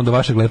dolazimo Sokolom do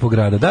vašeg lepog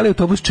grada. Da li je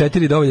autobus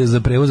 4 dovoljan za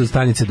prevoz od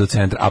stanice do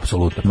centra?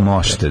 Apsolutno.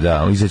 Možete,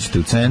 da. Izaćete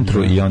u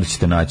centru i onda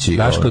ćete naći...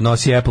 Daško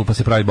nosi Apple pa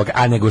se pravi bog.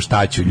 A nego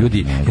šta ću,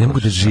 ljudi. Ja ne mogu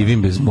da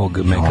živim bez mog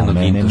mekanog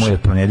intuša. Moje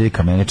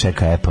ponedeljka, mene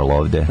čeka Apple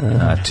ovde.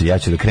 Znači, ja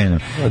ću da krenem.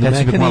 Ja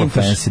ću biti malo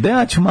fancy. Da,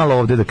 ja ću malo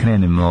ovde da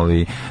krenem.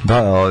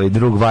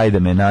 Drug Vajda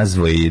me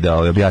nazvo i da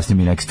objasni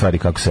mi neke stvari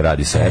kako se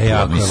radi sa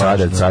Apple-om. I sad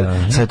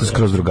je to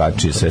skroz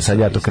drugačije sve. Sad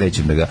ja to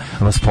krećem da ga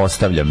vas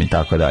postavljam i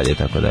tako dalje,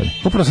 tako dalje.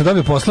 Upravo sam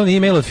dobio poslovni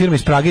e-mail od firme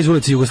iz Praga iz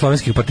ulice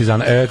Jugoslovenskih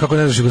partizana. Kako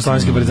ne znaš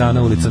Jugoslovenskih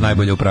partizana, ulica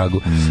najbolja u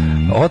Pragu.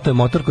 Oto je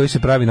motor koji se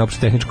pravi na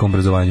opšte-tehničkom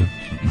obrazovanju.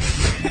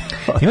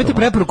 Imate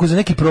preporuku za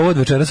neki provod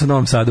večeras u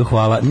Novom Sadu?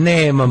 Hvala.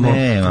 Nemamo.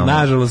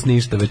 Nažalost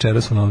ništa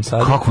večeras u Novom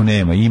Sadu. Kako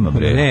nema? Ima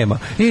bre. Nema.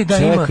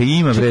 Čekaj,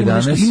 ima bre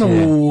danas. Ima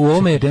u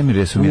ovome.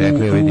 Demire su mi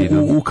rekli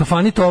u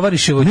kafani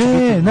Tovariševo.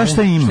 Ne, znaš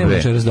šta ima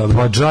bre?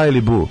 Pa Džaj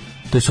ili Bu.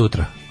 To je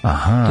sutra.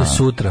 Aha. To je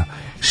sutra.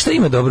 Šta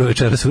ima dobro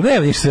večeras?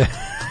 Nema ništa.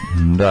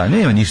 Da,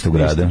 nema ništa u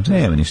gradu.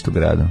 Nema ništa u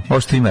gradu.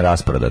 Ovo što ima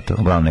rasprodato,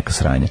 uglavnom neka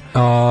sranja.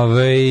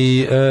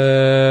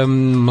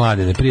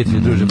 Mladene, prijatelji,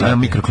 druže. Ajmo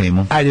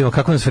mikroklimu. Ajde, vidimo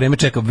kako nas vreme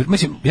čeka.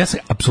 Mislim, ja sam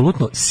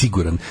apsolutno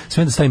siguran,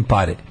 sve da stavim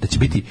pare, da će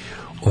biti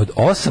od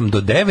 8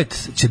 do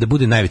 9 će da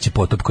bude najveći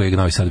potop koji je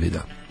Novi Sad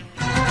video.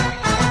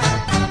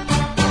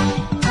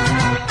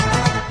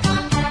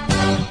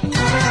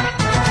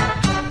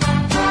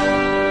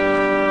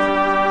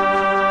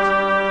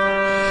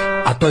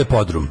 To je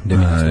podrum.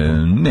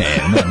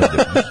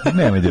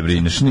 Nemoj da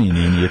brineš,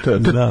 nije.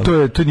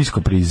 To je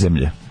nisko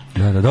prizemlje.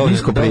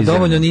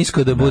 Dovoljno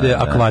nisko da bude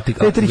akvatik.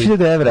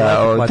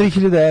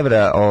 3000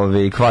 evra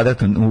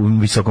kvadrat u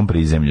visokom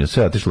prizemlju.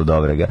 Sve je otišlo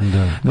dobrega.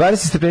 20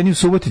 stepeni u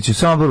Subotiću,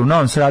 Somboru,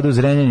 Novom Sadu,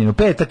 Zrenjaninu.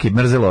 Petak je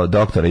mrzelo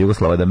doktora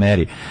Jugoslava da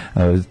meri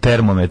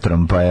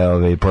termometrom, pa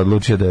je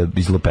podlučio da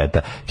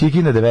izlupeta.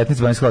 Kikinda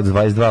 19, Banjska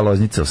Karlovac 22,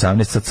 Loznica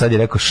 18, sad je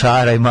rekao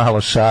šaraj,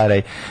 malo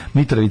šaraj.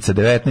 Mitrovica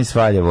 19,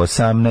 Valjevo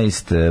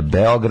 18,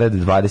 Beograd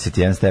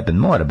 21 stepen.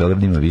 Mora,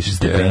 Beograd ima više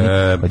stepeni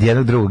od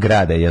jednog drugog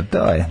grada, jer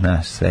to je,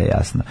 sve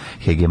jasno.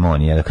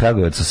 Hegemonija.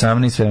 Kragujevac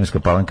 18, Sremska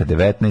Palanka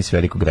 19,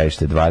 Veliko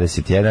Gradište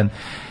 21,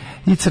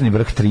 I Crni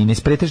vrh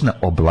 13, pretežna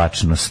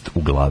oblačnost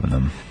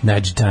uglavnom.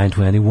 Neđetajn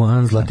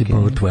 21,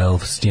 Zlatibor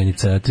 12,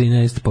 Stjenica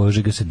 13,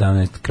 Požega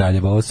 17,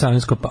 Kraljeva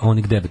 18,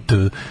 Kopaonik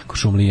 9,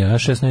 Košumlija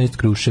 16,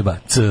 Kruševa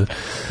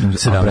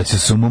 17. Braća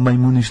Sumo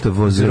majmuni što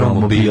voze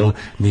romobil,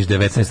 Niš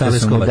 19,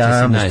 Leskovac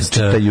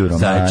 18,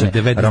 Zaječar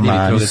 19,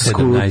 Dimitrov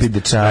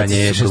 17,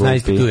 Kranje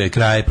 16, tu je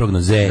kraj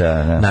prognoze.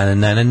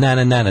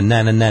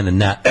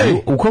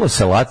 Ukolo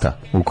salata,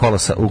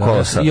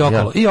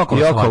 i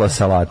okolo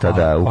salata,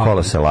 da,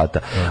 ukolo salata.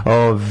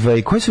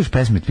 Koje su još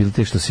pesme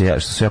pilite što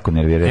su jako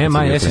nerviraju?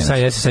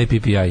 SSI,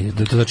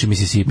 PPI, to znači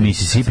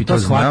Mississippi, to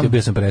znam.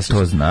 Bio sam presao.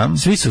 To znam.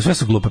 Sve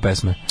su glupe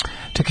pesme.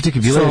 Čekaj,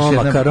 bila je još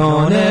jedna...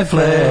 Makarone,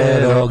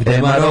 flero,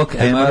 gde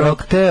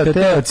Marok,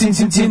 teo,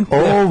 cin,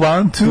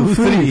 one, two,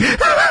 three.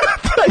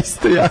 Pa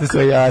isto jako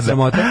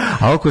jada.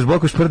 A okoš,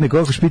 bokoš, prdnik,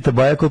 okoš, pita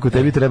baja, koliko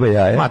tebi treba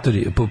jaje.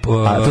 Matori.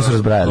 A to su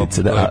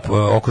razbrajalice, da.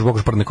 Okoš,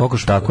 bokoš, prdnik,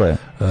 okoš. Tako je.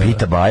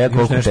 Pita baja,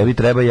 koliko tebi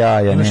treba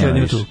jaja. Imaš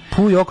jedan tu.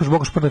 Puj, okoš,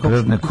 bokoš, prdnik, okoš.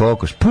 Prdnik,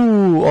 okoš.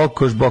 Puj,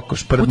 okoš,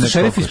 bokoš, prdnik, okoš. Puca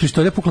šerif iz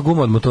pištolja, pukla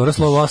guma od motora,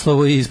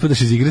 slovo i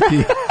ispadaš iz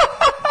igrati.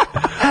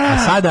 A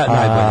sada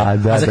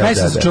najbolje. A za kraj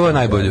se čuva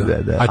najbolju.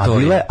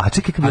 A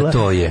čekaj,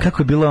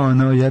 kako je bila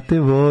ono, ja te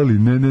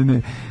volim,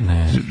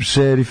 ne.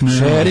 Šerif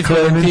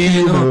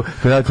Klementino,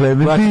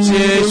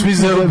 ćeš mi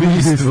za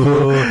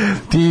ubistvo,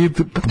 ti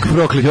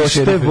prokleti još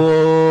te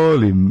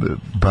volim,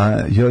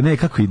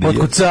 kako ide?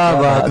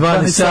 Otkucava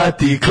 12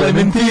 sati,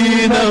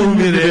 Klementina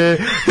umire.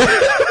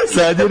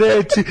 Sad je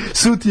reči,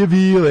 sut je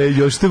bile,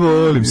 još te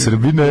volim,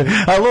 Srbine.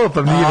 Alo,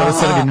 pa nije bilo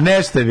Srbin,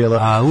 nešto je bilo.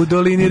 A u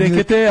dolini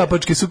reke te,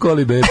 apačke su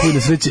kolibe,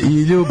 pune sreće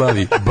i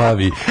ljubavi,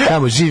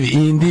 tamo živi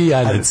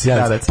Indijanac,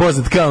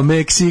 poznat kao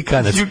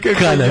Meksikanac,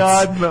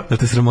 Da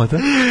te sramota?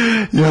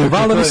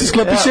 Valovi se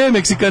sklopiše,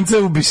 Meksikanca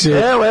ubiše.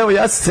 Evo,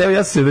 ja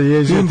se da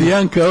ježim.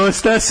 Indijanka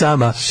osta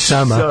sama.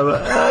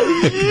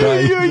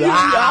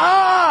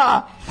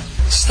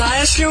 Šta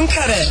je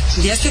šljunkare?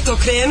 Gdje ste to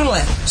krenule?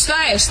 Šta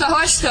je? Šta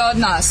hoćete od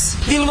nas?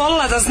 Bil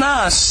volila da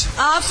znaš?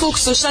 A,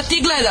 Fuksu, šta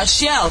ti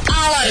gledaš, jel?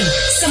 Alarm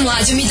sa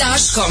Mlađom i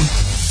Daškom.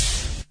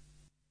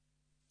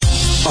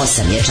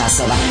 8 je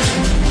časova.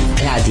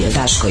 Radio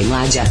Daško i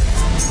Mlađa.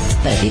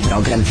 Prvi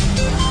program.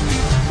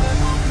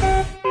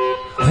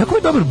 Jako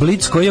je dobar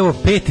Blic koji je ovo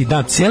 5.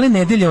 dan, cijele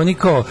nedelje oni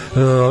kao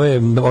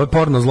ove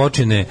porno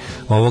zločine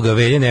ovoga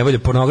Velje Nevolje,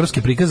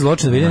 pornografski prikaz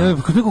zločina Velje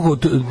Nevolje,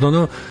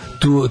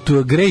 to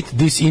a great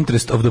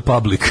disinterest of the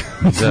public.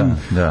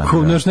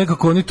 Znaš,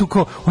 nekako oni tu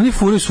kao, oni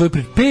furaju svoje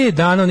 5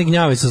 dana, oni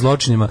gnjave sa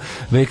zločinima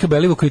Veljka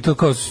Belivuka i to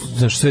kao,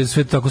 znaš,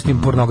 sve tako s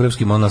tim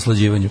pornografskim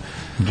naslađivanju.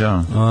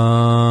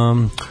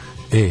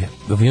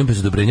 Avion bez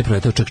odobrenja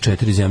preletao čak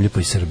 4 zemlje pa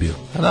i Srbiju.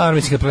 Naravno,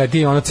 mislim, kad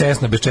preleti ono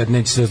Cessna bez 4,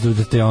 neće se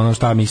da te ono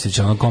šta mislić,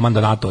 ono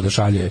komanda NATO da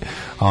šalje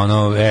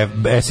ono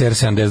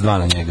SR-72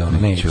 na njega, ono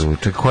neće.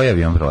 Ček, koji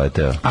avion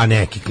preletao? A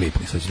neki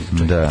klipni, sad ću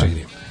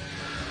čekaj.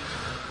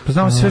 Pa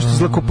znamo sve što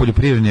zlako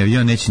poljoprivredni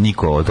avion neće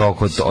niko od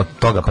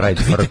toga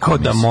praviti frku. Vidite ko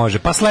da može.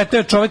 Pa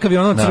sleteo čovjek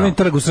avionom na Crveni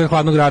trg u sred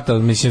hladnog rata,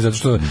 mislim, zato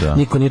što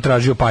niko nije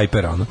tražio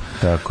Pipera. Ono.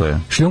 Tako je.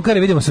 Šljunkari,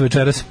 vidimo se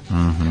večeras.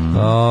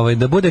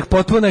 Da bude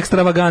potpuno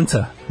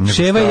ekstravaganca.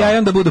 Ševa i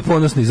Jajan da budu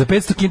ponosni. Za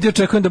 500 kinti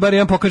očekujem da bar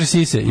jedan pokaže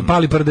sise i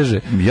pali prdeže.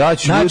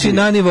 Znači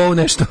na nivou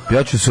nešto.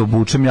 Ja ću se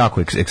obučem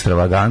jako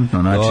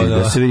ekstravagantno, znači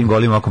da se vidim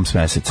golim okom s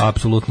meseca.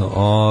 Apsolutno.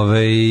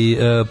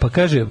 Pa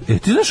kaže,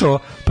 ti znaš ovo,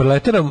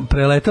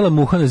 preletela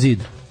muha na zid.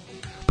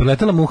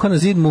 Preletela muha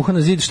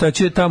na zid, šta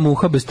će ta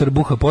muha bez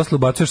trbuha, posle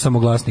ubacuješ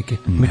samoglasnike.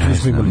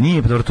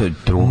 Nije, to je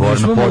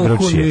drugorno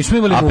područje.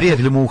 A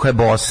prijatelj muha je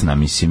Bosna,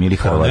 mislim, ili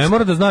Hrvatska. Ne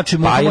mora da znači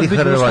muha, pa ili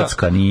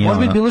Hrvatska, nije. Može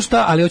biti bilo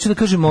šta, ali hoću da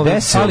kažem,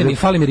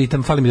 fali mi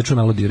ritam, fali mi da ču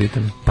nalodio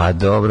ritam. Pa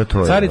dobro, to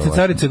je.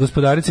 Carice,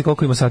 gospodarice,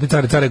 koliko ima sati?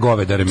 Care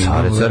govedare.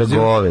 Care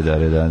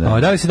govedare, da.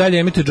 Da li se dalje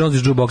emituje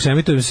Jones' Jukebox?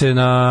 Emituje se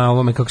na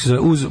ovome, kako se zove,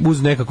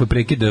 uz nekakve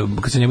prekide,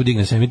 kad se njemu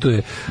digne, se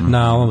emituje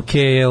na ovom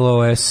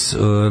KLOS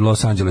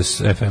Los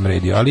Angeles FM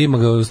radio. Ali ima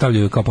ga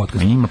stavljaju kao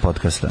podcast. Ima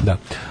podcasta. Da.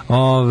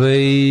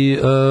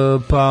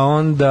 Pa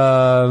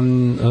onda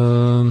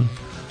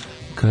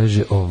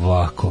kaže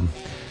ovako.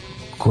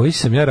 Koji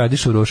sam ja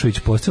Radiša Urošević,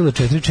 postavila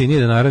 4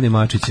 činije da naradi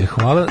mačiće.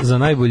 Hvala za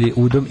najbolji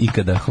udom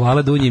ikada.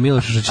 Hvala Dunji i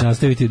Milošu što će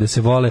nastaviti da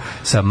se vole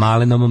sa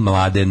malenom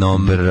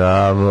Mladenom.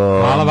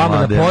 Bravo. Hvala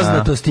vama na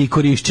poznatosti i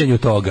korišćenju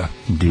toga.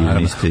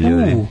 Divni ste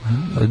ljudi.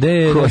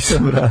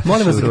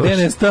 Molim vas, gde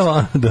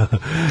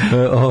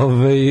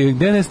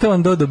je nestao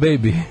Dodo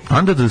Baby?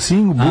 Under the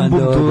sing, boom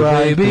boom to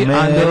life,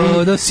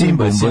 under the sing,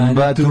 boom boom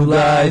to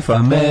life,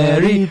 I'm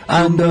married,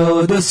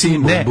 under the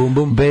sing, boom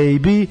boom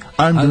baby,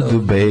 under the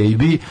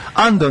baby,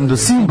 under the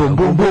sing, boom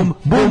boom boom,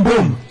 boom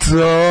boom.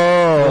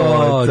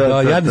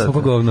 Da, jadni smo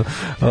pogovno.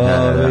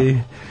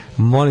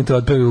 Molim te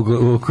odpevi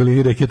u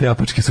okolini reke te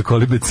apačke su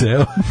kolibe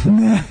ceo.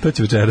 Ne. To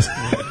će večeras.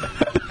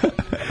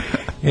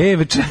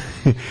 Večeras.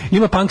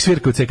 Ima punk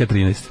svirka u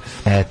CK13.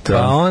 Eto.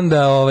 Pa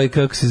onda,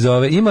 kako se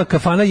zove, ima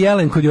kafana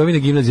Jelen kod Jovine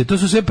gimnazije. To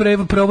su sve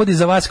provodi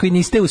za vas koji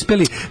niste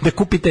uspeli da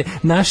kupite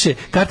naše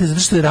karte zato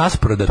što je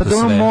rasprodato sve.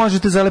 Pa da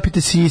možete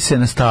zalepiti sise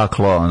na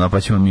staklo,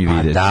 pa ćemo mi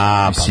vidjeti.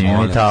 Da, mislim,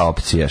 ima i ta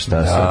opcija,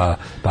 šta da.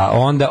 Pa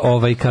onda,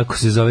 kako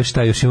se zove,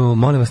 šta još imamo,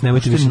 molim vas,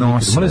 nemojte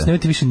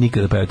više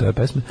nikada pevati ove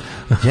pesme.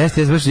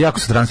 Jeste, baš jako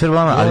su transfer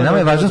vlama, ali nama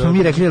je važno, smo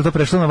mi rekli da to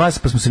prešlo na vas,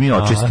 pa smo se mi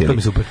očistili. To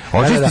mi super.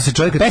 Očisti se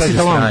čovjek kad kaže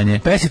stranje.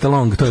 Pass it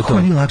along, to je to.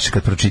 Kako meni lakše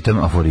kad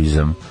pročitam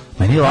aforizam?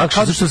 Meni je lakše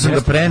zato što sam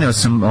ga preneo,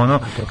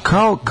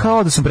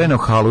 kao da sam preneo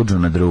haludžu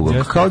na drugog.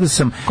 Kao da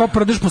sam... Kao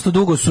prodeš posle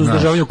dugo su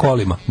uzdržavanju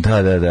kolima.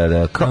 Da.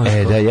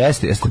 Da,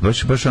 jeste,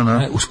 baš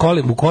ono...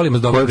 U kolima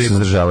s dobrom ribom. Koje su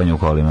uzdržavanje u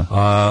kolima?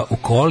 U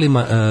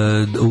kolima,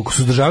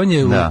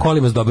 suzdržavanje u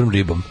kolima s dobrom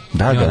ribom.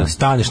 Da.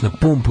 Staneš na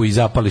pumpu i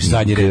zapališ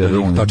zadnji red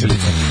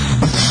točilica.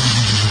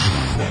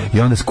 I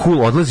onda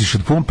odlaziš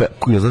od pumpe,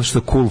 zato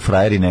što cool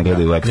frajeri ne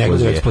gledaju u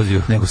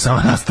eksploziju. Nego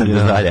samo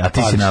nastavljaju dalje, a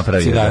ti si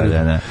napravio.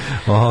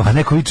 A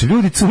neko viče,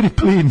 ljudi, curi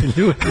plin.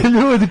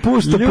 Ljudi,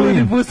 pušta plin.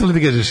 Ljudi, pušta plin,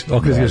 ti kažeš.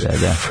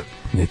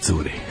 Ne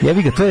curi.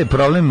 Jebi ga, to je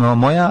problem.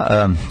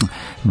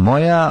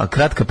 Moja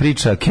kratka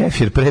priča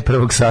Kefir pre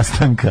prvog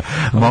sastanka.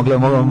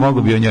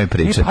 Mogu bi o njoj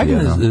pričati.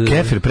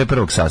 Kefir pre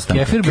prvog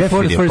sastanka. Kefir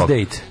before the first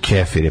date.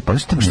 Kefir je.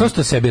 Što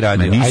ste sebi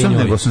radio? Nisam,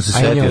 nego sam se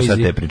setio sad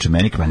te priče.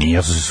 Meni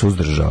ja sam se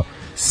suzdržao.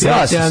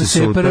 Sjećam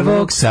se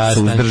prvog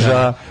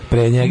sastanka,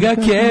 pre njega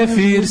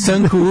kefir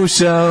sam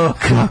kušao.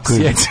 Kako je?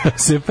 Sjećam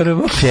se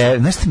prvog.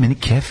 Znaš što meni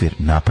kefir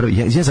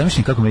napravi? Ja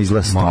zamišljam kako me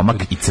izgleda stomak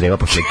i creva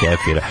posle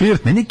kefira.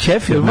 Meni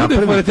kefir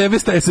napravi... Pored tebe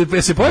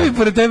se pojavi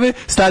pored tebe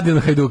stadion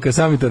Hajduka,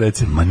 sami to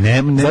reci. Ma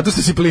ne. Zato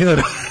što si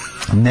plinar.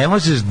 Ne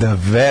možeš da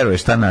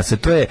veruješ šta nas je.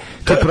 To je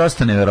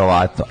prosto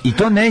neverovatno. I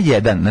to ne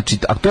jedan. Znači,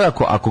 a to je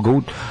ako ga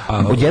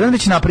jedan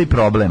već napravi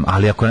problem,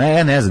 ali ako ne,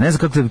 ja ne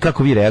znam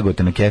kako vi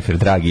reagujete na kefir,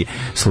 dragi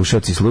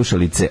slušalci i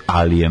slušalice,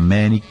 ali je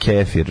meni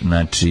kefir,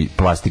 znači,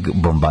 plastik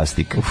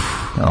bombastik.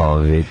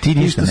 Ti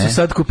ništa, ne? Su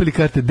sad kupili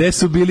karte. Gde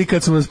su bili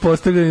kad su nas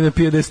postavljali na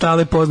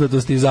pijedestale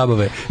poznatosti i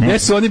zabave? Gde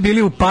su oni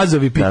bili u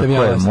Pazovi, pitam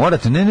ja vas.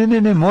 Morate,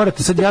 ne,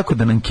 morate sad jako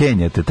da nam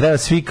kenjate. Treba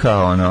svi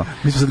kao ono...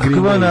 Mi smo sad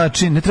grimali.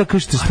 Način, ne treba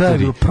kažete šta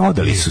je.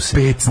 Prodali su se.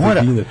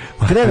 500 dinara.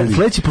 Treba,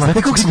 sledeći plakat.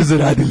 Znate kako smo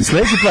zaradili?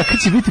 Sledeći plakat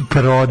će biti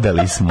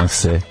prodali smo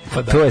se.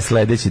 To je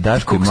sledeći.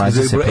 Daško i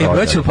Mladja se prodali.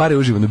 Vraćamo pare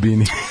uživo na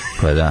bini.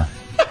 Pa da.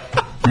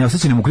 Ne,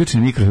 sad će nam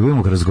uključeni mikrofon,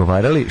 budemo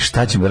razgovarali,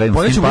 šta ćemo da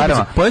radimo s tim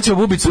parama. Ponećemo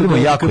bubicu, budemo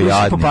jako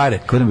jadni. Po pare.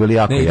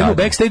 Ne, idemo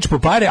backstage po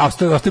pare, a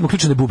ostavimo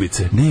uključene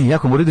bubice. Ne,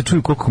 jako moraju da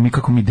čuju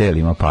kako mi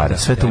delimo para.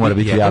 Sve to mora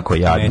biti jako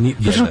jadno.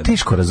 Znaš,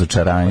 teško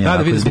razočaranje. Da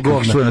vidim zbog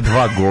govna. Čuju na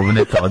 2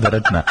 govneta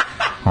odvratna.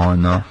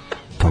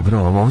 Dobro,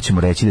 ovo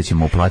ćemo reći da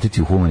ćemo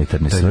uplatiti u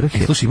humanitarne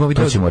svrhe. Slušaj, ima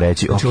video. To ćemo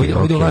reći. Ovo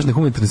ide u lažne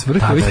humanitarne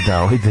svrhe.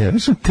 Da, ovo ide.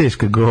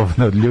 Teška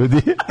govna od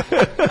ljudi.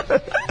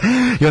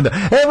 I onda,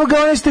 evo ga,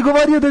 onaj ste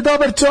govorio da je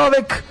dobar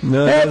čovek.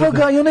 Evo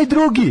ga, i onaj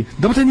drugi.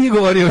 Dobro te nije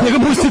govorio, njega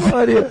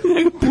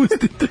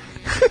pustite.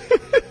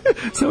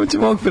 Samo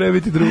ćemo ovog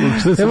prebiti drugog.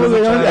 Evo ga,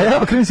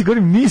 ja krenem si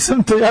govorim,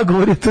 nisam to ja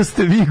govorio, to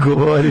ste vi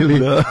govorili.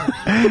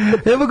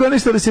 Evo ga,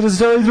 nešto da se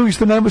razočarali drugi,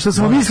 što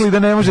smo mislili da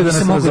ne može da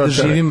nas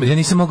razočara. Ja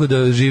nisam mogao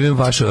da živim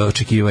vaše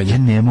očekivanje. Ja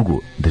ne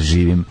mogu da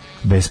živim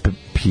bez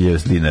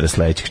 1000 dinara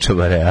sledećih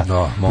čobareja.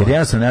 Jer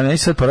ja sam,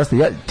 neću sad porasta.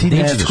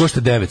 Dinčić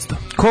košta 900.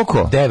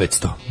 Koliko?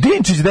 900.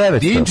 Dinčić 900?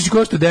 Dinčić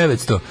košta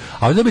 900.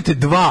 A ovdje dobite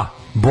 2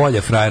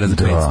 bolja frajera za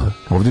 500.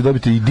 Ovdje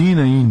dobite i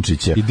Dina i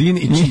Inčića. I Din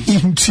i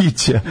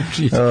Inčića.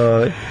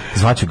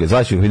 Zvaću ga.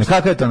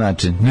 Kakav je to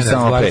način? Mi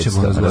samo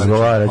 500.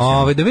 Razgovarat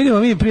ćemo. Da vidimo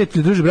mi,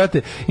 prijatelji, druži,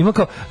 brate, ima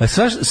kao,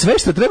 sve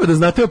što treba da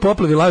znate o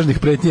poplavi lažnih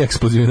pretnji i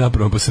eksplozivnih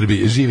naprava po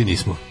Srbiji. Živi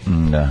nismo.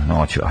 Da,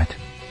 hoću, ajde.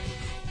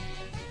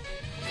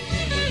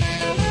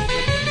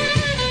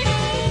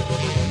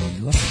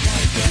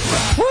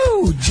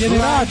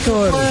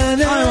 Generator.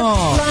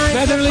 Ajmo.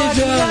 Better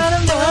Legion.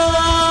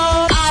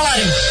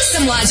 Alarm sa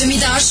Mlađom i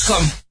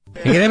Daškom.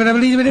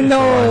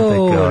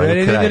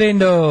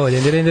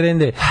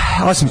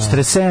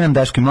 8:47,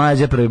 Daško i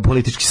Mladja, prvi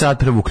politički sat,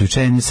 prvo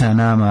uključenje sa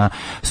nama,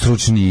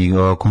 stručni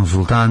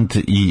konsultant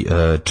i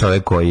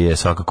čovjek koji je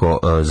svakako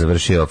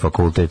završio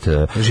fakultet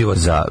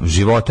za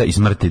života i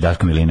smrti,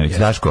 Daško Milinović.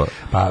 Daško,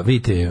 pa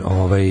vidite,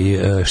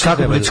 šta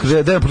je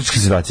politička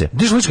situacija?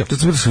 Politička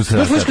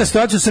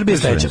situacija u Srbiji je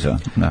sledeća.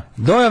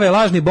 Dojave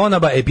lažni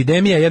bonaba,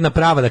 epidemija, jedna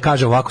prava da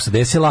kaže ovako se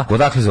desila.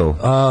 Odakle zovu?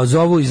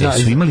 Zovu iz...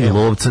 Su imali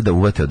lovca da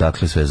uvate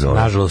odakle sve zove?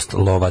 Nažalost,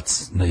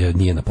 lovac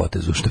nije na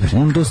potezu.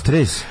 Undo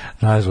stres.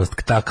 Nažalost,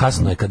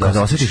 kasno je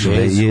kada osjetiš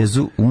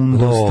jezu,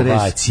 undo stres.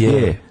 Lovac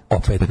je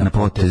opet na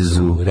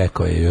potezu.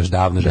 Rekao je još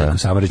davno Željko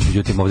Samarić,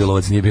 međutim ovdje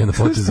lovac nije bio na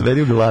potezu.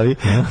 Veri u glavi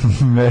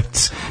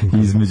meč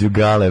između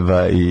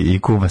Galeba i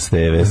Kuma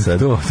Steve.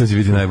 To će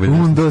biti najbolje.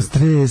 Undo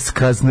stres,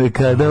 kasno je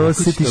kada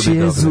osjetiš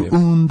jezu,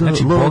 undo,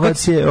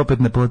 lovac je opet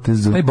na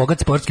potezu. Taj bogat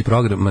sportski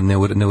program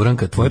ne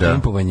uranka tvoje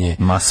pimpovanje.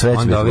 Ma sve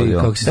će biti bolje.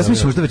 Ja sam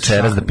mislio možda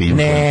večeras da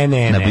pimpujem.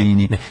 Ne. Na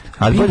bini.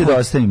 Ali bolje da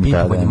ostavim tada.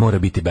 Pimpovanje mora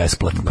biti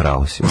besplatno.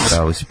 Pravo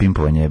si,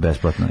 pimpovanje je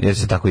besplatno, jer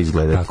se tako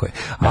izgleda. Tako je.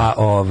 A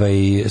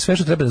sve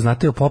što treba da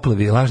znate o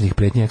poplavi lažnih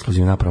pretnji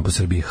eksplozivnim napadom po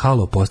Srbiji.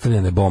 Halo,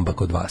 postavljena je bomba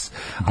kod vas.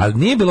 Ali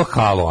nije bilo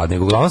halo, a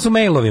nego uglavnom su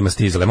mailovima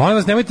stizale. Molim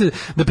vas, nemojte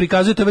da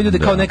prikazujete ove ljude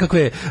kao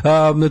nekakve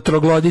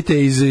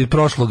troglodite iz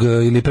prošlog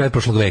ili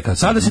pretprošlog veka.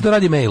 Sada se to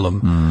radi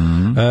mailom.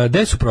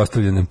 Gde su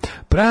prostavljene?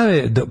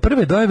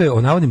 Prve dojave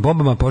o navodnim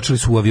bombama počeli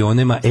su u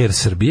avionima Air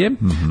Srbije,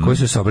 koji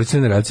su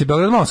saobraćajne relacije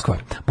Beograd-Moskva.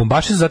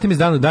 Bombaši su zatim iz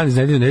dana u dan, iz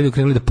nedelju u nedelju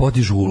krenuli da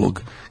podižu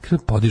ulog.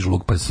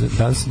 Pa se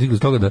danas stigli do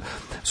toga da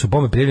su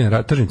bombe prijavljene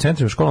na tržnim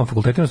centrima, školama,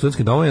 fakultetima,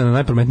 studentskim domovima, na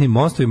najprometnijim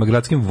mostovima,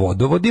 gradskim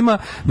vodovodima,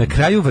 na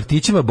kraju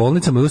vrtićima,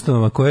 bolnicama i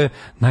ustanovama koje je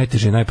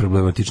najteže i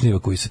najproblematičnije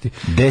evakuisati.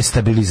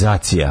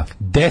 Destabilizacija.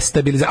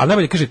 Ali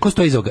najbolje kaže, ko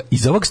stoji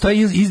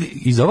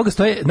iz ovoga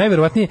stoje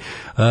najverovatnije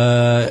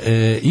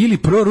ili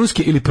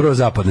proruske ili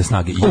prozapadne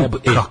snage.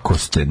 Kako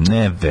ste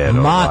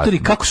neverovatni. Matori,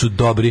 kako su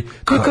dobri.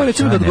 Kao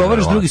recimo da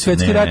odgovaraš Drugi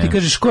svetski rat i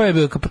kažeš ko je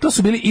bio, pa to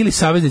su bili ili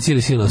saveznici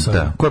ili sila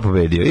osvojeni. Da, ko je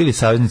pobedio? Ili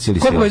saveznici ili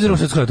sila. Ko je pobedio u Drugom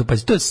svetskom ratu? Pa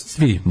to je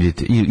svi.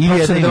 Ili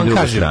jedna ili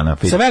druga strana.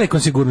 Sa velikom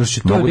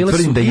sigurnošću. To je bila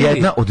da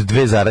jedna od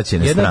dve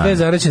zaraćene strane. Jedna od dve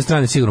zaraćene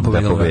strane sigurno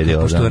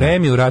pobedila. Pošto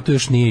Remi u ratu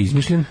još nije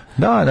izmišljen.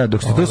 Da,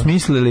 dok ste to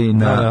smislili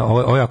na...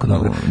 Ovo je jako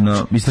dobro.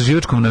 Na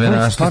istraživačkom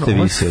novinarstvu ste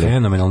visili.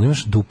 Fenomenalno,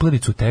 imaš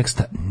duplericu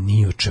teksta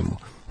ni o čemu.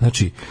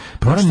 Znači,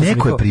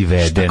 neko je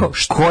priveden.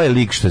 Ko je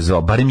lik što je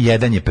zvao? Barem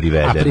jedan je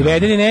priveden. A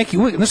priveden je neki,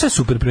 znaš šta je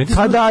super priveden?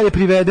 Pa da, je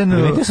priveden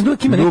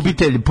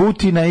ljubitelj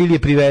Putina ili je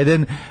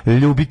priveden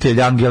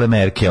ljubitelj Angele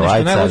Merkel.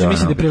 Nešto najbolje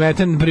mislim da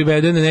je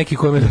priveden neki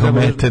kojima je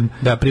trebalo.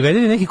 Da,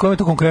 priveden je neki kojima je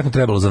to konkretno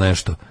trebalo za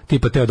nešto.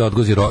 Tipa teo da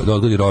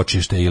odgodi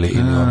ročište ili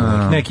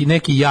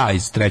neki ja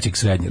iz trećeg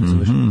srednjeg,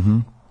 razumeš?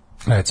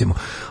 Recimo.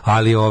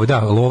 Ali da,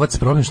 lovac,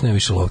 problem što ne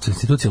više lovca.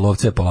 Institucija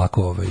lovca je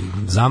polako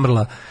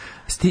zamrla.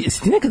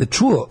 Jesi ti nekada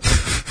čuo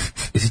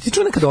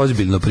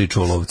ozbiljno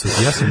priču o lovcu?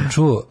 Ja sam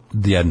čuo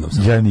jednom.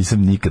 Ja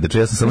nisam nikada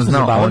čuo, ja sam samo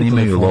znao oni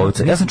imaju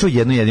lovca. Ja sam čuo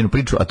jednu jedinu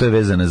priču, a to je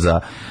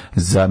vezana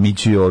za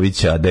Miću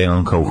Jovića, da je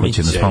on kao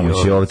uhoćen s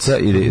pomoći lovca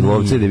ili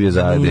lovca i da je bio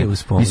zarade.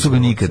 Nisu ga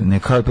nikad, ne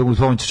kao uz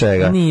pomoć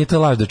čega. Nije to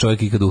laž da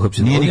čovjek ikad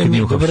uhapšen. Nije nikad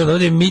nije uhapšen.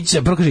 Ovdje je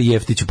Mića, prvo kaže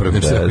Jeftiću prvo.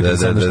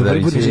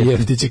 Prvi kaže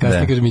Jeftić,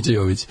 kasnije kaže Mića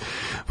Jović.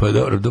 Pa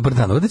dobro, dobar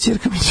dan, ovdje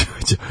ćerka Mića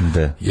Jovića.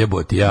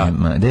 Jebote ja.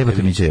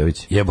 Jebote Mića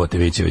Jović. Jebote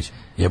Mićević.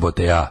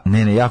 Jebote ja.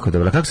 Ne, jako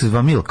dobro. Kako se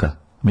zva Milka?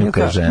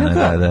 Milka je žena,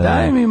 da.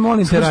 Daj mi,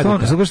 molim te,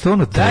 radite. Zato što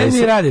ono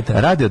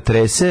radio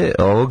trese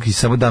ovog i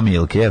samo da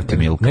Milke, evo ti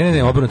Milka.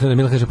 Ne, obrnuto da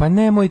Milka kaže, pa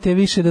nemojte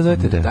više da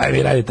zovete.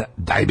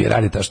 Daj mi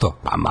radite, što?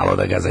 Pa malo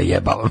da ga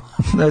zajebavam.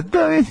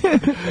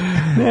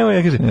 Nemoj,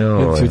 ja kaže,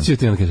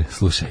 čuti, on kaže,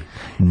 slušaj.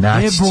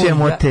 Naći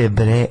ćemo te,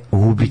 bre,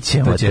 ubit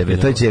ćemo tebe.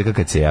 To je čerka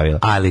kad se javila.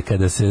 Ali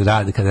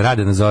kada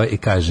rade nazove i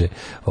kaže,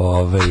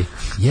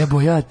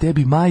 jebo ja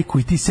tebi majku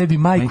i ti sebi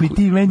majku i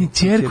ti meni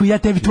čerku i ja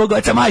tebi tvog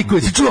oca majku,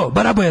 jesi čuo?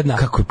 Barabo jedna.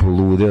 Kako je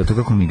poludeo, to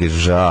kako mi ga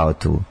žao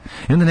tu.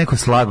 I onda neko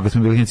slago, kad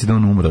smo bili klinici, da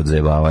on umro od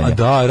zajebavanja.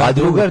 A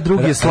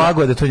drugi je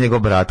slago da to je njegov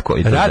bratko.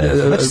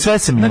 Znači sve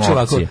se mi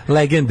emocije.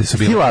 Legende su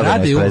bile. Ti lago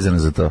nešto vezano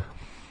za to.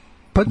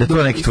 Pa da to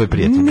je neki tvoj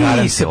prijatelj.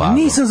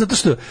 Nisam zato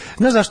što,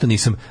 znaš zašto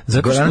nisam?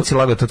 Goran si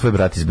lagao, to tvoj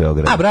brat iz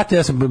Beograda. A brate,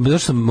 ja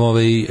sam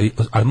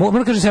ali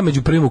moram kažem sam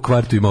među prvim u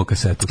kvartu imao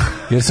kasetu.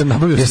 Jer sam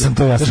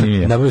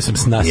nabavio sam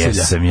s naselja.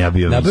 Jesam ja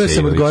bio. Nabavio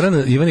sam od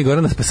Ivan i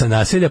Gorana sa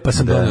naselja, pa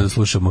sam donio da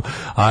slušamo.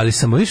 Ali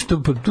sam više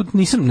tu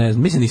nisam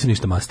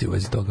ništa mastio u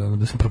vezi toga,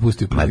 da sam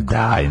propustio priliku. Ma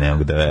daj, ne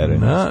mogu da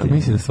verujem.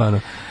 Mislim da stvarno.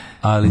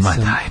 Ali ma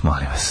daj,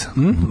 molim vas.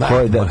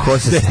 Ko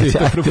se sjeća?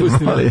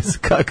 Molim vas,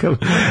 kakav...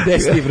 Gde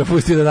si ti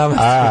propustio da nama...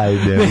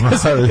 Ajde, ja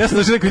sam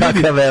došao rekao,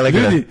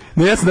 ljudi,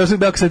 ja sam došao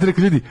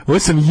rekao, ljudi, ovo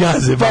sam ja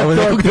zebao.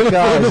 Pa to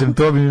kažem,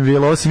 to bi mi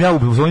bilo, ovo sam ja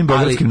u svojim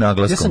beogradskim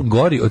naglaskom. Ja sam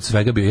gori od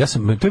svega bio,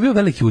 to je bio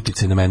veliki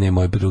uticaj na mene i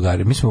moje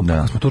drugari. Mi smo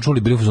to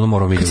čuli, bili u zonu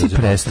moramo vidjeti. Kad si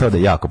prestao da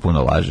jako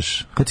puno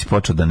lažeš? Kad si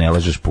počeo da ne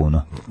lažeš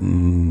puno?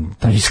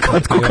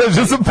 Iskratko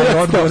kaže sam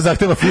prestao. Odgovor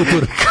zahteva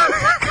futur.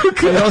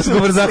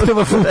 Odgovor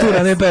zahteva futur,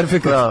 a ne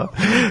perfektno.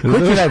 Ko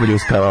ti najbolje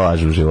uspeva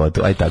laži u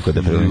životu? Aj tako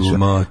da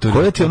previčemo.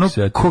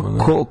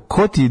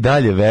 Ko ti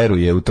dalje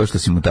veruje u to što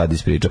si mu tada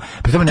ispričao?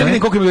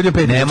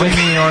 Nemoj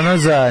mi ono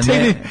za...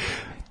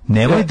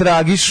 Nemoj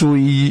Dragišu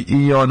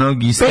i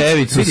onog i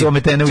Stevicu s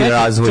ometene u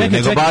razvoju,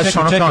 nego baš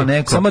ono kao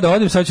neko. Samo da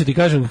odim, sad ću ti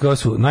kažem kako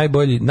su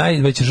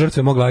najveće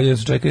žrtve mogla da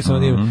su čekali samo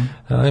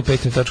na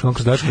Patreon.com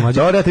kroz Daško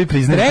Mladja. Dobro, ja ti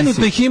priznam.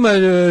 Trenutno ih ima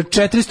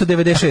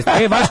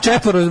 496. Vaš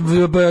četvoro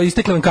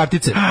istekle vam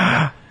kartice.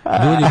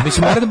 Ljudi,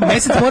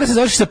 mesec mora se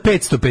završiti sa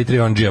 500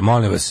 Patreon-đija,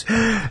 molim vas.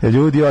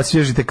 Ljudi,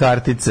 osvježite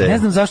kartice. Ne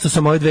znam zašto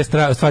sam ove dve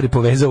stvari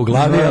povezao u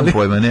glavi,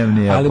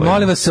 ali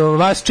molim vas,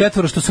 vas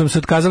četvoro što su vam se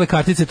otkazale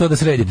kartice, to da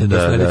sredite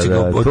do sledećeg.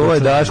 To je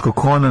Daško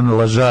Conan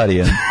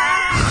Lažarijan.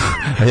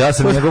 A ja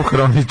sam njegov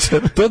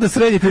hroničar. To da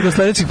sredite do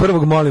sledećeg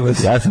prvog, molim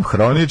vas. Ja sam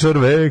hroničar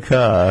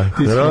veka.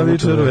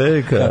 Hroničar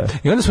veka.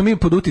 I onda smo mi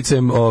pod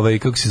uticajem,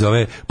 kako se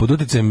zove, pod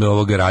uticajem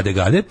ovog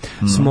Gade,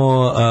 smo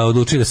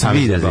odlučili da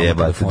sami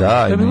zajebamo.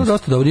 Da, to je bilo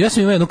dosta dobro. Ja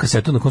sam imao jednu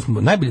kasetu na kojoj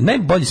smo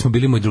najbolji smo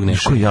bili moj drug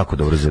Neša. Koji jako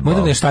dobro zajebao. Moj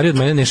drug Neša stariji od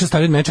mene, Neša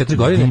stariji od mene 4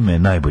 godine. Dime je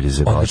najbolje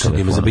zajebao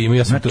telefonom.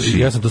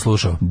 Ja sam to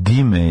slušao.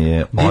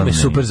 Dime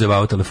super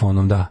zajebao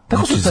telefonom, da.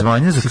 Tako su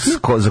zvanje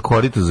za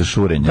korito za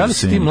šurenje. Da li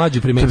si ti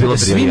mlađi primetili?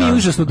 Svi mi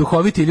užasno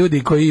duhoviti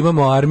ljudi koji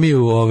imamo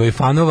armiju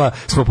fanova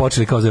smo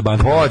počeli kao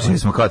zajebanti. Počeli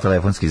smo kao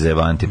telefonski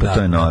zajebanti, pa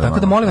to je normalno. Tako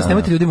da molim vas,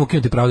 nemojte ljudima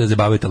ukinuti pravo da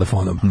zajebavaju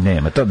telefonom.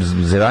 Nema, to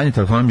zajebanje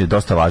telefonom je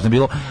dosta važno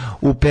bilo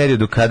u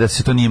periodu kada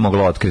se to nije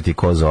moglo otkriti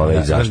ko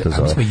zove i zašto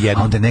zove.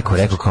 A onda neko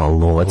rekao kao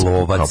lovac,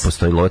 kao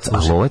postoji lovac,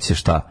 a lovac je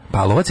šta?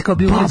 Pa lovac je kao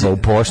bio uređaj u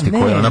pošti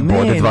koja ona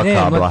bode dva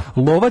kabla.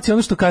 Lovac je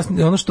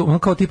ono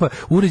kao tipa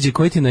uređaj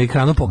koji ti na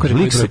ekranu pokaže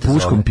lik sa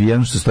puškom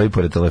pijan što stoji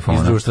pored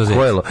telefona.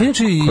 Ko je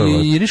inače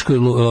i Iriško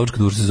lovačko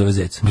društvo se zove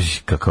Zec.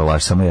 Kako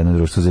laž, samo jedno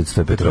društvo Zec,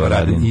 to je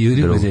Petrovaradin. I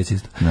Iriško Zec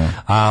isto.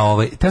 A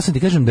teo sam ti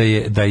kažem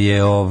da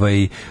je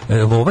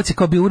lovac je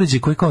kao bio uređaj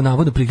koji kao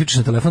navodno priključiš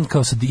na telefon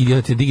kao sa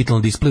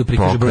digitalnom displeju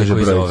prikaže broj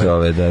koji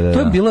zove. To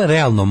je bilo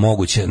realno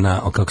moguće na,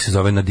 kako se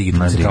zove, na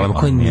digitalnim centralama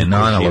koje nije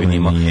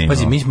imao.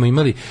 Pazi, mi smo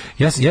imali,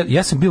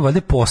 ja sam bio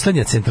valjda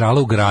poslednja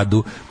centrala u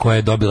gradu koja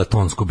je dobila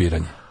tonsko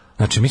biranje.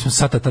 Znači, mi smo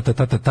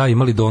ta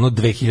imali do ono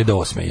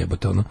 2008.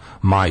 jebote, ono,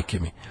 majke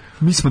mi.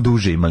 Mi smo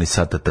duže imali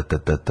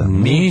ta.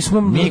 Mi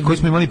koji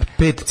smo imali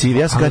 5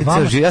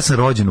 cifara. Ja sam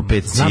rođen u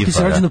 5 cifara. Znam, ti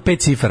si rođen u 5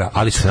 cifara,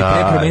 ali su ti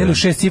pre promenili u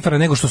 6 cifara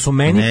nego što su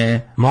meni.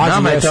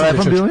 Nama je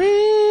telefon bio...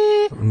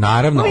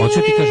 Naravno, hoću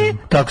ti kažem.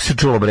 Tako se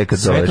čulo bre kad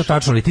zoveš. Sve to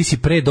tačno, ali ti si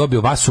pre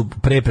dobio, vas su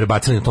pre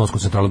prebacili na tonsku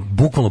centralu,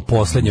 bukvalno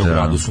poslednje u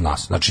gradu su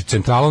nas. Znači,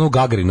 centrala u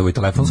Gagarinovoj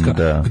telefonska,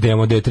 gde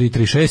imamo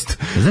D336.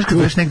 Znaš kad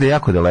budeš negde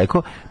jako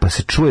daleko, pa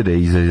se čuje da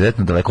je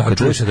izuzetno daleko. Da,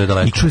 čuje se da je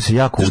daleko. I čuje se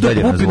jako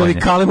udaljeno zvonje. Upinovi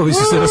kalemovi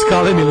su se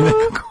raskalemili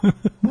nekako.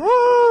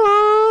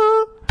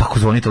 Tako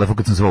zvoni telefon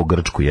kad sam zvao u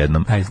Grčku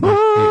jednom.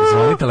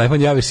 Zvoni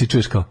telefon, javiš se i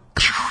čuješ kao...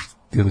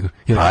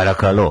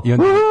 Parakalo.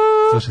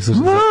 Slušaj,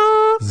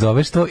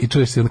 zoveš to i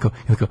čuješ se i onda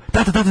kao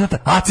tata,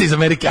 Aci iz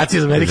Amerike. Da.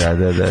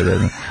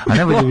 A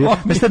najbolje bio,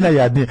 nešto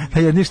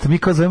najjadnije što mi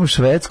kao zovemo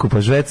Švedsku, pa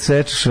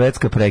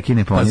Švedska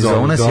prekine, pa oni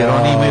zovu nas jer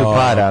oni imaju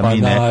para, a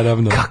mi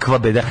ne. Kakva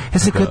beda. Ja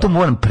se kao to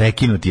moram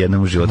prekinuti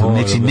jednom u životu.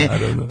 Znači, ne,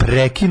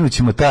 prekinut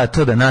ćemo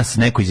to da nas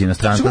neko iz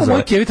inostranstva zove.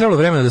 Moj Kevi trebalo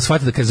vremena da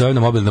shvati da kad zovem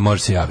na mobil da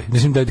može se javi.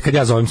 Mislim da kad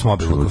ja zovem s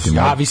mobilom,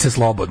 javi se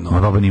slobodno. Ma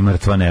baba ni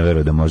mrtva ne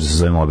veruje da može se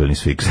zove mobilni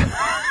s fiksnom.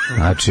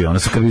 Znači, ono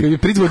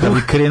kad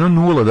bi krenuo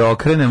nulo da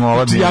okrenemo,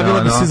 ova bi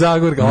javila bi se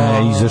Zagorka.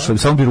 Ne, izašao,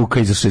 samo bi ruka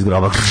izašla iz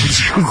groba.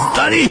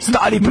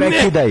 Stani,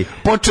 prekidaj.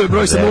 Počeo je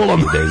broj sa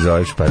nulom. Da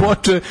izoveš, pa.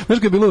 Počeo, znaš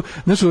kad je bilo,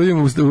 znaš ovdje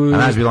a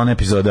naš bila ona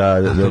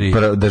epizoda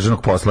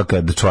državnog posla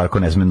kad čvarko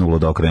ne sme nulo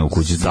da okrene u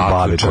kući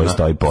babi koji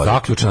stoji pored.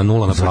 Zaključena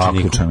nula na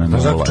početniku.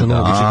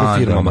 Zaključena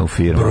nula u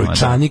firmama.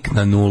 Brojčanik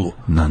na nulu.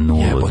 Na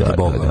nulu,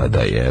 da,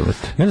 jebote.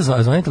 I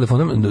onda zvanje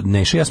telefonom,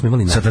 Neša, ja smo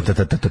imali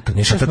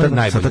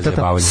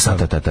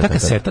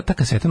ta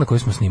kaseta na kojoj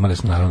smo snimali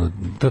smo naravno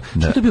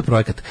što je bio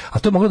projekat, a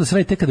to je moglo da se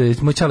radi tek kada je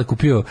moj ćale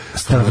kupio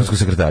telefonsku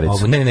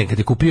sekretaricu. Kad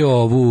je kupio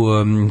ovu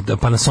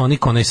Panasonic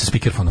onaj sa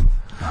speakerfonom.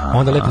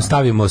 Onda lepo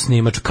stavimo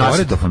snimač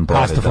kasetofon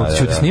pored.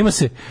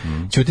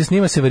 Ćuti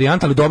snima se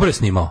varijanta, ali dobro je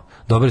snimao.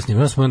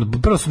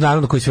 Prvo su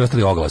naravno koji svi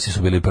ostali oglasi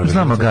su bili prvi.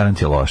 Znamo,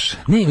 garant je loše.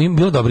 Ne,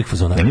 bilo dobrih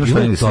fazona.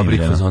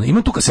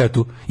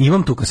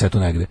 Imam tu kasetu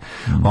negde.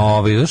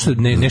 Zašto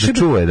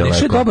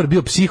Neše dobar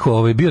bio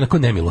psiho, bio onako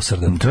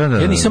nemilosrdan.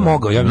 Ja nisam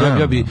mogao.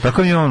 Ja bi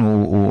tako je on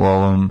u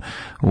ovom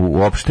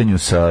u opštenju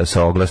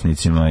sa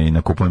oglasnicima i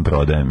na kupujem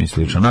prodajem i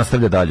slično.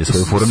 Nastavlja dalje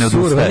svoju furu, ne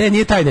odustaje. Ne,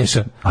 nije taj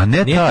Neša. A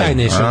ne taj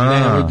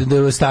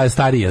Neša.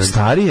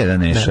 Stariji jedan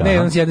Neša.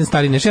 Ne, jedan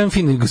stari Neša, jedan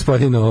fin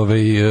gospodin,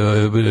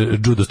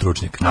 judo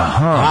stručnjak.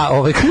 Aha.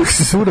 Kako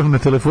se surav na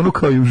telefonu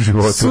kao i u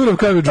životu. Surav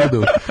kao i u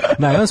judu.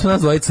 Onda smo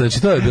nas dvojica,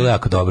 znači to je bilo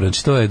jako dobro.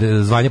 Znači to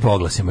je zvanje po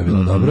oglasima je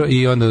bilo dobro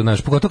i onda,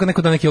 znaš, pogotovo kad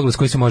neko da neki oglas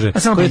koji se može... A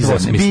samo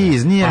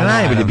biz, nije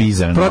najbolje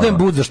bizarno. Prodajem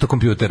bud zašto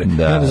kompjutere.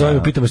 I onda zovem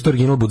i pitam što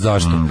original bud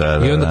zašto.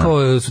 I onda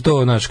kao su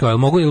to, znaš, kao,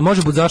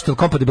 može bud zašto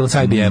kompatibilan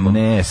sa IBM-om.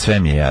 Ne, sve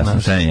mi je jasno.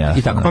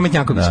 I tako,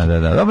 pametnjaković.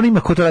 Da. Dobro, ima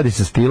ko to radi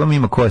sa stilom,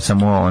 ima ko je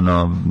samo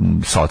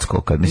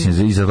socko, kad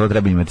mislim i za to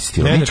treba imati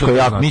stil.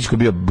 Mičko je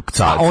bio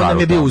car. On nam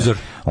je bio uzor.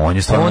 On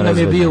je stvarno nam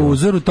je bio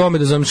uzor u tome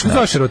da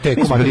zoveš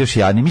eroteku. Mi smo bili još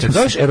jadni. Mi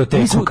zoveš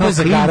eroteku, to je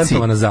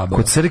zagarantovana zabava.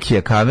 Kod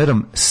Crkija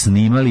kamerom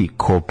snimali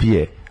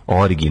kopije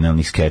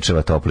originalnih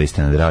skečeva Top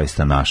liste na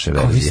Dravista naše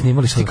verzije. Vi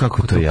snimali što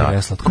kako to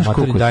ja.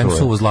 Dajem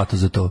suvo zlato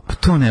za to. Pa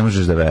to ne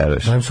možeš da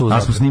veruješ.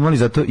 A smo snimali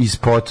zato i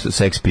spot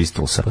Sex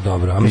Pistolsa. Pa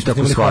dobro, a mi smo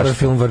snimali horror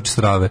film Vrč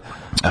strave.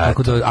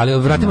 Tako da, ali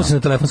vratimo se na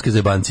telefonske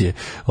zebancije.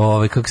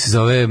 Kako se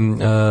zove,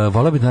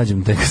 volao bih da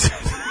nađem te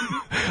kasete.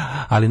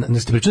 Ali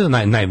ste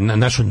pričali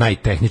našu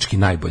najtehnički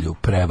najbolju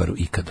prevaru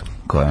ikada.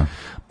 Koja?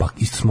 Pa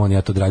isto smo oni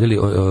ja to odradili,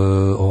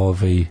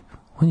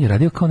 On je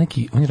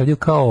radio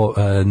kao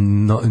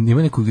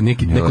ima neku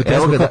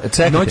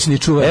noćni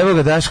čuvar. Evo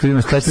ga Daško,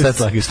 ima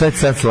šta će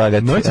sad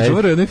slagati. Noćni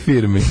čuvar u jednoj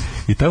firmi.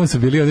 I tamo su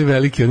bili oni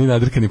veliki, oni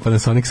nadrkani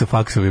Panasonic sa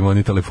faksovima,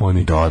 oni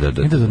telefoni. Da.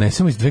 I da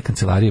donesemo iz dve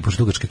kancelarije,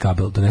 pošto dugački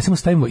kabel,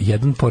 stavimo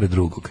jedan pored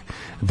drugog.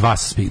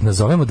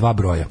 Nazovemo dva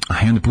broja.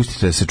 A i onda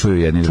pustite da se čuju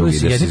jedni drugi.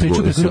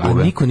 A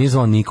niko nije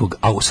zvao nikog.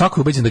 A svako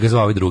je ubeđen da ga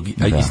zvao ovaj drugi.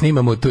 A i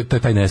snimamo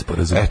taj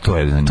nesporazum.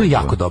 To je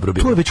jako dobro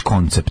bilo. To je već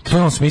koncept. To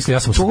je on smislio, ja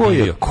sam se divio.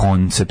 To je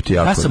koncept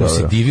jako dobro. Ja sam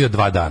se divio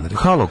 2 dana.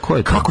 Halo, ko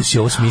je to? Kako si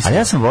ovo smislio? A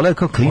ja sam voleo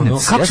kao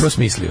klinac. Kako si ovo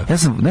smislio? Ja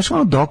sam, znaš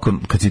ono dokon,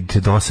 kad ti te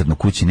dosadno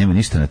kući, nema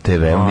ništa na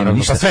TV-u, nema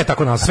ništa. Pa sve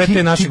tako nas, sve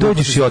te naše... Ti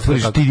dođeš i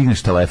otvoriš, ti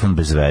digneš telefon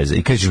bez veze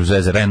i krećeš bez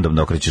veze, random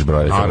da okrećeš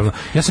brojeve. Naravno.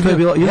 Ja sam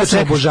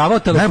obožavao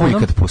telefonom.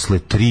 Najbolje kad posle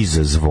 3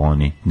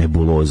 zazvoni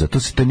nebuloza, to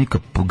je neka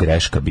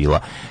greška bila.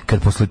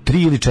 Kad posle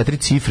 3 ili 4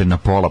 cifre na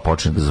pola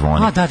počne da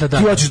zvoni. Da.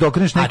 Ti hoćeš da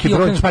okreneš neki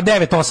broj. Pa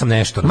 9-8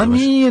 nešto. Ma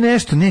nije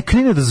nešto, ne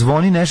krene da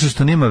zvoni nešto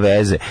što nema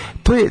veze.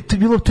 To je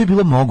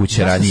bilo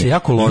moguće ranije.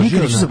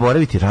 Nikad neću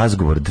zaboraviti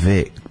razgovor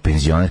dve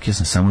penzionerke, ja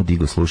sam samo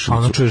digao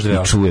slušalicu i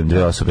čujem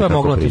dve osobe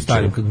kako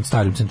pričaju. To je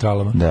starim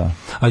centralama. Da.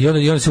 A i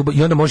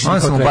onda možeš... Onda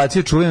sam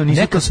ubacio čujem,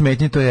 nisu to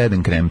smetnje, to je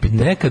jedan krempit.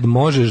 Nekad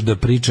možeš da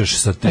pričaš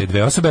sa te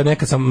dve osobe, a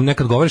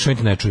nekad govoriš, oni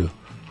te ne čuju.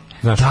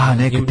 Znaš,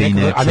 nekad te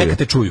ne čuju. A nekad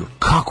te čuju.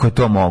 Kako je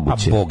to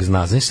moguće? A Bog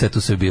zna, znaš šta je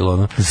tu sve bilo?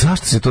 No?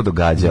 Zašto se to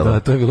događalo? Da,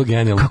 to je bilo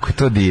genijalno. Kako je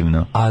to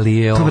divno. Ali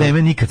je to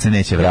vreme nikad se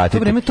neće vratiti. To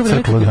vreme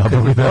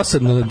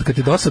kad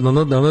je dosadno,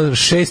 ono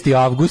 6.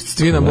 avgust,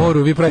 svi na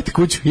moru, vi pravite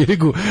kuću u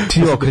Irigu.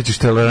 Ti okrećeš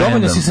telerendom.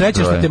 Dovoljno si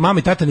srećan što te mama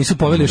i tata nisu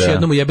poveli još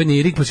jednom u jebeni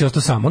Irig, pa si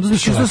ostao sam. Onda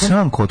si ostao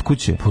sam kod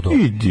kuće.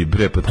 Idi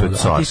bre, pa to je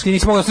carsko. Ti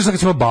nisi mogao da stiš kad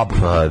si imao babu.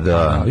 Pa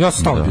da. Ja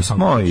sam stalno bio sam.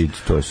 Moj,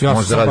 to je.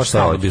 Možda radiš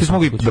šta. Ti si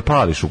mogao da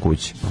pališ u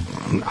kući.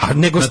 A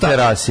nego šta?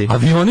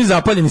 Oni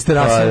zapaljeni s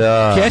terase,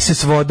 kese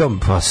s vodom.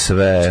 Pa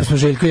sve. Što smo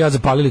Željko i ja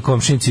zapalili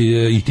komšinici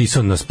i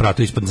Tison nas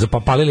pratu ispod.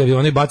 Zapalili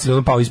avione i bacili,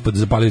 on pao ispod,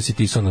 zapalili se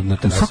Tison na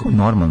terasi. U svakom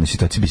normalnoj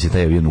situaciji bi se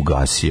taj avion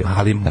ugasio.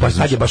 Ali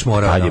tad je baš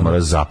morao. Tad je morao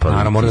zapaliti.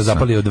 Naravno, mora da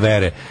zapali od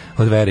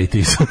vere i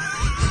Tison.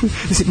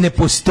 Ne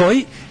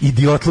postoji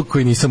idiotluk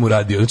koji nisam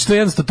uradio. Znači, to je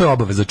jednostavno, to je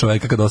obaveza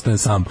čoveka kad ostane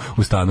sam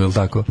u stanu, je li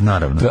tako?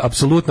 Naravno. To je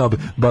apsolutno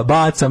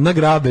bacam na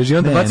grabež i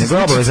onda bacam.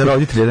 Ne, obaveza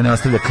roditelja da ne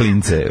ostavlja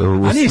klince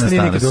u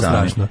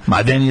stanu sami.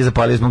 Ma da nije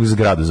zapalili, smo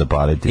zgradu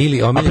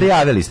zapaliti. A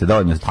prijavili ste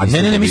dovoljno.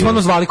 Ne, mi smo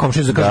ono zvali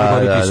komšinu za kažu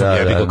gori Tison,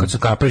 jebi ga, kad se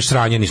napraviš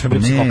sranje, nismo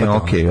bili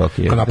psihopati.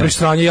 Okej. Kad napraviš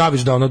sranje,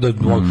 javiš da ono da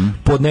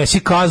podnesi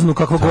kaznu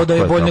kakva god da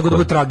je, bolje nego da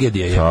bude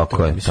tragedija.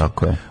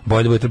 Tako je.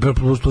 Bolje da bude,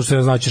 plus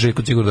se znači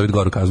Željko sigurno da vidi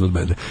goru kaznu od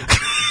mene.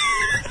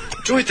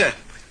 Čujte,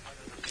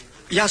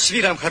 ja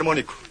sviram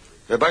harmoniku.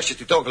 Baš će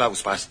ti to glavu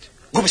spasiti.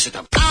 Gubi se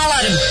tamo.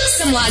 Alarm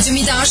sa Mlađom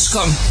i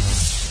Daškom.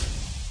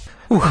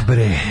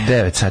 Bre,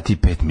 9 sati i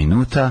 5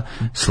 minuta,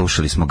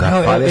 slušali smo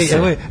ga,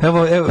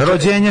 evo,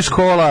 rođenje,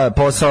 škola,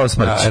 posao,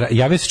 smrć.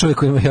 Javio se čovjek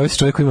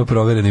koji ima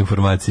proverene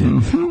informacije.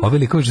 Ovi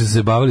likovi što su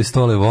se bavili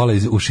stole vola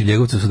u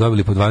Šiljegovcu su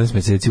dobili po 12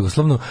 mjeseci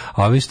uslovno,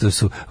 a ovi što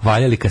su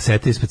valjali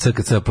kasete ispred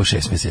CKC po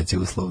 6 mjeseci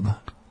uslovno.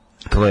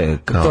 To je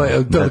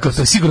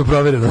sigurno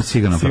provereno.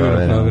 Sigurno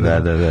provereno.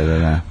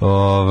 Da.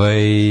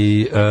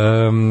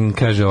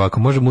 Kaže ovako,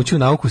 možemo ući u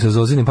nauku sa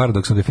Zozinim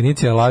paradoksom.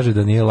 Definicija laže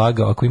da nije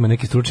lagao. Ako ima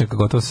neki stručnjak,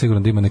 gotovo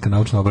sigurno da ima neka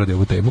naučna obrada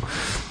ovu temu.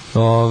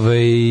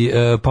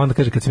 Pa onda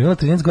kaže, kad sam imala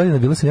 13 godina,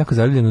 bila sam jako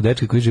zaljubljena u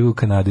dečka koji živi u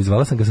Kanadi.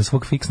 Izvala sam ga sa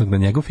svog fiksnog na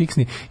njegov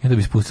fiksni i onda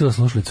bi spustila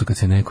slušalicu kad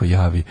se neko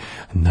javi.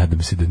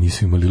 Nadam se da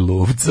nisu imali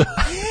lovca.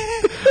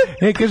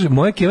 Kaže,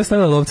 moja keva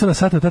stavila lovca na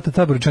sata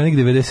tata brojčanik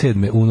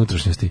 97. u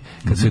unutrašnjosti.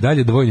 Kad su i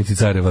dalje dvojnici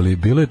carevali,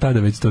 bilo je tada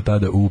već to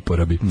tada u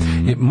uporabi.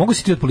 Mogu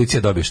si ti od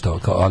policije dobiješ to,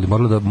 ali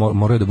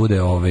moraju da bude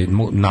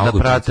nalog. Da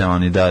prate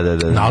oni, da.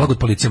 Nalog od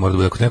policije mora da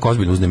bude, ako neko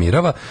ozbiljno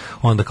uznemirava,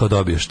 onda kao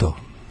dobiješ to.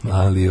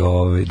 Ali,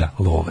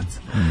 lovac.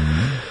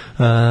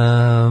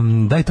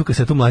 Daj tu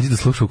kasetu Mlađi da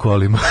sluša u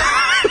kolima.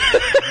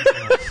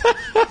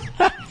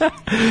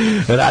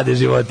 Rade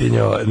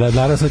životinjo.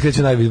 Naravno sad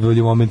kreću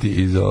najbolji momenti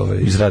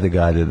iz Rade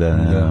Gade,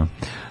 da.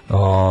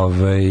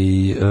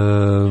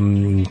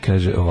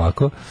 Kaže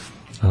ovako,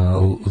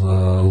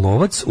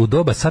 lovac u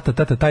doba sata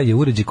tata taj je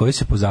uređaj koji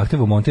se po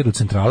zahtjevu montira u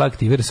centrala,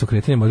 aktivira se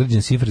okretanjem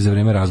određene cifre za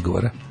vreme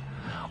razgovora.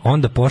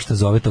 Onda pošta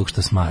zove tog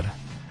što smara.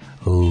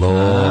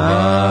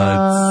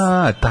 Lovac.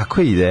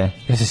 Tako ide.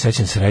 Ja se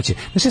sećam sreće.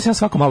 Znači ja sam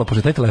svako malo,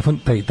 pošto taj telefon,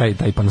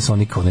 taj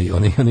Panasonic,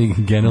 onaj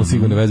genial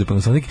sigurno veze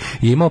Panasonic,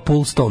 je imao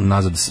pull stone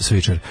nazad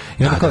switcher.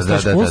 I onda kao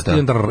staš pull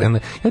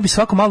stone, ja bi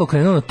svako malo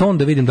krenuo na ton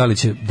da vidim da li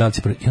će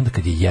i onda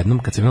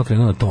kad sam imao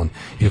krenuo na ton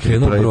i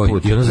krenuo broj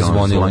i onda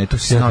zazvonilo. To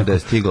si znao da je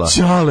stigla.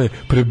 Čale,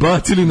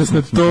 prebacili nas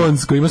na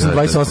tonsko, imao sam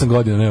 28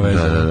 godina, nema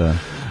veze. Da.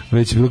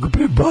 Već je bilo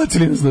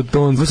prebacili nas na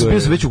tonsko. Znači, bio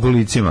sam već u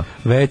kolicima.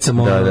 Već sam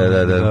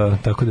da,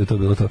 tako da je to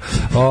bilo to.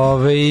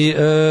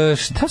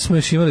 Šta smo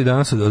još imali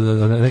danas?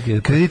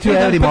 Krediti u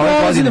evrima ove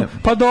godine.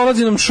 Pa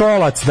dolazi nam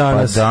Šolac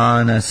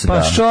danas.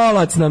 Pa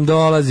Šolac nam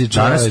dolazi,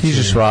 čoveče. Danas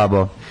stiže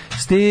Švabo.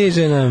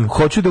 Stiže nam.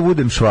 Hoću da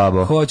budem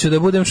Švabo. Hoću da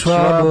budem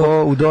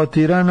Švabo u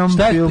dotiranom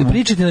filmu. Šta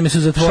pričati nam je su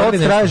zatvorili?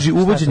 Šolc traži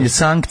uvođenje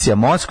sankcija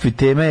Moskvi,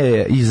 teme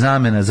je i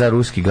zamena za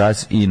ruski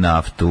gas i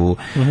naftu.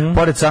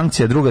 Pored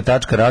sankcija, druga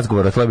tačka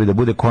razgovora treba bi da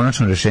bude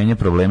konačno rješenje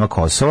problema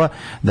Kosova,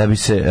 da bi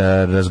se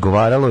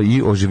razgovaralo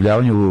i o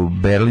oživljavanju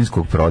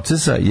berlinskog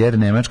procesa, jer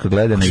Nemačka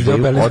gleda na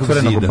ideju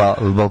otvorenog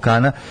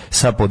Balkana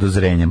sa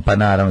podozrenjem. Pa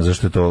naravno,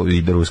 zašto je to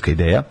i ruska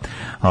ideja.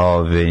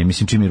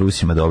 Mislim, čim je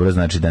Rusima dobro,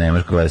 znači da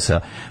Nemačka gleda sa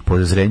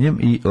podozrenjem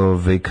i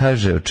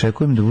kaže,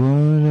 očekujem da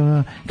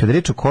kada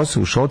reč o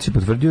Kosovu, Šolc je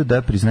potvrdio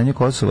da priznanje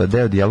Kosova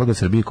deo dijaloga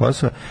Srbije i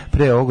Kosova,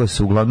 pre ovoga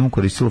se uglavnom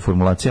koristila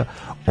formulacija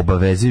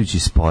obavezujući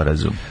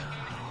sporazum.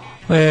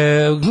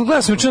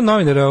 Gledao sam jučer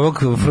novinara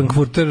ovog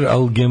Frankfurter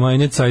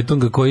Allgemeine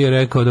Zeitunga koji je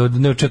rekao da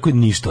ne očekuje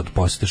ništa od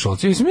posete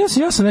Šolca. Ja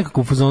sam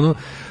nekako u fazonu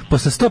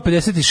posle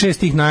 156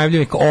 tih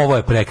najavljenih, ovo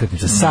je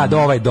prekretnica, sad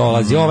ovaj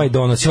dolazi, ovaj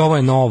donosi, ovo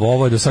je novo,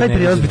 ovo je do sad. Taj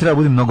prijelaz bi trebao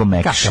bude mnogo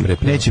mekši.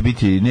 Neće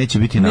biti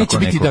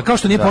nakon nekog. Da, kao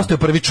što nije postao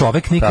prvi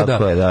čovek nikada,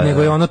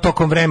 nego je ono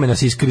tokom vremena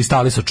se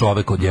iskristalisao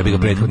čovek od jebiga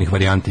prethodnih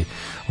varijanti,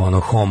 ono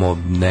homo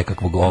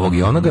nekakvog ovog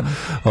i onoga,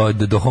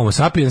 do homo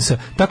sapiensa.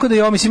 Tako da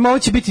ja mislim, ovo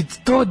će biti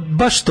to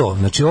baš to.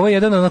 Znači ovo je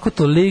jedan onako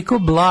toliko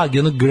blag i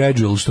ono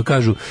gradual, što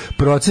kažu,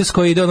 proces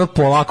koji ide ono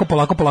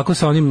polako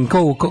sa onim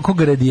kao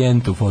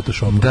gradijent u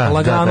Photoshopu.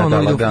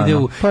 Lagano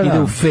ide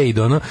u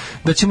fade, ono.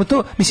 Da ćemo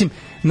to, mislim,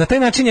 na taj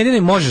način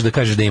jedino možeš da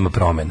kažeš da ima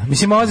promjena.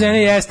 Mislim, ova zemlja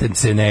jeste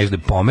se nešto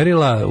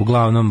pomerila,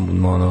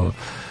 uglavnom, ono,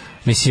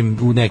 mislim,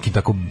 u nekim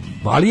tako,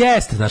 ali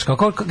jeste, znaš,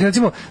 kako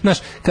recimo, znaš,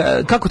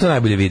 kako to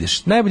najbolje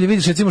vidiš? Najbolje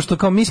vidiš, recimo, što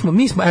kao mi smo,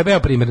 evo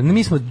primjer,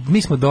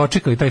 mi smo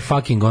dočekali taj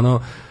fucking,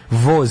 ono,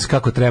 voz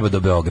kako treba do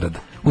Beograda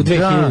u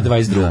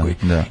 2022.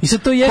 Da. I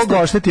sad to jeste... Koga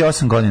ošteti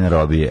 8 godina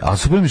robije? Ali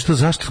super mi što,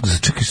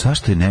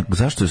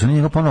 zašto je su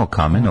njega ponovo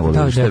kamenovali?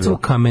 Da, deca u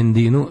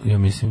Kamendinu, ja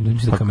mislim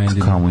da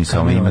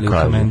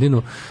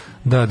Kamendinu,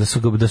 da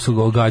su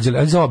ga ogađali,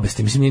 ali za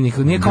obesti, mislim,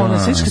 nije kao na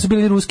sečke su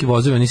bili ruski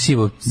vozovi, oni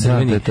sivo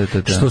crveni,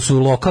 što su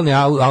lokalni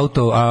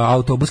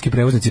autobuski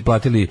prevoznici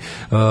platili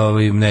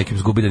nekim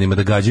zgubiljanima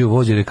da gađaju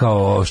voz, jer je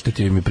kao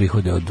oštetio mi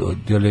prihode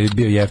jer je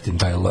bio jeftin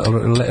taj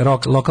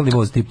lokalni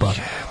voz tipa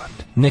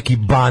neki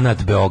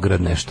Banat,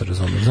 Beograd, nešto,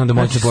 razumiješ. Znam da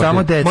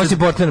moćni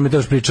portner mi to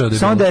još pričao.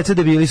 Samo deca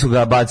debili su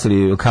ga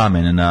bacili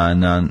kamen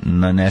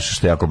na nešto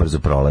što jako brzo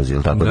prolazi,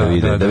 ili tako,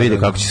 da vide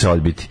kako će se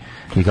odbiti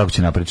i kako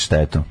će napraviti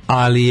štetu.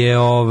 Ali je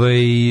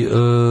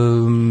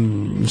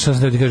šta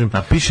sam da ti kažem?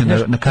 Piše,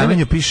 na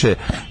kamenju piše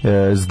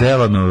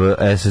Zdelanov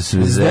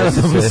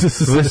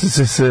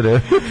SSSR.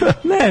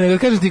 Ne, nego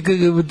kažem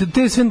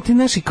ti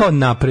naši kao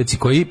napreci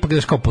koji ipak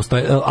kao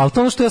postoje, ali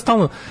to ono što ja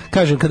stalno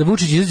kažem, kada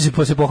Vučić izađe se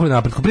poslije pohvali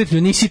napretku,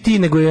 prijatelju, nisi ti,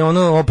 nego je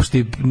ono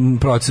opšti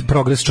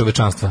progres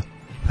čovečanstva.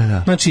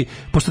 Da. Znači,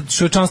 pošto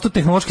čovječanstvo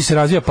tehnološki se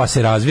razvija, pa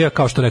se razvija,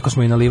 kao što rekao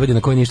smo i na livadi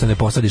na kojoj ništa ne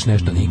posadiš,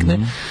 nešto nikne.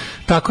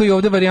 Tako i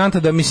ovdje varijanta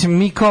da, mislim,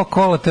 mi kao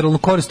kolateralnu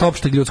korist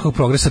opšteg ljudskog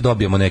progresa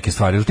dobijemo neke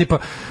stvari. Ili tipa,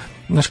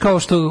 znaš,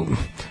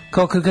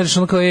 kao kad kažeš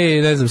ono kao,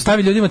 ne znam,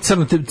 stavi ljudima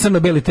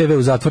crno-beli TV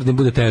u zatvor, da im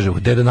bude teže,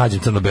 gde da nađem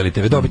crno-beli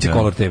TV, dobit će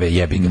Color TV,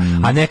 jebi ga.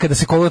 A nekada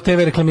se Color TV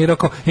reklamirao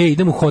kao,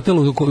 idem u hotel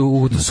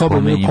u sobu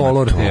imaju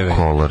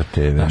Color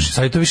TV. Znaš,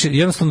 sad je to više,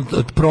 jednostavno,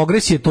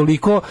 progres je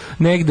toliko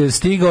negde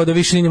stigao da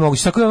više nije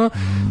moguće.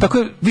 Tako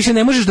je, više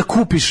ne možeš da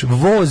kupiš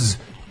voz,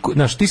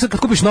 znaš, ti sad kad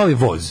kupiš novi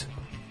voz,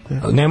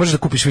 ne možeš da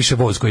kupiš više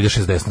voz koji ide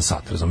 60 na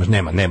sat, razumeš,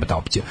 nema ta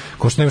opcija.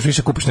 Ko što ne možeš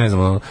više kupiš, ne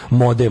znam,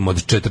 modem od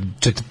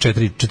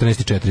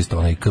 14.400,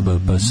 onaj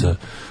KBBS,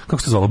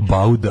 kako se to zvalo,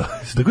 Bauda,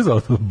 tako zvalo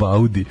to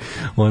Baudi,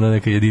 ona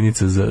neka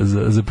jedinica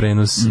za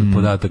prenos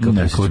podataka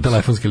preko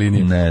telefonske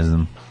linije. Ne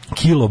znam.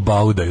 Kilo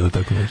Bauda ili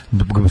tako nešto.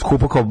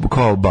 Skupo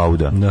kao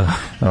Bauda. Da.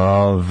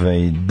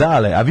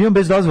 Dale, avion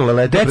bez dozvole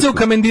lete. Deca u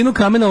Kamendinu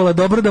kamenovala,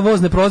 dobro da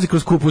voz ne prolazi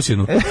kroz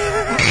kupusinu.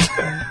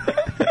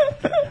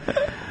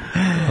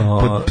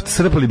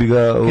 Srpali bi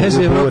ga u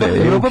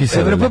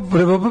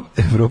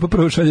Evropa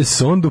prvo šalje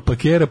sondu, pa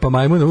kera, pa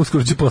majmuna,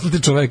 uskoro će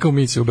poslati čoveka u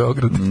misiju u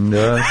Beogradu.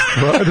 Da.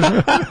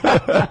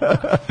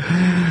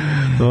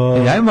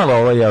 Ja imam malo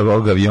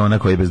ovog aviona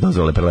koji je bez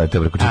dozvole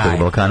preleteo preko čitavog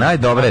Balkana. Aj,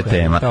 dobra je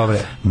tema.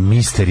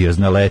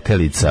 Misteriozna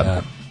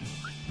letelica.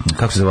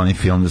 Kako se zove onaj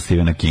film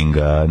Stephena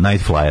Kinga,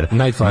 Night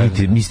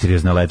Flyer.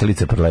 Misteriozna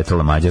letelica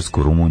preletela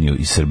Mađarsku, Rumuniju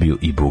i Srbiju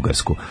i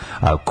Bugarsku.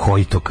 A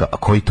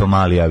koji to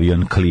mali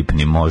avion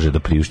klipni može da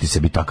priušti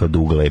sebi takav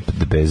dug let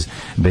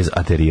bez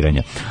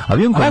ateriranja?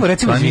 Ajmo,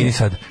 recimo, izvini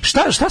sad.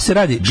 Šta se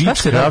radi?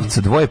 Beechcraft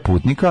sa dvoje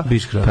putnika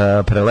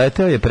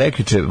preleteo je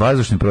prekjuče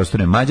vazdušne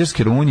prostore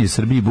Mađarske, Rumunije,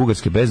 Srbije i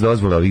Bugarske bez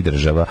dozvole ovih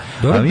država.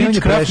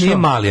 Beechcraft nije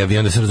mali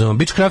avion, da se razumemo.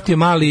 Beechcraft je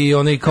mali i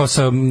onaj kao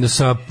sa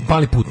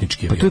mali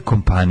putnički avion. Pa to je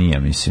kompanija,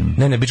 mislim.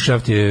 Ne,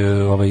 Beechcraft je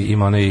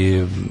ima onaj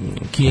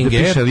King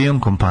Air. Piše avion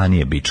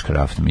kompanije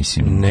Beechcraft,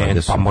 mislim. Ne,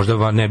 pa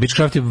možda ne,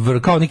 Beechcraft je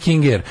kao ni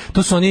King Air.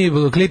 To su oni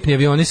klipni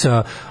avioni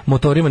sa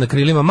motorima na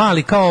krilima,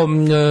 mali kao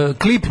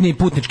klipni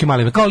putnički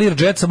mali, kao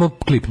Learjet, samo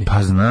klipni.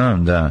 Pa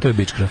znam, da. To je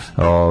Beechcraft.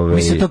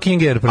 Mislim to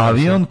King Air.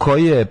 Avion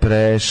koji je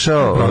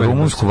prešao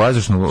rumunsku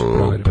vazdušnu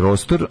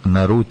prostor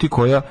na ruti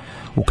koja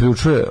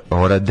uključuje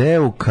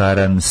Oradeu,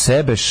 Karan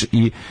Sebeš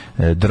i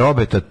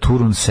Drobeta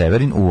Turun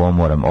Severin,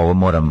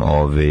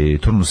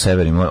 Turun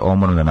Severin, ovo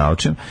moram da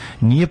naučim,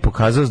 nije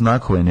pokazao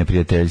znakove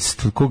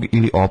neprijateljskog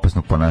ili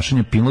opasnog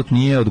ponašanja. Pilot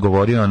nije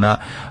odgovorio na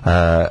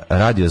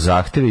radio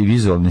zahteve i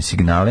vizualne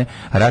signale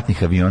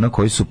ratnih aviona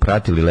koji su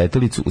pratili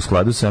letelicu u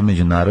skladu sa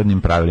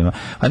međunarodnim pravilima.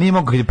 A nije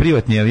mogao kad je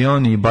privatni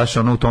avion i baš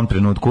u tom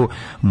trenutku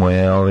mu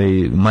je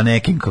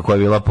manekinka koja je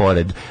bila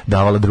pored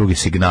davala druge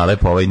signale,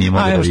 pa nije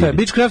mogao da vidi.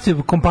 Beechcraft je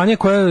kompanija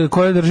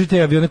koja drži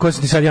te avione koje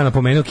sam ti sad ja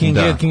napomenuo, King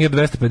Air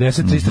 250,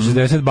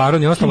 360,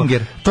 Baron i ostalo.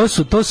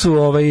 To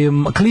su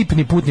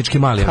klipni putnički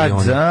mali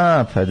avioni.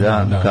 Pa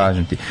da,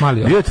 kažem ti.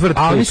 Bio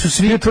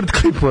je tvrd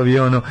klip u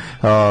avionu.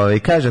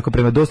 Kaže, ako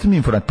prema dostupnim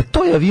informacijama,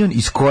 to je avion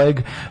iz kojeg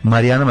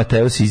Marijana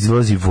Mateus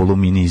izlazi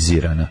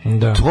voluminizirana.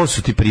 To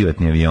su ti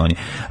privatni avioni.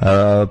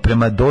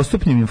 Prema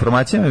dostupnim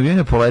informacijama avion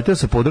je poleteo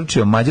sa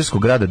područja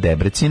mađarskog grada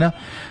Debrecina,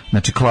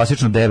 znači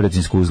klasično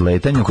debrecinsko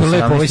uzletanje. Kako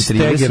lepo ovaj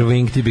Steger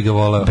Wing, ti bi ga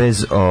volao.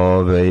 Bez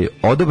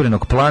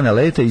odobrenog plana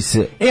leta i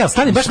se...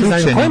 stani, baš mi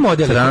zanima,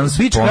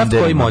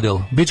 koji model?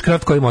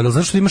 Beechcraft koji model?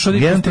 Zašto imaš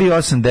ovdje...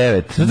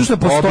 1389. Zato što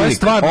postoje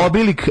stvarno...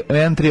 Obilik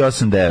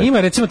 1389.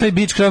 Ima recimo taj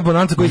Beechcraft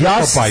Bonanza koji je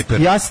kao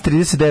Piper. Jas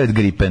 39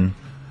 Gripen.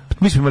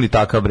 Mi smo imali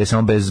takav,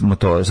 samo bez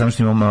motora, samo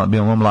što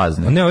imamo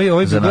mlazne. Ne,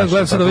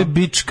 gledam sad ovaj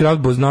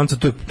Beechcraft Bonanza,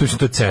 to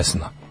je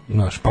Cessna.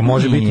 Znaš, pa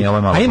može biti.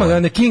 A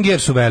ima, King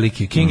Air su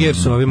veliki, King Air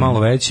su ovi malo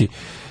veći.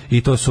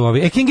 I to su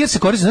ovi. King Air se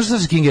koristi, znaš šta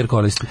se King Air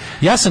koristi?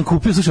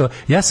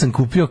 Ja sam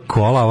kupio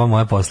kola, ova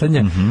moja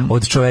poslednja,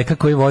 od čoveka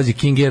koji vozi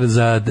King Air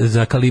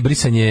za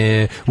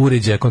kalibrisanje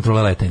uređaja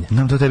kontrole letenja.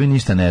 Nam to tebi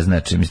ništa ne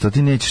znači, mislim, to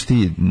ti nećeš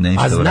ti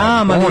nešto. A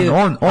znam,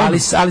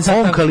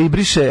 on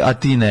kalibriše, a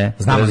ti ne.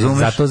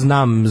 Zato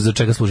znam za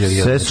čega služi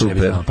avion. Sve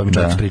super. Pa mi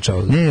čovjek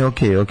pričao. Ne,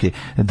 okej.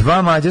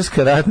 Dva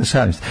mađarska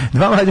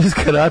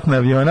ratna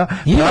aviona.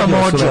 Ima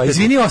Modža,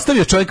 izvini,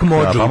 ostavio čovjek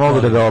Modžu. Pa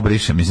mogu da ga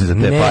obrišem, mislim, za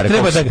te pare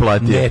ko si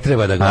platio. Ne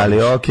treba da ga.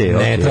 Ali okej.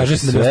 Ne,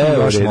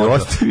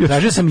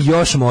 tražio sam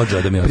još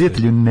Modža da mi ostavi.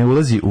 Prijatelju, ne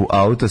ulazi u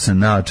auto sa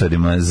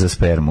naočarima za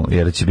spermu,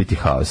 jer će biti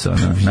haos.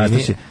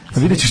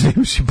 Vidjet ćeš da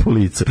imaš i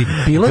policu.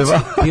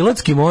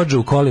 Pilotski Modža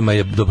u kolima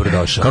je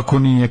dobrodošao. Kako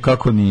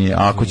nije.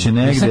 Ako će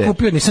negde...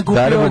 Nisam kupio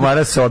Darevo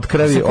Mara se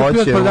otkravi,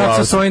 oće u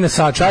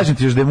auto. Kažem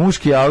ti još da je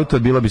muški auto,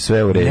 bilo bi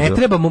sve u redu. Ne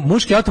treba,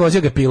 muški auto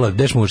vozio ga pilot,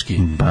 deš muški.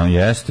 Pa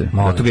jeste,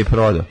 zato ga i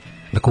prodao.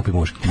 Da kupi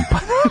muški.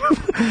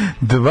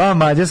 Dva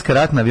mađarska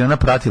ratna aviona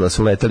pratila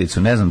su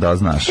letelicu, ne znam da li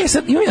znaš.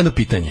 Sad imam jedno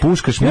pitanje.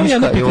 Puškaš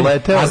Miška je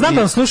uleteo. A znam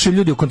da vam slušaju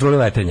ljudi u kontroli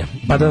letenja,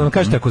 pa da vam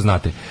kažete ako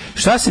znate.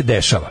 Šta se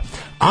dešava?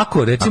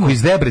 Ako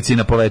iz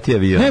Debrecina poleti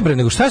avion. Ne bre,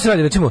 nego šta se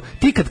radi? Recimo,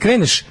 ti kad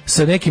kreneš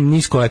sa nekim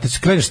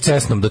niskoletećim, kreneš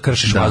Cessnom da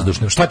kršiš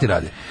vazdušno, šta ti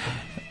radi?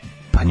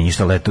 Pa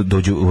ništa,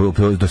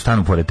 do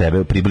stanu pored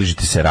tebe,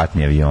 približiti se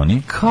ratni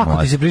avioni.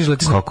 Kako ti se približi?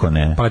 Kako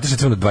ne? Pa letiš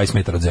recimo na 20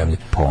 metara od zemlje.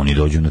 Pa oni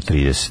dođu na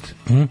 30.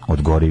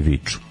 Od gore i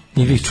viču.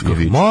 I viču.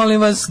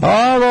 Molim vas.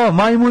 Alo,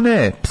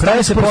 majmune.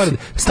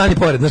 Stani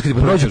pored. Znaš kad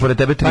ti prođu pored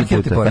tebe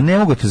 3 puta. Pa ne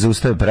mogu te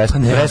zaustaviti.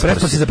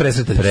 Prespor si za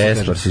presretanje.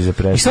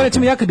 I sad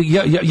recimo,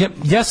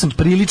 ja sam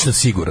prilično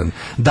siguran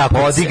da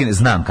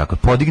znam kako.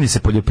 Podigni se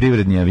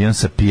poljoprivredni avion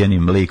sa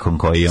pijanim likom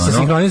koji je sa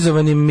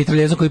sinhronizovanim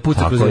mitraljezom koji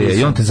puca kroz avion.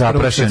 I on te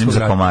zapraši onim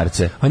za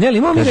komarce. A ne, ali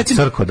imamo mi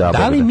recimo,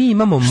 da li mi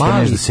imamo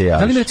mali,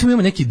 da li recimo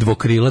imamo neki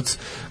dvokrilac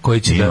koji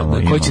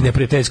će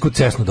neprijateljsku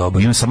Cessnu da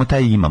obori? Imamo samo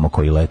taj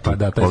koji leti.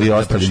 Ovi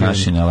ostali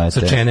naši ne lete.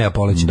 Sa Čeneja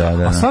poleći.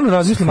 A stvarno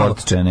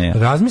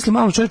razmisli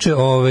malo čovječe,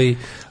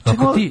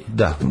 ako ti,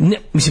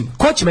 mislim,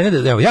 ko će mene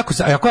da, evo, jako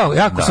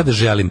sada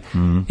želim,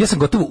 ja sam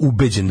gotovo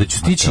ubeđen da ću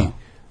stići,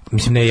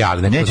 mislim, ne ja,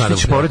 ali neko zna da...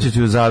 Neće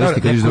porećiti u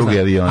zavisti kad iš druge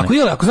avione.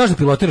 Ako znaš da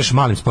pilotiraš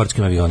malim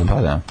sportskim avionom,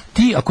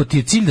 ti, ako ti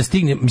je cilj da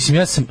stigne, mislim,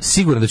 ja sam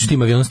siguran da ću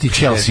tim avionom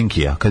stići...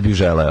 Helsinkija, kad bih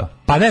želeo.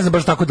 Pa ne znam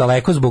baš tako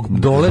daleko, zbog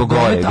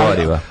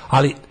goriva.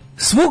 Ali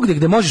svugde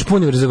gde možeš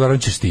punim rezervoarom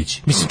ćeš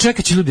stići. Mislim,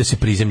 čekat će ljudi da se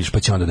prizemljiš, pa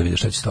će onda da vidiš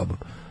šta će s tobom.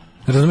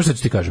 Razumiješ što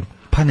ću ti kažem?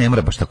 Pa ne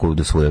mora baš tako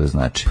da svuda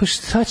znači. Pa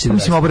šta će da...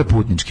 Mislim, ovo je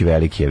putnički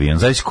veliki avion.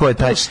 Zavisi ko je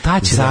taj...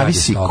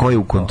 Zavisi ko je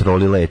u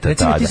kontroli leta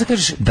tada.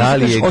 Da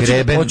li je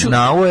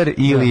Grebenauer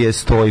ili je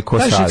Stojko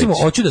Savić. Kažeš, recimo,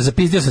 hoću da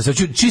zapizdio sam se,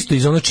 hoću čisto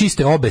iz ono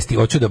čiste obesti,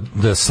 hoću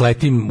da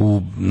sletim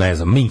u, ne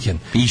znam, Minhen.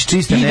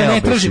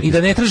 I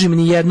da ne tražim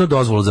ni jednu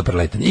dozvolu za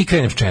preletanje. I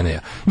krenem s Čeneja.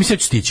 Mislim,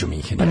 ću stići u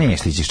Minhen. Pa ne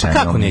stići s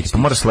Čeneja. Kako ne? Pa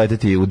moraš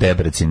sleteti u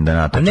Debrecin da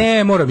natoči. A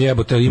ne, moram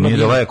jebote. Nije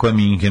daleko je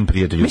Minhen,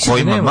 prijatelju.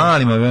 Koji ima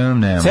malima,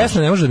 nema.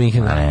 Cessna ne može do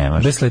Minhena.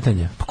 Bez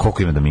sletanja. Pa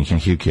koliko ima do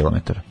Minhena? 1000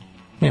 km?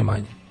 Nije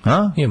manje.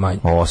 A? Nije manje.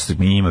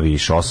 Ima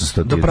više,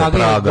 800. Do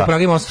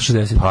Praga ima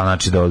 860. Pa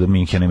znači da od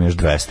Minhena ima još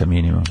 200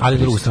 minimum. Ali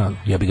drugu stranu.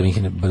 Ja bih ga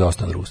Minhena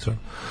dosta na drugu stranu.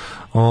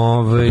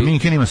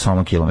 Minhen ima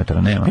samo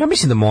kilometara, nema. Ja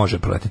mislim da može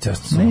proletiti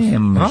Cessna. Ne,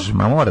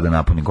 mora da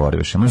napuni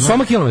gorivo.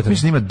 Samo kilometar.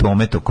 Mislim da ima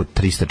domet oko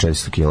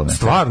 300-400 km.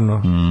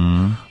 Stvarno?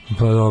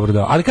 Pa dobro,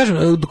 da. Ali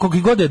kažem,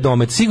 koliko god je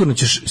domet,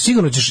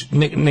 sigurno ćeš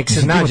nek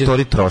se nađe.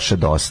 Motori troše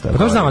dosta. Pa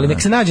to znam, ali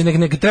nek se nađe,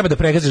 nek treba da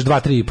pregaziš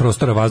 2-3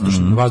 prostora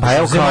vazdušne pa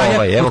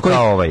evo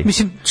kao ovaj.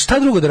 Mislim, šta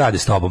drugo da rade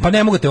s tobom? Pa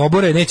ne mogu te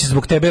obore, neće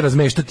zbog tebe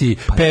razmeštati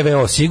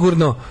PVO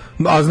sigurno,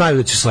 a znaju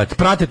da ćeš sleti.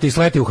 Pratite i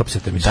sleti,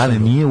 uhapsete. Da, ali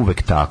nije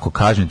uvek tako.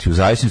 Kažem ti, u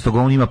zavisnosti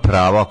toga on ima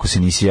pravo, ako se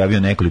nisi javio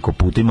nekoliko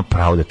puta, ima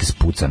pravo da te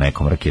spuca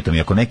nekom raketom.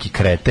 I ako neki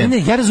kreten...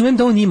 Ne, ja razumem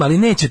da on ima, ali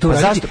neće to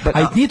raditi.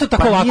 A nije to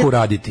tako lako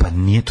uraditi. Pa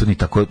nije to ni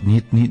tako,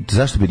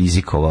 zašto bi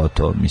rizikovao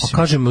to, mislim? A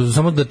kažem,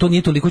 samo da to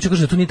nije toliko, ću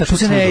kažem da to nije tako. Što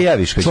se ne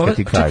javiš kad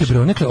ti kažeš?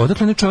 Čekaj bre,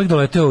 odakle je čovjek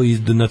doleteo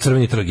na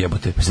Crveni trg,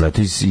 jebote?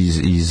 Izleteo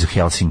iz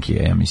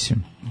Helsinkije, ja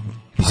mislim.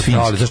 Iz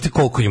Finske. Ali zašto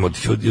koliko ima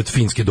od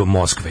Finske do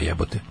Moskve,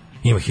 jebote?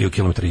 Ima 1000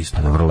 km isto.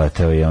 Pa dobro,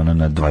 leteo je ona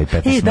na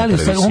 2,15 da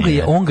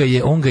li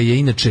on ga je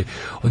inače,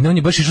 on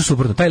je baš išao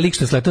suprotno. Taj lik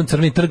što je sletao na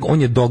Crveni trg,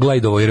 on je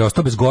doglajdovo jer je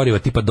ostao bez goriva,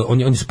 tipa on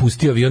je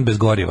spustio avion bez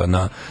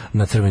goriva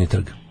na Crveni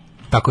trg.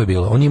 Tako je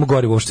bilo. On ima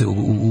gorivo uopšte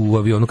u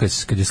avionu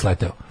kad je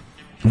sleteo.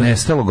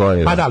 Nestalo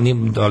gorivo. Pa da,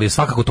 ali je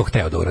svakako to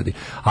hteo da uradi.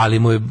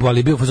 Ali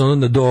je bio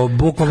fazon do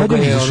bukvalno ga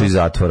je izašao iz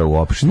zatvora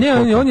uopšte.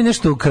 Ne, on je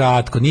nešto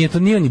kratko, nije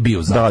on bio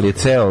u zatvoru. Da, ali je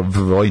ceo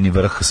vojni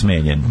vrh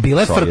smenjen.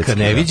 Bila je frka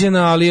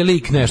neviđena, ali je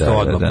lik nešto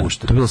odmah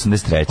pušten. To je bilo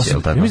 83. je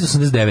li tako? Ja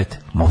mislim 89.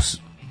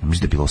 Mislim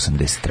da je bilo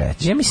 83.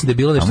 Ja mislim da je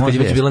bilo nešto kad je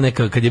već bila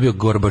neka, kad je bio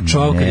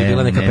Gorbačov, kad je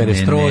bila neka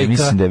perestrojka. Ne,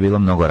 mislim da je bilo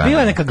mnogo ranije.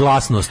 Bila je neka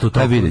glasnost u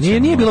toku.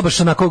 Nije bilo baš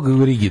onako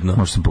rigidno.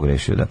 Možda sam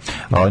pogrešio, da.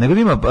 Nego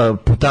ima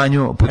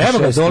putanju,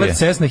 putešestvije. Evo ga, dolet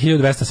Cessna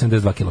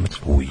 1272 km.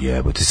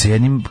 Ujebote, sa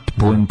jednim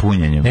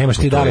punjenjem. Nemaš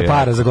ti dale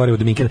para za gorivo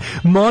do Minkena.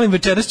 Molim,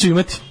 večeras ću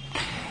imati.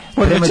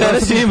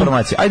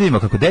 Informacije. Ajde imamo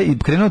kako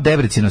krenuo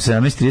Debrecen u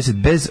 17:30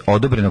 bez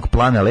odobrenog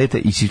plana leta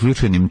i s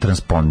isključenim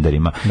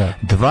transponderima. Da.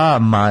 2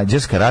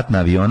 mađarska ratna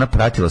aviona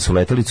pratila su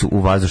letelicu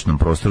u vazdušnom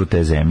prostoru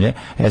te zemlje.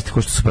 Jeste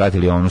ko što su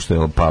pratili ono što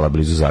je pala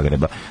blizu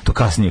Zagreba. To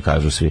kasnije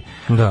kažu svi.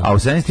 Da. A u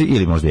 17:30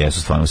 ili možda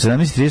jesu stvarno. U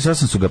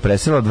 17:38 su ga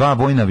preselila 2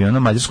 vojna aviona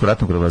mađarskog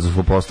ratnog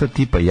vazduhoplovstva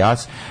tipa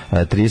JAS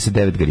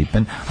 39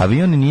 Gripen.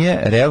 Avion nije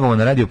reagovao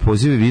na radio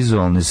pozive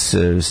vizualne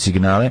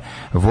signale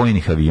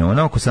vojnih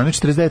aviona. Oko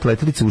 17:49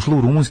 letelica ušla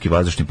u rumunski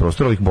vazdušni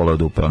prostor, ovih bola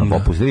od upe,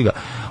 popustili ga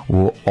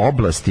u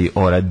oblasti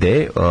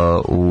Orade,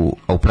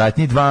 u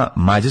pratnji 2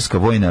 mađarska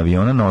vojna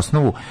aviona na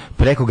osnovu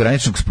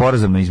prekograničnog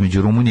sporazuma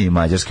između Rumunije i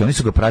Mađarske. Oni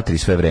su ga pratili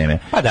sve vreme.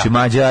 Znači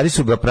Mađari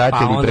su ga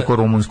pratili preko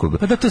rumunskog.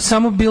 Pa da, to je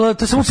samo bilo,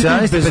 to je samo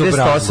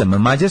 17:58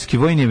 mađarski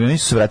vojni avioni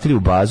su se vratili u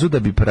bazu da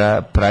bi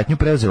pratnju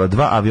preuzela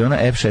 2 aviona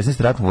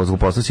F-16 ratnog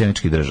vazduhoplovstva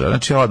Sjedinjenih Država.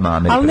 Znači odmah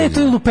Amerika. Ali ne, to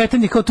je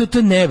lupetanje, kao to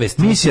je nevest.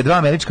 Misija 2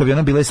 američka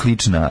aviona bila je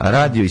slična: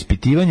 radio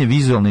ispitivanje,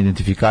 vizualna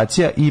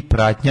identifikacija i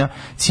pratnja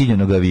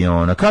ciljenog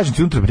aviona. Kažem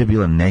ti, unutra je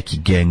bila neki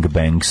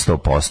gangbang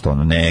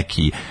 100%,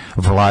 neki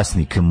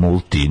vlasnik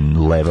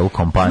multi-level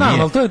kompanije.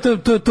 No, ali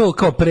to je to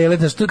kao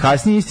prelet.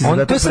 Kasnije istina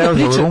da to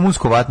preuzelo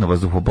rumunsko vatno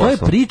vazduhoplovstvo.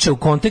 To je priča u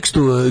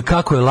kontekstu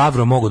kako je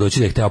Lavrov mogao doći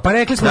da je hteo. Pa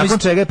rekli smo, nakon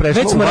čega je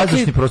prešlo u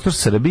vazdušni prostor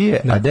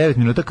Srbije, a 9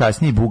 minuta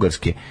kasnije i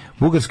Bugarske.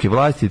 Bugarske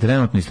vlasti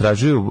trenutno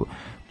istražuju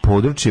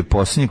područje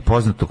posljednjeg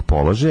poznatog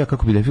položaja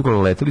kako bi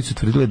defikovali letelicu,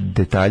 tvrdile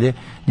detalje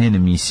njene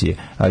misije,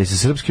 ali se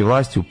srpske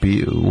vlasti u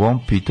ovom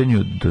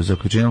pitanju do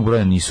zaključenog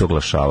broja nisu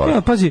oglašavali.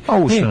 Ja, pazi,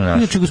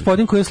 inače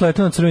gospodin koji je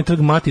sletao na Crveni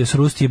trg, Matijas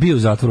Rusti, je bio u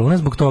zatvoru, ne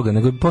zbog toga,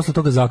 nego je posle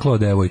toga zaklao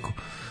devojku.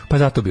 Pa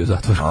zato bio u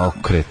zatvoru.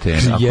 Kreten.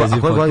 A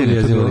koje godine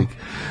je to bilo?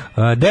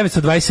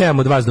 927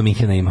 od vas do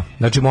Minhena ima.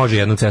 Znači može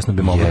jednu cesnu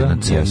bi mogao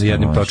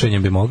jednim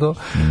točenjem bi mogao.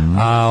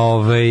 A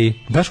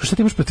Daško, šta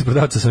ti imaš protiv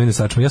prodavca sa ovim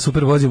nesačima? Ja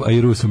super vozim, a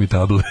i Rusu mi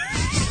table.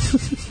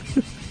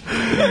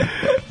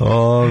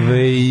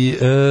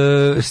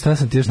 Šta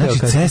sam ti još teo?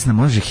 Znači Cessna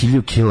može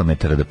 1000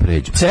 km da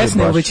pređe.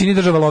 Cessna u većini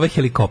država love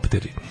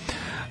helikopteri.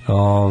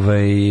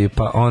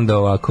 Pa onda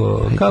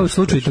ovako, kao u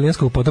slučaju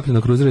italijanskog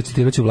potopljenog kruzera,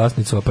 citiraću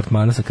vlasnicu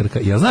apartmana sa Krka.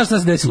 Ja znaš šta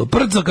se desilo?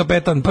 Prco,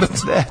 kapetan,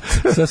 prco.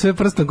 Sa sve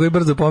prstom koji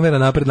brzo pomera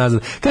napred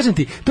nazad. Kažem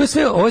ti, to je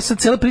sve, ovo je sad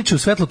cijela priča u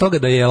svetlu toga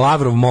da je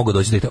Lavrov mogao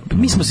doći da je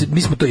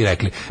mi smo to i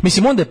rekli.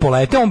 Mislim, onda je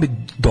poleteo, on bi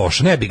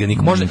došao, ne bi ga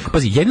niko. Možda,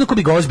 pazi, jedino ko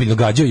bi ga ozbiljno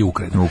gađao je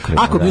Ukrajinu.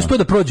 Ako bi uspio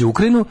da prođe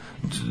Ukrajinu,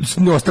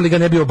 ostali ga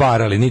ne bi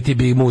obarali, niti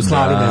bi mu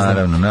slali, ne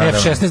znam,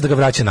 F-16 da ga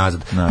vraća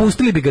nazad.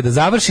 Pustili bi ga da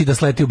završi i da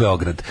sleti u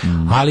Beograd.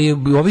 Ali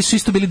ovi su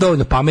isto bili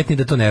dovoljno pametni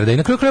da to ne rade. I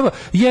na kraju krajeva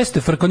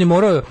jeste frk, on je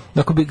morao,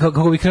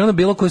 kako bi krenuo na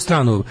bilo koju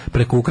stranu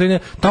preko Ukrajine,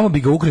 tamo bi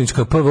ga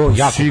ukrajinska PVO jako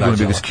gađala. Sigurno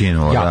bi ga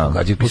skinuo,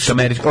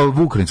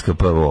 ukrajinska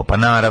PVO, pa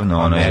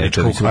naravno,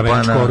 američko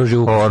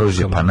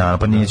oružje, pa naravno,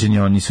 pa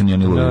nisu ni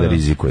oni ludi da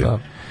rizikuju.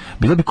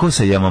 Bilo bi ko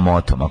sa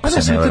Yamamotom, ako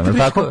se ne varam.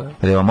 Tako?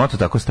 Yamamoto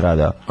tako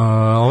strada.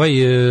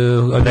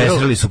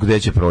 Presreli su gde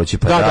će proći,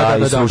 pa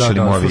i slušali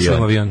mu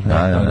avion.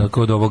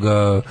 Kod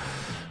ovoga...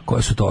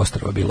 Koje su to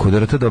ostrava bilo? Kod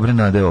RT Dobre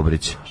Nade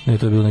Obrić. Ne,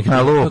 to je bilo neki...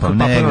 Lupam,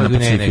 negdje na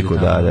Pacifiku,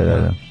 da.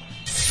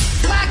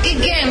 Svaki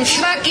gem,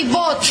 svaki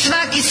bot,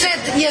 svaki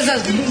set je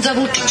za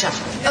Vučića.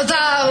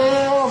 Za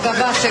ovoga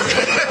vašeg...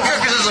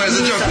 Kako se zove za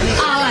čovjek?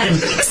 Alarm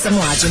sa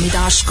Mlađom i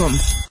Daškom.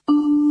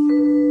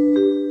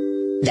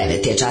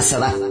 9 je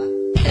časova.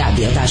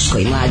 Radio Daško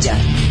i Mlađa.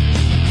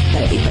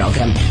 Prvi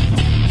program.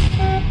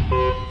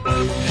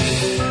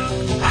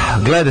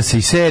 gleda se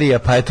i serija,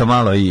 pa eto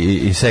malo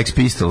i Sex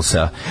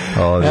Pistolsa.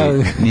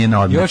 Nije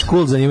na odmet. Još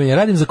cool zanimanje.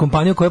 Radim za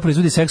kompaniju koja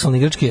proizvodi seksualne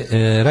igračke,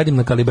 radim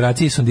na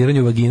kalibraciji i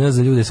sondiranju vagina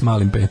za ljude s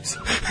malim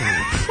penisom.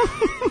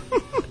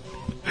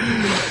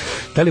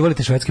 Da li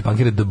volite švedske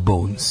punkere The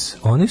Bones?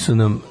 Oni su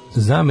nam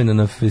zamena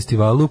na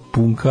festivalu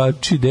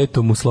Punkači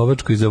detom u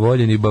Slovačkoj za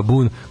voljeni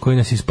babun koji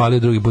nas ispalio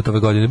drugi put ove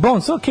godine.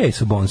 Bones, okej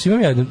su Bones.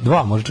 Imam ja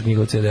dva, možda čak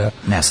njihova CD-a.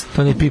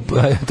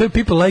 To je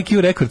People Like You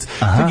Records.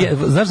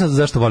 Znaš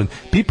zašto volim?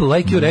 People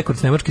Like You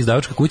Records, nemačka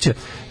izdavačka kuća,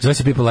 zove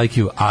se People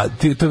Like You. A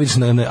ti to vidiš,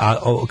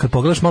 kad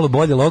pogledaš malo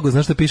bolje logo,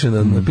 znaš šta piše?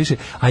 Piše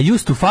I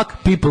used to fuck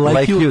people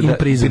like you in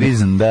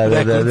prison. Da.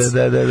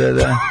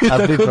 A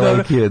People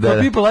Like You, da.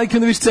 People Like You,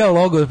 onda vidiš ceo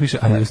logo, piše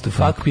I used to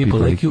fuck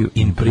people like you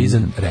in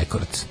prison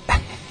records.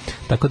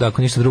 Tako da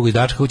ako ništa drugo,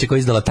 izdavačka kuća koja je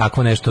izdala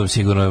takvo nešto,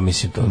 sigurno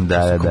mislim to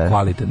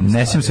kvalitetno.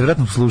 Ne sjećam se,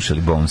 vjerojatno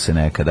slušali Bonese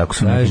nekad, ako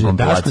su nekim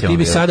kompilacijama. Dasko, ti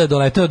bi sada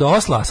doleteo do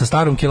Osla, sa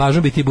starom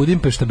kilažom bi ti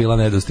Budimpešta bila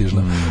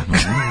nedostižna.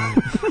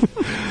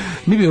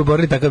 Mi bi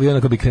oborili takav avion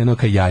ako bi krenuo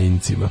ka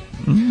Jajincima.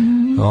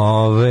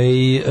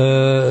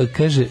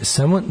 Kaže,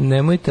 samo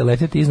nemojte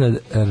letjeti iznad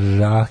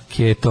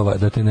raketova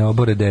da te ne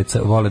obore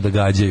deca, vole da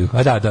gađaju.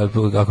 A da,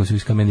 ako su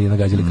iz kamenije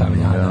nagađali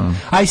kamenja.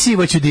 I see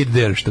what you did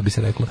there, što bi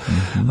se reklo.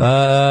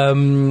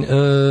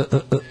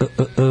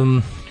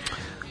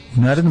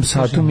 U narednom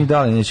satu mi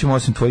dali, nećemo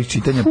osim tvojih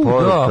čitanja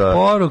poruka. Da,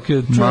 poruke,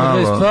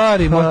 čudne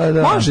stvari.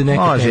 Može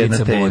neka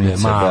temica bude,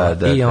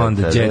 malo. I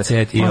onda jet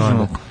set, i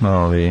onda.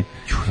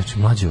 Znači,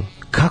 Mlađo,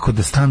 kako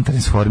da stan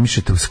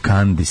transformišete u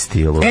skandi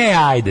stilu?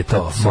 Ajde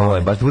to.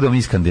 Baš budemo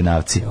mi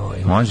skandinavci.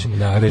 Može?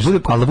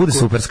 Ali da bude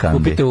super skandi.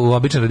 Kupite u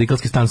običan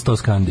radikalski stan 100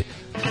 skandi.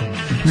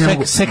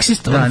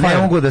 Seksist on fire. Ne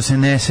mogu da se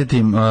ne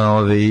setim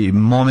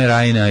Mome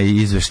Rajna i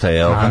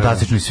izveštaja o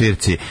fantastičnoj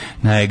svirci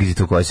na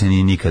Exitu koja se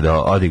nije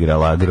nikada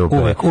odigrala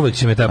grupa. Uvek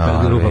će me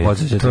ta grupa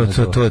podsjećati.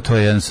 To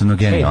je jednostavno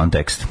genijalan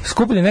tekst.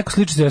 Skupili neku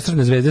sličicu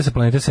estradne zvezde sa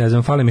planete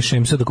Sezam, fali mi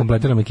Šemsa da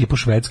kompletiram ekipu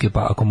švedske,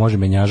 pa ako može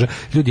menjaža.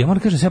 Ljudi, ja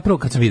moram kažem, ja prvo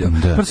kad sam video,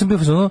 prvo sam bio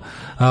fazonu,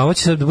 ovo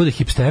će sad da bude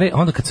hipstere,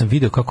 onda kad sam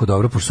video kako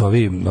dobro, pošto su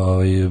ovi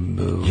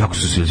jako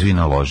su se svi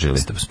naložili.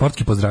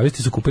 Sportski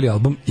pozdravisti su kupili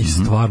album i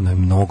stvarno je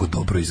mnogo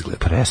dobro izgleda.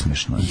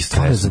 Presmešno. I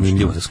stvarno je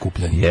zanimljivo za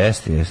skupljanje.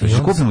 Jeste.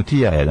 Što kupimo ti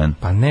ja jedan?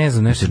 Pa ne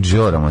znam, nešto. Se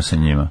džoramo sa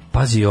njima.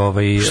 Pazi,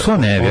 što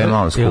ne, ja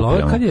malo skupljamo.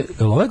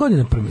 Ove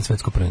godine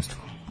svetsko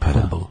prvenstvo? Pa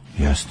da,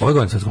 jeste.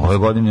 Ove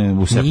godine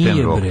u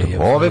septembru.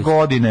 Ove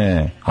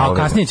godine. A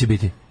kasnije će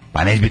biti?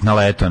 Pa neće biti na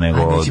leto,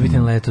 nego... Neće biti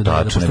na leto,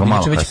 da. Pošto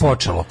biće već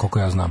počelo, koliko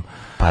ja znam.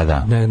 Pa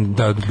da.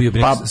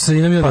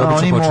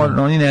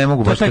 Oni ne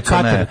mogu baš kad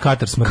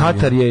se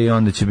Katar je i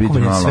onda će biti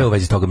malo. Sve u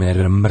vezi toga me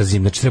nervira,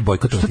 mrzim, znači treba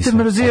bojkotovati. Što te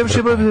mrziš,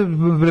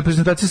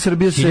 reprezentacija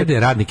Srbije se... Hiljade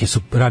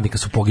radnika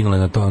su poginule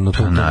na to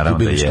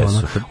gubilište.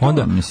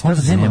 Onda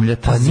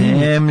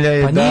zemlja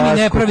je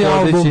Dasko,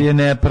 je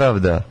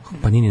nepravda.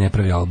 Panini ne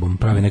pravi album,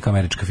 pravi neka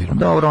američka firma.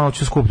 Dobro, ono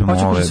ću skupljamo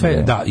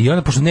ove. Da, i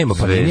onda pošto nema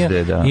Paninija,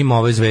 ima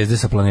ove zvezde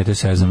sa planete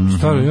Sezam.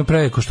 Stvarno ima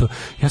preko što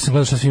ja sam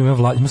gledao šta sve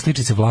ima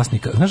sličice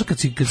vlasnika. Znaš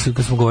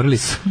kad smo govorili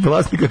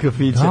vlasnika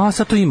kafića. A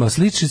sad to ima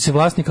sličice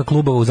vlasnika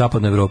klubova u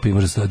zapadnoj Evropi,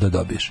 možeš da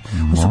dobiš.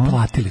 Oni su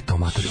platili to,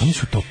 matori. Oni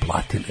su to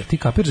platili. A ti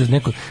kapiraš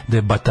da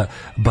je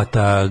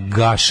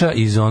Batagaša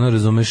iz ono,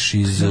 razumeš,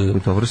 iz...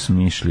 Dobro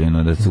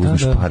smišljeno da ti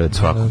uzmeš pare od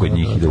svakog od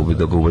njih i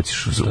da ga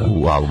ubaciš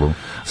u album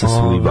sa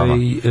slibama.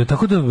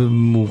 Tako da,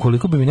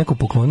 ukoliko bi mi neko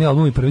poklonio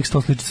album i prvih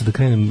 100 sličica da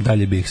krenem,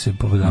 dalje bih se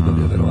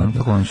zabavio, verovatno.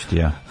 Poklonit ću ti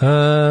ja.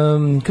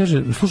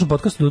 Kaže, slušam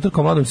podcast od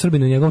utorka o mladom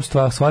Srbinu i njegovom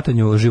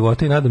shvatanju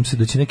života i nadam se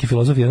da će neki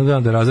filozof jednog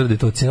dana da razredi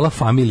to. Cijela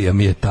familija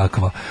mi je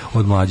takva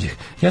od mlađih.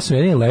 Ja sam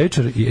jedini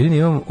levičar i jedini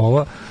imam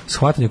ova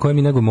shvatanje koje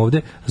mi negom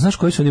ovde. Znaš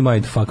koji su oni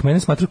mindfuck? Mene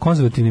smatraju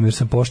konzervativnim jer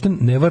sam pošten,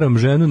 ne varam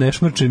ženu, ne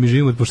šmrčem i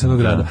živim od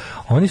poštenog rada.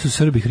 Oni su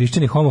Srbi,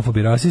 hrišćani,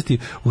 homofobi, rasisti,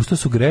 usto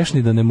su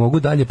grešni da ne mogu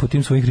dalje po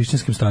tim svojim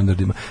hrišćanskim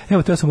standardima.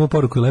 Evo, te ja sam ovu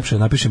poruku i lepše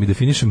napišem i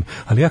definišem,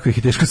 ali jako ih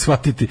je teško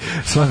shvatiti.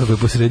 Svakako je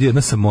posredi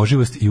jedna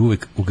samoživost i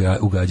uvek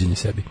ugađanje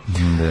sebi.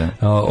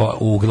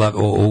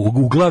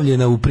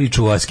 Uglavljena u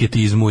priču o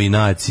asketizmu i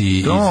naciji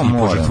i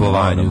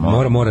požrtvovanju.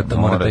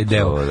 Mora taj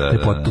deo.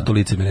 To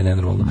lice mi je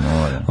nenormalno.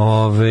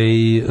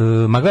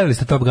 Ma gledali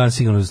ste Top Gun,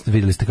 sigurno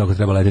vidjeli ste kako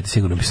treba leteti,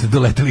 sigurno biste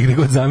doleteli gdje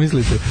god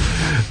zamislite.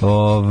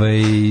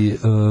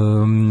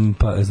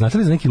 Pa znate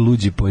li za neki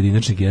luđi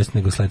pojedinačni gest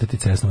nego sleteti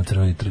cestom na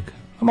Crveni trg?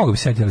 Mogu bi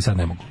setiti, ali sad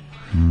ne mogu.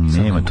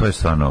 Nema, to je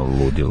stvarno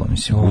ludilo,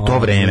 mislim.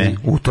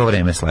 U to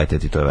vreme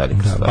sleteti, to je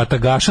velika stvar.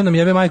 Batagaša nam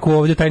jebe majku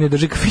ovdje, taj ne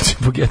drži kafiće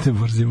po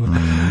Geteborgima.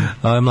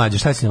 Mlađe,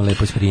 šta si nam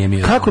lepo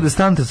isprijemio? Kako da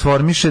stan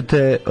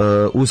transformišete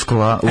u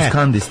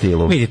skandi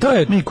stilu? Vidi, to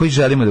je... Mi koji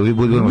želimo da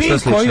budemo što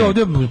slični. Mi koji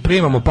ovdje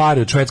primamo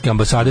pare od švedske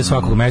ambasade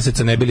svakog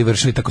meseca, ne bili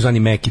vršili takozvani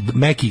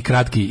meki,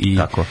 kratki i...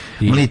 Tako,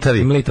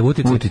 mlitav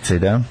uticaj,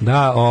 da.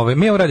 Da,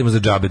 mi ovo radimo za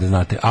džabe, da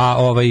znate.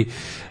 A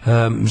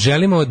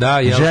želimo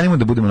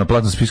da budemo na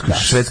platnom spisku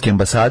švedske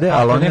ambasade,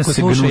 ali oni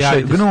se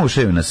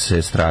gnušaju nas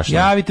se strašno.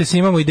 Javite se,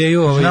 imamo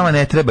ideju. Nama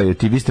ne trebaju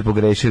ti, vi ste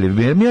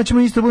pogrešili. Mi ćemo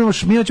isto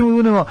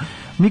budemo,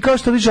 mi kao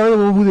što vi želimo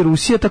da ovo bude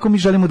Rusija, tako mi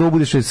želimo da ovo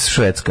bude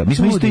Švedska. Mi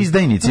smo isto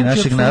izdajnici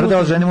našeg naroda,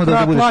 ali želimo da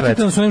ovo bude Švedska.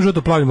 Platite nam svojim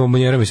žuto-plavim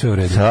bombonjerama i sve u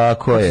redu.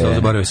 Tako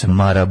je.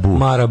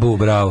 Marabu,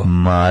 bravo.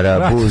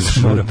 Marabu,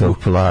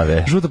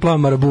 žuto-plave. Žuto-plave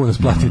Marabu nas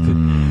platite.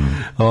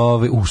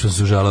 Što sam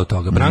se užalao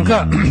toga.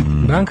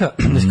 Branka,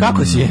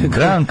 kako si je?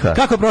 Branka.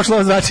 Kako je prošlo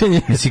ovo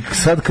zračenje?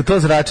 Sad kad to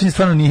zračenje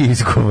stvarno nije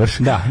izgovor.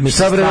 Da,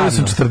 šta bre, dobio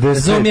sam 45.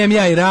 Razumijem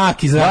ja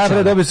Irak i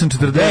zračenje. Dobio sam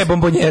 40.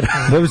 bombonjera.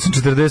 Dobio sam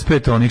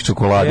 45 onih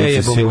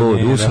čokoladica, si lud,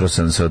 usro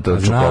sam se od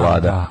tog čokolada.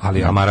 Da,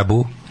 ali a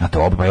Marabu? A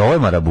to pa ovo je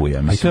Marabu,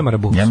 ja mislim. A i to je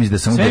Marabu. Ja mislim da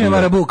sam sve je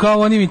Marabu, kao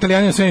onim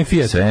Italijanima sve je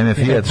Fiat. Sve je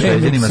Fiat,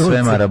 Šveđanima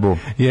sve Marabu.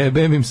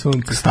 Jebem im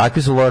sunce.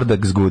 Takvi su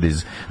Lordax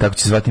Goodies. Tako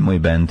će zvati moj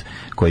bend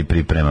koji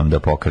pripremam da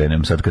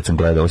pokrenem. Sad kad sam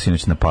gledao,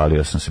 sinoć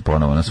napalio sam se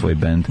ponovo na svoj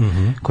bend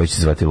koji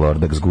će zvati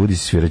Lordax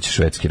Goodies, sviraće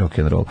švedski rock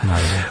and roll.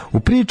 U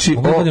priči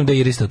mogu budem da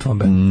irista u tvom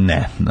bendu?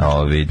 Ne,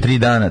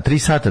 3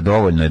 sata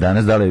dovoljno je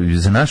danas, dali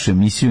za našu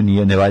emisiju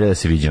ne valja da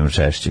se viđamo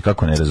češće.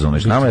 Kako ne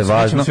razumeš? Nama je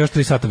važno još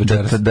 3 sata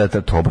večeras.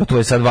 Dobro, to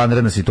je sad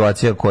vanredna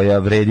situacija koja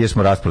vredi jer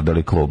smo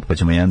rasprodali klub, pa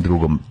ćemo jedan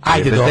drugom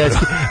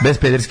bez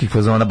pederskih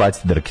fazona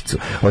baciti drkicu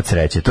od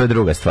sreće. To je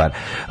druga stvar.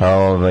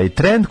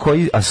 Trend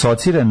koji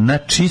asocira na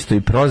čisto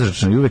i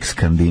prozračno i uvek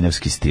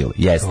skandinavski stil.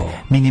 Jeste.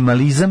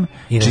 Minimalizam,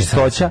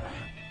 čistoća,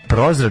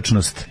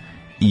 prozračnost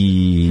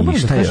i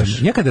šta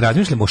još? Ja kada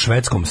razmišljam o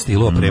švedskom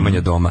stilu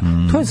opremanja doma,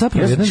 to je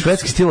zapravo jedan...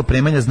 Švedski stil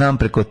opremanja znam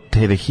preko TV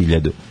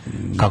 1000.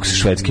 Kako se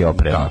švedski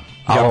oprema.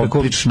 A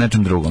pričaš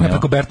nečem drugom. Ja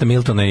preko Berta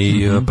Miltona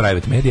i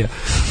Private Media,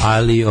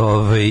 ali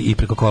i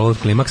preko Color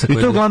Climaxa. I to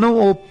je uglavnom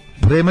o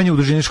opremanju u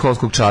dužini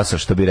školskog časa,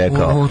 što bi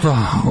rekao.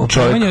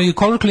 Opremanju i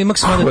Color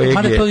Climax,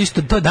 mada to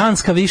isto, to je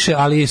danska više,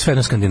 ali sve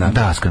na Skandinaviji.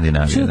 Da,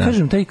 Skandinavija, da.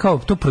 Kažem, taj kao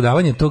to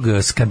prodavanje tog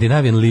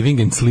Scandinavian living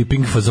and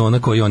sleeping fazona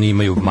koji oni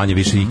imaju manje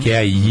više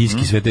Ikea i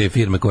Jiski, sve te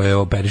firme koje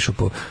operišu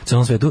po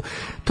celom svetu,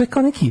 to je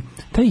kao neki,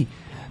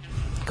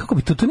 kako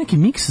bi to neki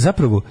miks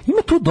zapravo,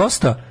 ima tu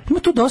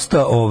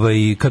dosta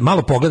kad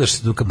malo pogledaš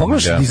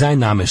dizajn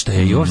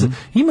nameštaja i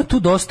ima tu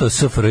dosta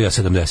SFRJ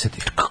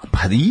 70-ih. Pa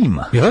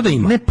ima. Jel da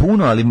ima? Ne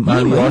puno, ali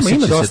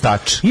osjeća se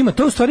tač. Ima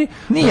to u stvari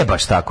nije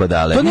baš tako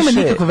daleko. To nema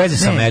nikakve veze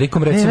sa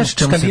Amerikom, recimo.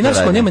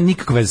 Skandinavsko nema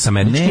nikakve veze sa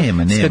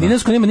američkim.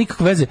 Skandinavsko nema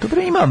nikakve veze.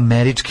 Dobro, ima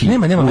američki.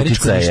 Nema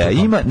američkog uticaja.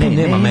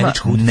 Nema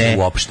američkog uticaja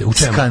uopšte.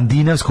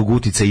 Skandinavskog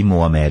uticaja ima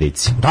u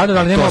Americi. Da,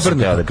 ali nema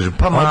obrnuto.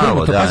 Pa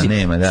malo, da,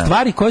 nema, da.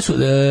 Stvari koje su,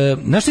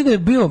 znaš ti da je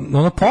bio,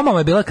 pomama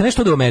je bila kad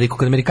nešto ode u Ameriku,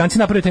 kad Amerikanci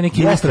napravili taj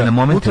neki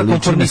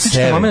ultrakonformistički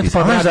moment,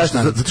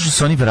 zato što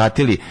su oni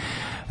vratili.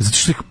 Zato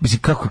što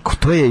kako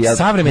to je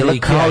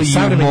savremeni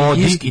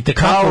i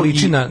tekako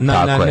liči na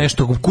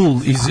nešto cool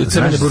iz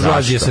crvene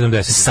buržuazije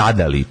 70.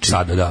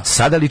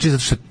 Sada liči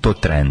zato što je to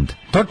trend.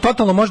 To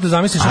totalno možeš da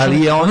zamisliš.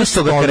 Ali je ono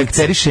što ga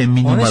karakteriše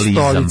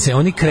minimalizam. One stolice,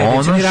 oni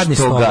kreveti, oni radni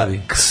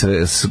stolovi.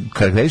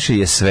 Karakteriše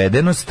je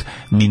svedenost,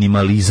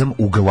 minimalizam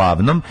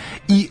uglavnom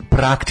i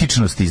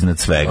praktičnost iznad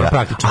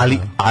svega.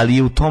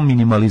 Ali u tom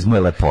minimalizmu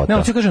je lepota.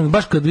 Ne, ću kažem,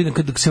 baš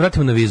kad se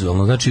vratimo na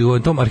vizualno, znači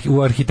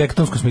u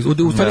arhitektonskom smislu,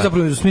 u stvari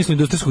zapravo u smislu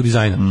industrijskog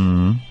dizajna.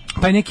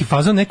 Taj neki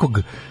fazon nekog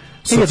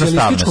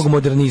socijalističkog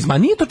modernizma.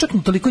 Nije to čak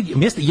toliko,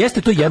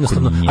 jeste to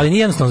jednostavno, ali nije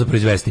jednostavno za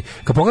proizvesti.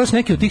 Kad pogledaš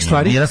neke od tih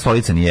stvari, nijedna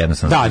stolica nije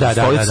jednostavna.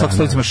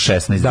 Stolica ima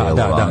 16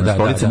 delova.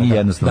 Stolica nije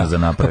jednostavna za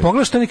napraviti. Kad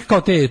pogledaš te neke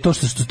kao to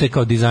što su te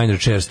kao designer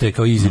chairs, te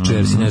kao easy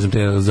chairs, ne znam, te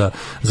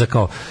za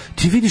kao,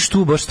 ti vidiš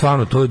tu baš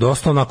stvarno, to je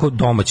dosta onako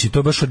domaći, to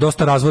je baš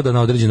dosta razvoda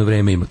na određeno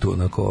vreme ima tu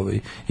onako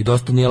i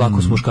dosta nije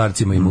lako s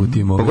muškarcima ima u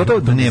tim. Pogotovo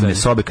dnevne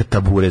sobe kad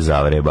tabure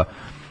zavreba.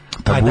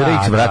 Tabure ih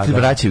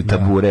vraćaju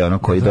tabure, ono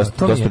koji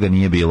dosta ga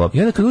nije bilo. I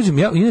onda kad uđem,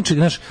 ja inače,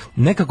 znaš,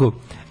 nekako,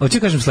 hoću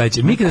kažem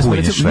sledeće, mi kada smo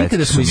mi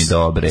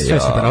dobre,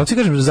 hoću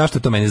kažem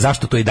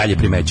zašto to i dalje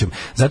primećujem.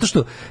 Zato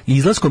što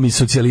izlaskom iz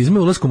socijalizma,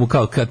 ulaskom u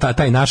kao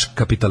taj naš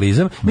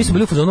kapitalizam, mi smo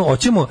bili u fazonu,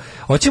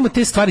 hoćemo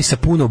te stvari sa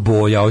puno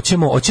boja,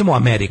 hoćemo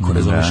Ameriku,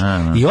 razumeš?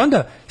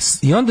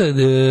 I onda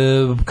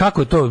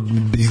kako je to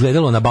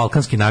izgledalo na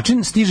balkanski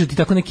način, stiže ti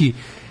tako neki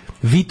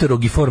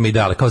viterogi forme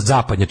ideale, kao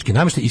zapadnjački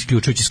namještaj,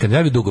 isključujući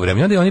Skandinaviju dugo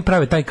vremena. Onda oni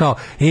prave taj kao,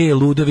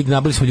 ludovi,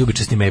 nabili smo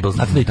ljubičasti mebel,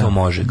 znate da i to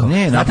može. Kao,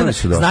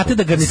 znate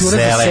da garnitura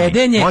za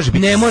sedenje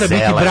ne mora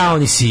biti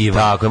brown i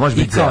siva. Tako, može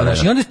biti zelena.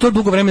 I onda je to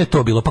dugo vremena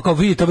to bilo, pa kao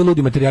vidite ove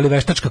ludi materijali,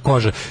 veštačka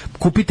koža,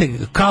 kupite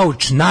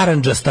kauč,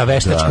 narandžasta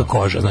veštačka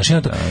koža. Znači,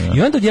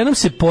 i onda odjednom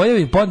se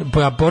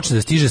počne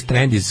da stiže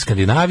trend iz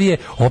Skandinavije,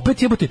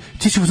 opet jebote,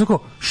 ti ću uzmano,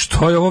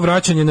 što je ovo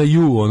vraćanje na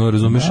ju, ono,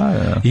 razumeš?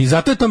 I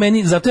zato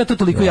ja to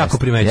toliko jako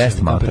primećujem.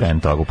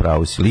 Toga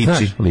upravo si.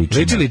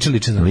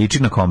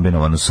 Liči na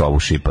kombinovanu sovu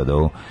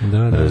šipadovu.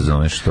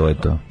 Razumeš što je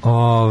to?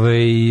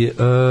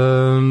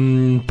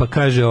 Pa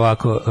kaže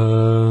ovako,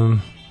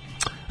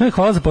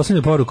 Hvala za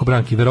posljednju poruku,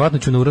 Branki. Verovatno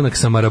ću na uranak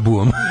sa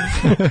marabuom.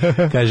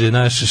 Kaže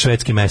naš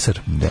švedski mesar.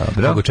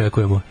 Dobro. Kako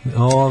očekujemo.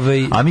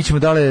 A mi ćemo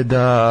dalje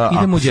da,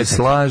 idemo ako se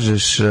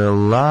slažeš,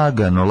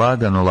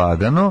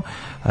 lagano,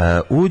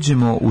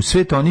 uđemo u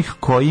svet onih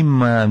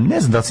kojima, ne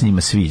znam da li se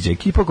njima sviđa,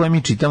 ekipa koju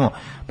mi čitamo,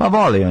 pa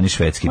vole oni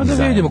švedski dizajn.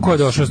 Da vidimo ko je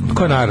došao,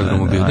 ko je na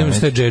aerodromu bio. Da vidimo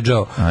sve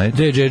džedžao.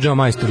 Gde je džedžao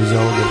majstor iz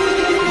ovoga?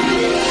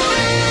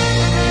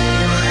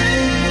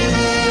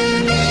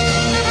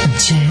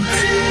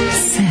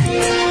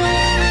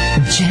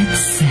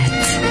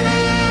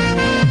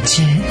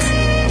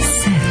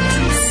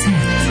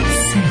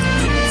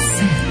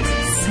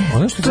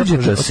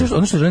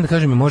 Ono što želim da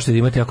kažem je možete da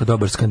imate jako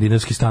dobar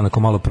skandinavski stan ako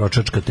malo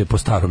pročačkate po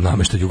starom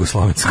nameštaju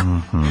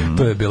jugoslovenskom.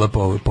 To je bila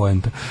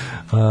poenta.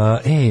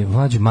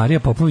 Mlađe, Marija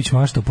Popović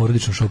mašta o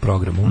porodičnom show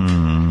programu.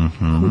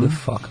 Who the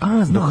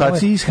fuck?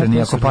 Duhaci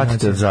ishrani ako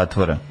patite od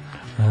zatvora.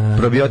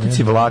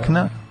 Probiotici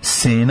vlakna,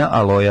 sena,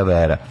 aloja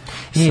vera.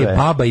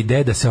 Baba i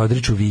deda se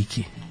odriču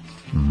Viki.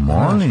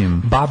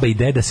 Molim. Baba i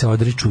deda se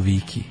odriču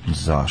Viki.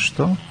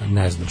 Zašto?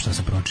 Ne znam šta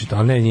sam pročitao,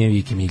 ali nije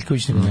Viki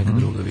Miljković, nego neka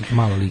druga Viki,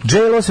 malo lik.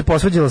 J.Lo se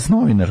posvađala s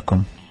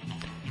novinarkom.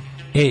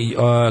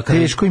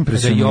 Teško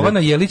impresionira. Kada Jovana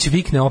Jelić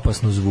vikne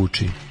opasno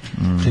zvuči.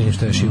 Čini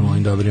što još imamo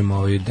ovim dobrim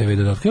TV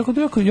dodatku.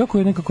 Jako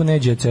je nekako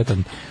neđe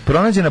cetan.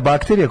 Pronađena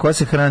bakterija koja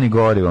se hrani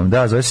gorivom.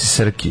 Da, zove se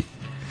srki.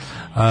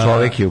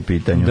 Čovek je u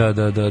pitanju.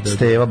 Da.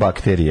 Steva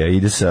bakterija.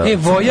 Ide sa...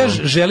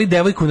 Vojaž želi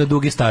devojku na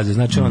duge staze.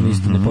 Znači on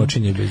isto ne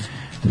počinje bez...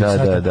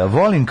 Da.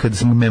 Volim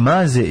kad me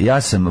maze,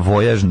 ja sam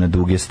vojaž na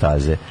duge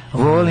staze.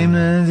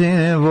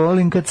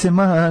 Volim kad se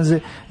maze,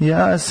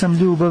 ja sam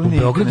ljubavnik.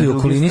 U Beogradu i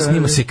okolini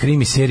snima se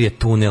krimi serija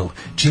Tunel,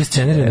 čiji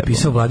scenar je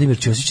napisao Vladimir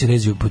Ćosić,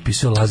 režiju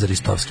potpisao Lazar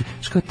Istovski.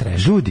 Što je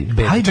trež? Ljudi,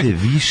 hajde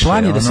više.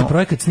 Plan je da se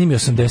projekat snimi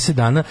 80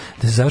 dana,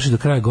 da se završi do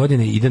kraja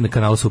godine i ide na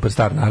kanalu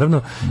Superstar,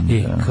 naravno,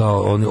 i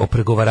kao oni o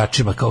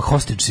pregovaračima, kao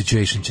hostage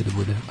situation će da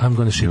bude. I'm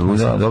gonna shit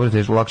myself. Dobro,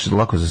 teško, lakše.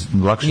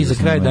 I za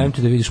kraj dajem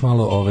ti da vidiš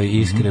malo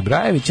Iskre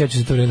Brajević, ja ću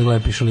se to vrede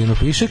gledam Pišalinu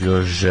Pišek.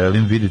 Ja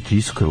želim vidjeti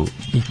Iskru.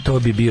 I to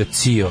bi bio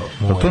Cio.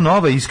 To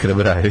nova Iskra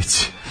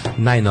Brajević.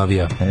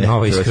 Najnovija,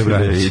 nova Iskra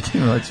Brajević.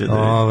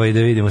 Da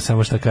vidimo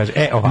samo šta kaže.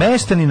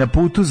 Meštani na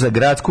putu za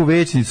gradsku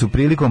većnicu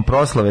prilikom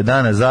proslave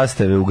dana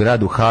zastave u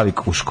gradu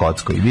Havik u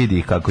Škotskoj. Vidi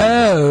ih kako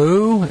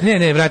je.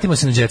 Ne, vratimo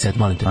se na Jet Set,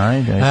 molim te.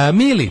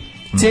 Mili,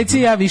 Ceci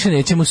i ja više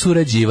nećemo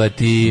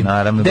surađivati.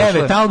 Naravno,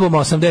 9 albuma,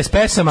 80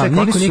 pesama,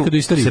 niko nikad u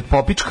istoriji. Se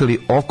popičkali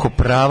oko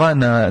prava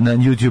na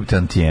YouTube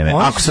tantijeme,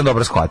 ako sam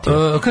dobro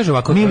shvatio. Kaže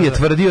ovako, Mili je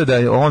tvrdio da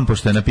je on,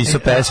 pošto je napisao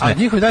pesme,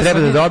 treba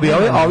da dobije,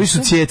 a ovi su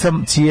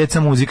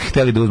cijeca muzika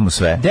hteli da uzmu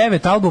sve.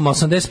 9 albuma,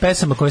 80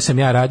 pesama koje sam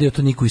ja radio,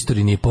 to niko u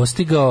istoriji nije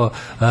postigao.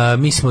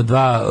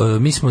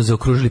 Mi smo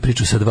zaokružili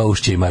priču sa 2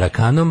 ušća i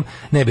marakanom.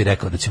 Ne bih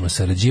rekao da ćemo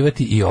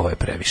sarađivati i ovo je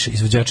previše.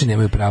 Izvođači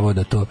nemaju pravo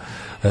da to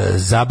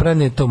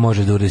zabrane, to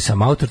može da uradi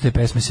sam autor, te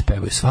pesme se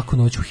pevaju svaku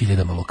noć u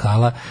 1000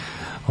 lokala.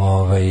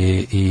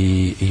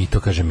 I to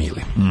kaže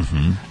Mili.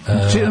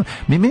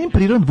 Meni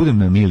prirodno budem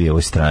na Mili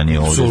ovoj strani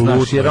ovdje,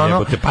 znaš, jer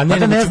ono, pa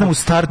ne znam u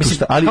startu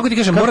šta, ali kako ti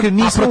kažem, protiv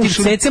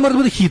Cece mora da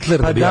bude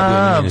Hitler da bi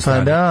ja bio.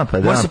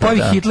 Mora se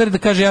pojavi Hitler da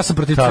kaže ja sam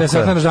protiv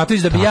Svetlane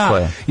Ražnatović da bi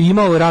ja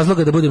imao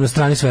razloga da budem na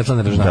strani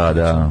Svetlane Ražnatović.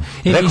 Da.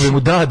 Rekao bi mu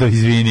Dado,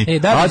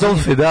 izvini.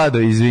 Adolfe, Dado,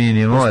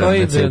 izvini, moram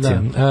da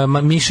Cecim.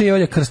 Miša i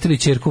Olja krstili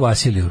ćerku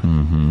Vasiliju.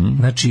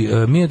 Znači,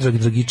 Miodrag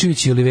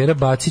Dragičević i Olivera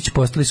Bacić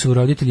postali su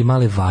roditelji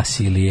male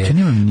Vasilije.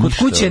 Kod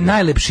kuće je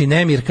najlepši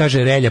nemir,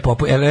 kaže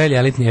Relja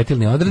elitni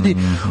etilni odredi.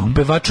 U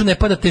pevaču ne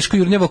pada teško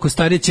jurnjavo oko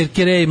starije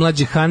ćerke Reje i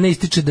mlađe Hane,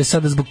 ističe da je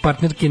sada zbog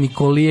partnerke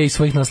Nikolije i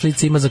svojih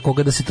naslednica ima za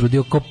koga da se trudi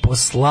oko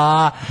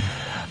posla.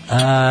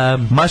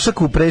 Maša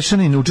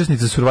Kuprešanin,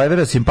 učesnica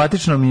Survivora,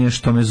 simpatično mi je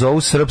što me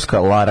zovu srpska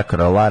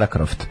Lara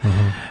Croft.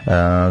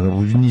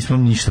 Nismo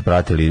ništa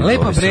pratili.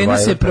 Lepa Brena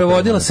se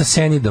provodila sa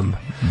Senidom.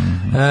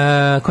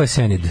 Ko je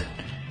Senid?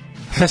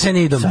 Sa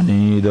Senidom.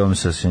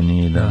 Sa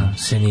Senidom.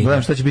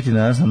 Gledam šta će biti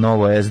danas na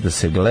Novo S da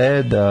se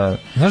gleda.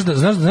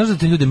 Znaš da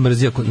te ljudi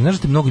mrzi ako, znaš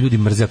da te mnogo ljudi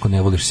mrzi ako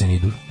ne voliš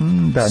Senidu?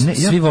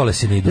 Svi vole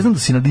Senidu. Ja znam da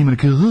si nadimali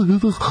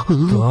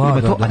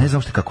a ne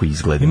znam što kako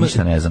izgleda,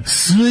 ništa ne znam.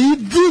 Sve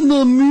ide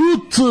na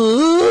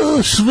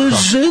mute, sve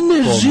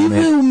žene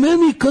žive u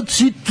meni kad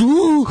si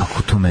tu.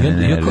 Kako to mene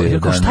ne vidi?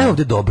 Šta je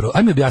ovde dobro?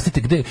 Ajme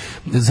objasnite gde,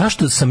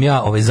 zašto sam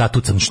ja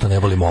zatucan što ne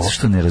volim ovo?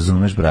 Zašto ne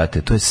razumeš,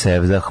 brate? To je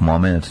sevdah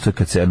moment, to je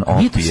kad se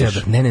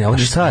opiješ. Ne,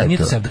 ovdje nije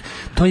to sevdah.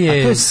 To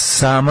je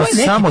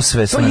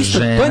samosvesna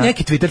žena. To je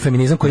neki Twitter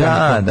feminizam koji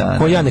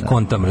ja ne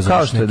kontam, razumiješ?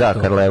 Kao što je,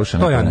 Karleuša.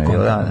 To ja ne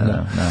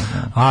kontam,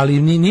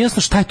 ali nije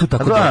jasno šta je tu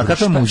tako dobro.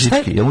 Kako je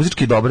muzički? Je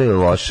muzički dobro ili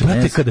loše?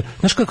 Brate,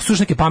 znaš kako slušaš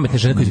neke pametne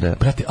žene koji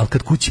brate, ali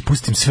kad kući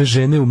pustim sve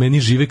žene u meni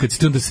žive, kad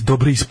si onda se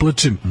dobro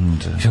isplačem.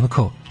 I ono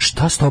kao,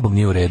 šta s tobom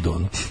nije u redu,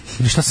 ono?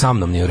 Ili šta sa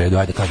mnom nije u redu,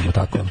 ajde kažemo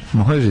tako.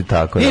 Može i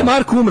tako.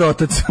 Marko umro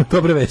otac,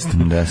 dobre vesti.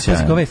 Da,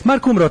 sjajno.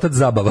 Marko umro otac,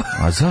 zabava.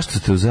 A zašto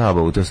ste u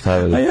zabavu to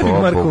stavili?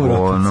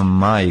 Ono,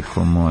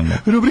 majko moja.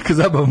 Rubrika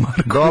zabava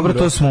Marko. Dobro,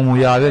 to smo mu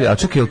javili. A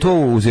čekaj, je li to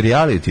uz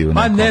reality?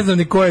 Ma ne znam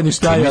ni ko je, ni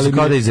šta je. Ali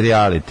kao da iz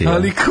reality.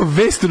 Ali kao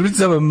vest, rubrika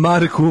zabava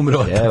Marko umro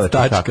otac. Evo,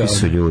 takvi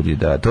su ljudi,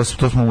 da.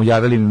 To smo mu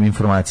javili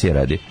informacije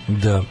radi.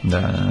 Da.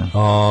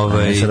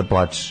 Ne sada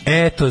plačeš.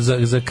 Eto,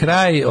 za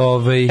kraj...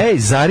 Ej,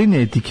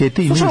 Zarine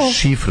etikete imaju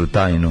šifru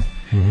tajnu.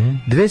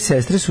 Dve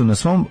sestre su na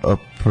svom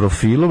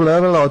profilu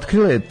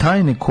otkrile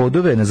tajne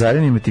kodove na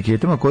Zarinim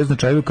etiketama koje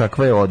označavaju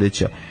kakva je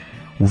odeća.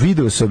 U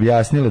videu se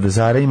objasnile da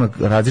Zara ima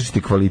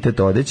različiti kvalitet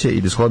odeće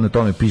i da shodno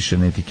tome piše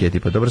na etiketi.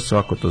 Pa dobro,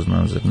 svako to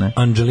zna, zar ne?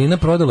 Anđelina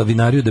prodala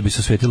vinariju da bi se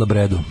osvetila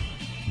Bredu.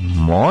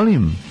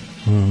 Molim?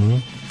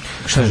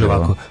 Šta je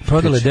ovako?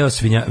 Prodala je deo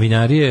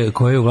vinarije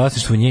koje je u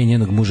vlasništvu nje i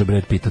njenog muža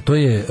Brad Pitta. To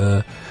je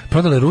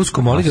prodala je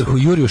ruskom oligarhu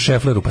Juriju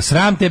Šefleru. Pa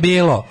sram te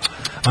bilo!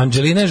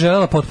 Anđelina je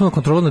želela potpunu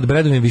kontrolu nad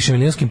Bradovim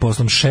višemilijonskim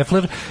poslom.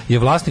 Šefler je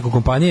vlasnik u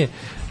kompanije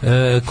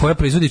koja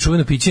proizvodi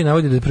čuveno piće i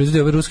navodi da proizvodi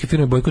ove ruske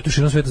firme bojkotuju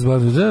širom sveta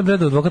zbog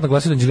Bradov advokat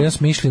naglasio da Anđelina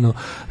smišljeno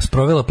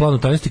sprovela plan u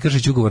tajnosti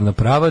kršeći ugovorna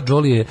prava.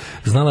 Jolie je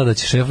znala da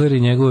će Šefler i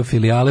njegove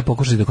filijale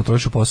pokušati da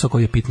kontrolišu posao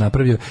koji je Pitt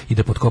napravio i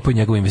da potkopaju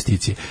njegove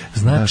investicije.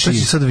 Znači, šta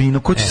će sad vino?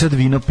 Ko će sad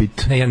vino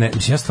pit?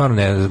 Ja stvarno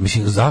ne,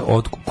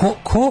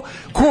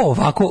 ko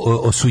ovako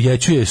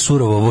osujećuje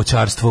surovo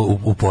voćarstvo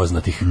u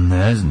poznatih?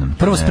 Ne znam.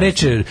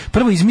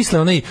 Prvo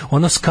izmisle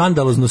ono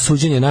skandalozno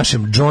suđenje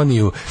našem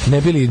Johnny-u,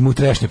 ne bili mu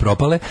trešnje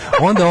propale,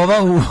 onda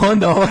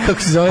ova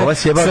kako se zove,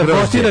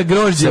 sabotira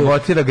grožđe.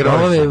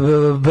 Ove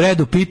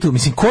Bradu Pittu,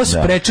 mislim, ko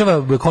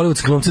sprečava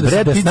hollywoodske glumce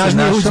da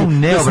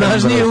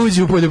snažnije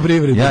uđu u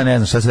poljoprivredu? Ja ne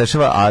znam šta se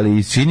dešava,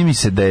 ali čini mi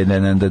se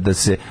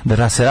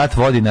da se rat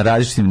vodi na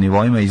različitim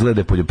nivoima i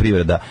izgleda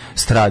poljoprivreda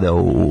strada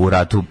u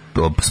ratu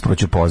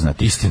sproću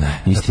poznati. Istina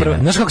je.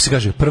 Znaš kako se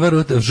kaže?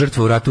 Prva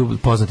žrtva u ratu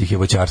poznatih je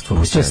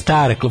voćarstvo. To je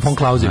stare, von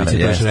Clausewitz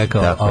je to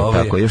rekao.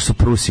 Tako, još su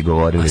Prusi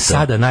govorili to.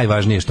 Sada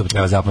najvažnije što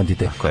treba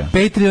zapamtite.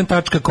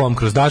 Patreon.com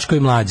kroz Daško i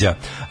Mlađa,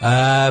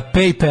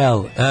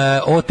 PayPal,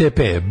 OTP,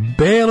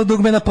 belo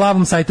dugme na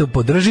plavom sajtu,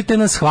 podržite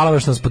nas, hvala vam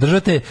što nas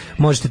podržate,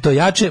 možete to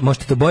jače,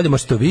 možete to bolje,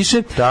 možete to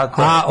više.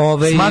 Tako,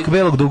 smak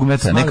belog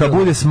dugmeta, neka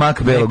bude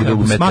smak belog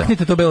dugmeta.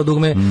 Smaknite to belo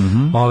dugme,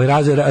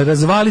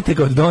 razvalite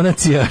ga od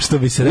donacija, što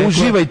bi se reklo.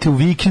 Uživajte u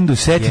vikendu,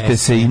 setite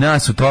se i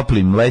nas u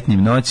toplim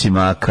letnjim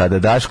noćima kada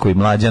Daško i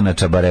Mlađa na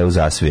čabareu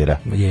zasvira.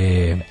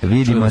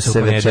 Vidimo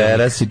se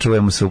večeras i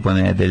čujemo se u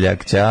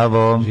ponedeljak.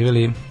 Ćao.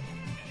 Živjeli.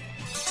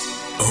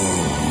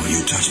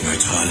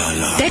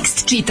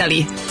 Tekst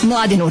čitali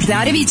Mladen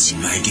Urdarević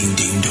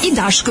i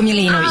Daško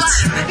Milinović.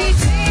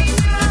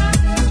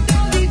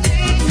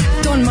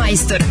 Ton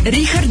majstor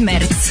Richard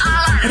Merc.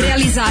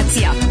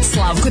 Realizacija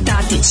Slavko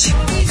Tatić.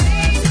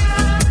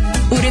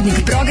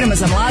 Urednik programa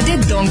za mlade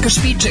Donka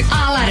Špiček.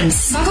 Alarms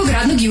svakog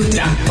radnog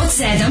jutra od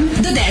 7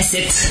 do 10.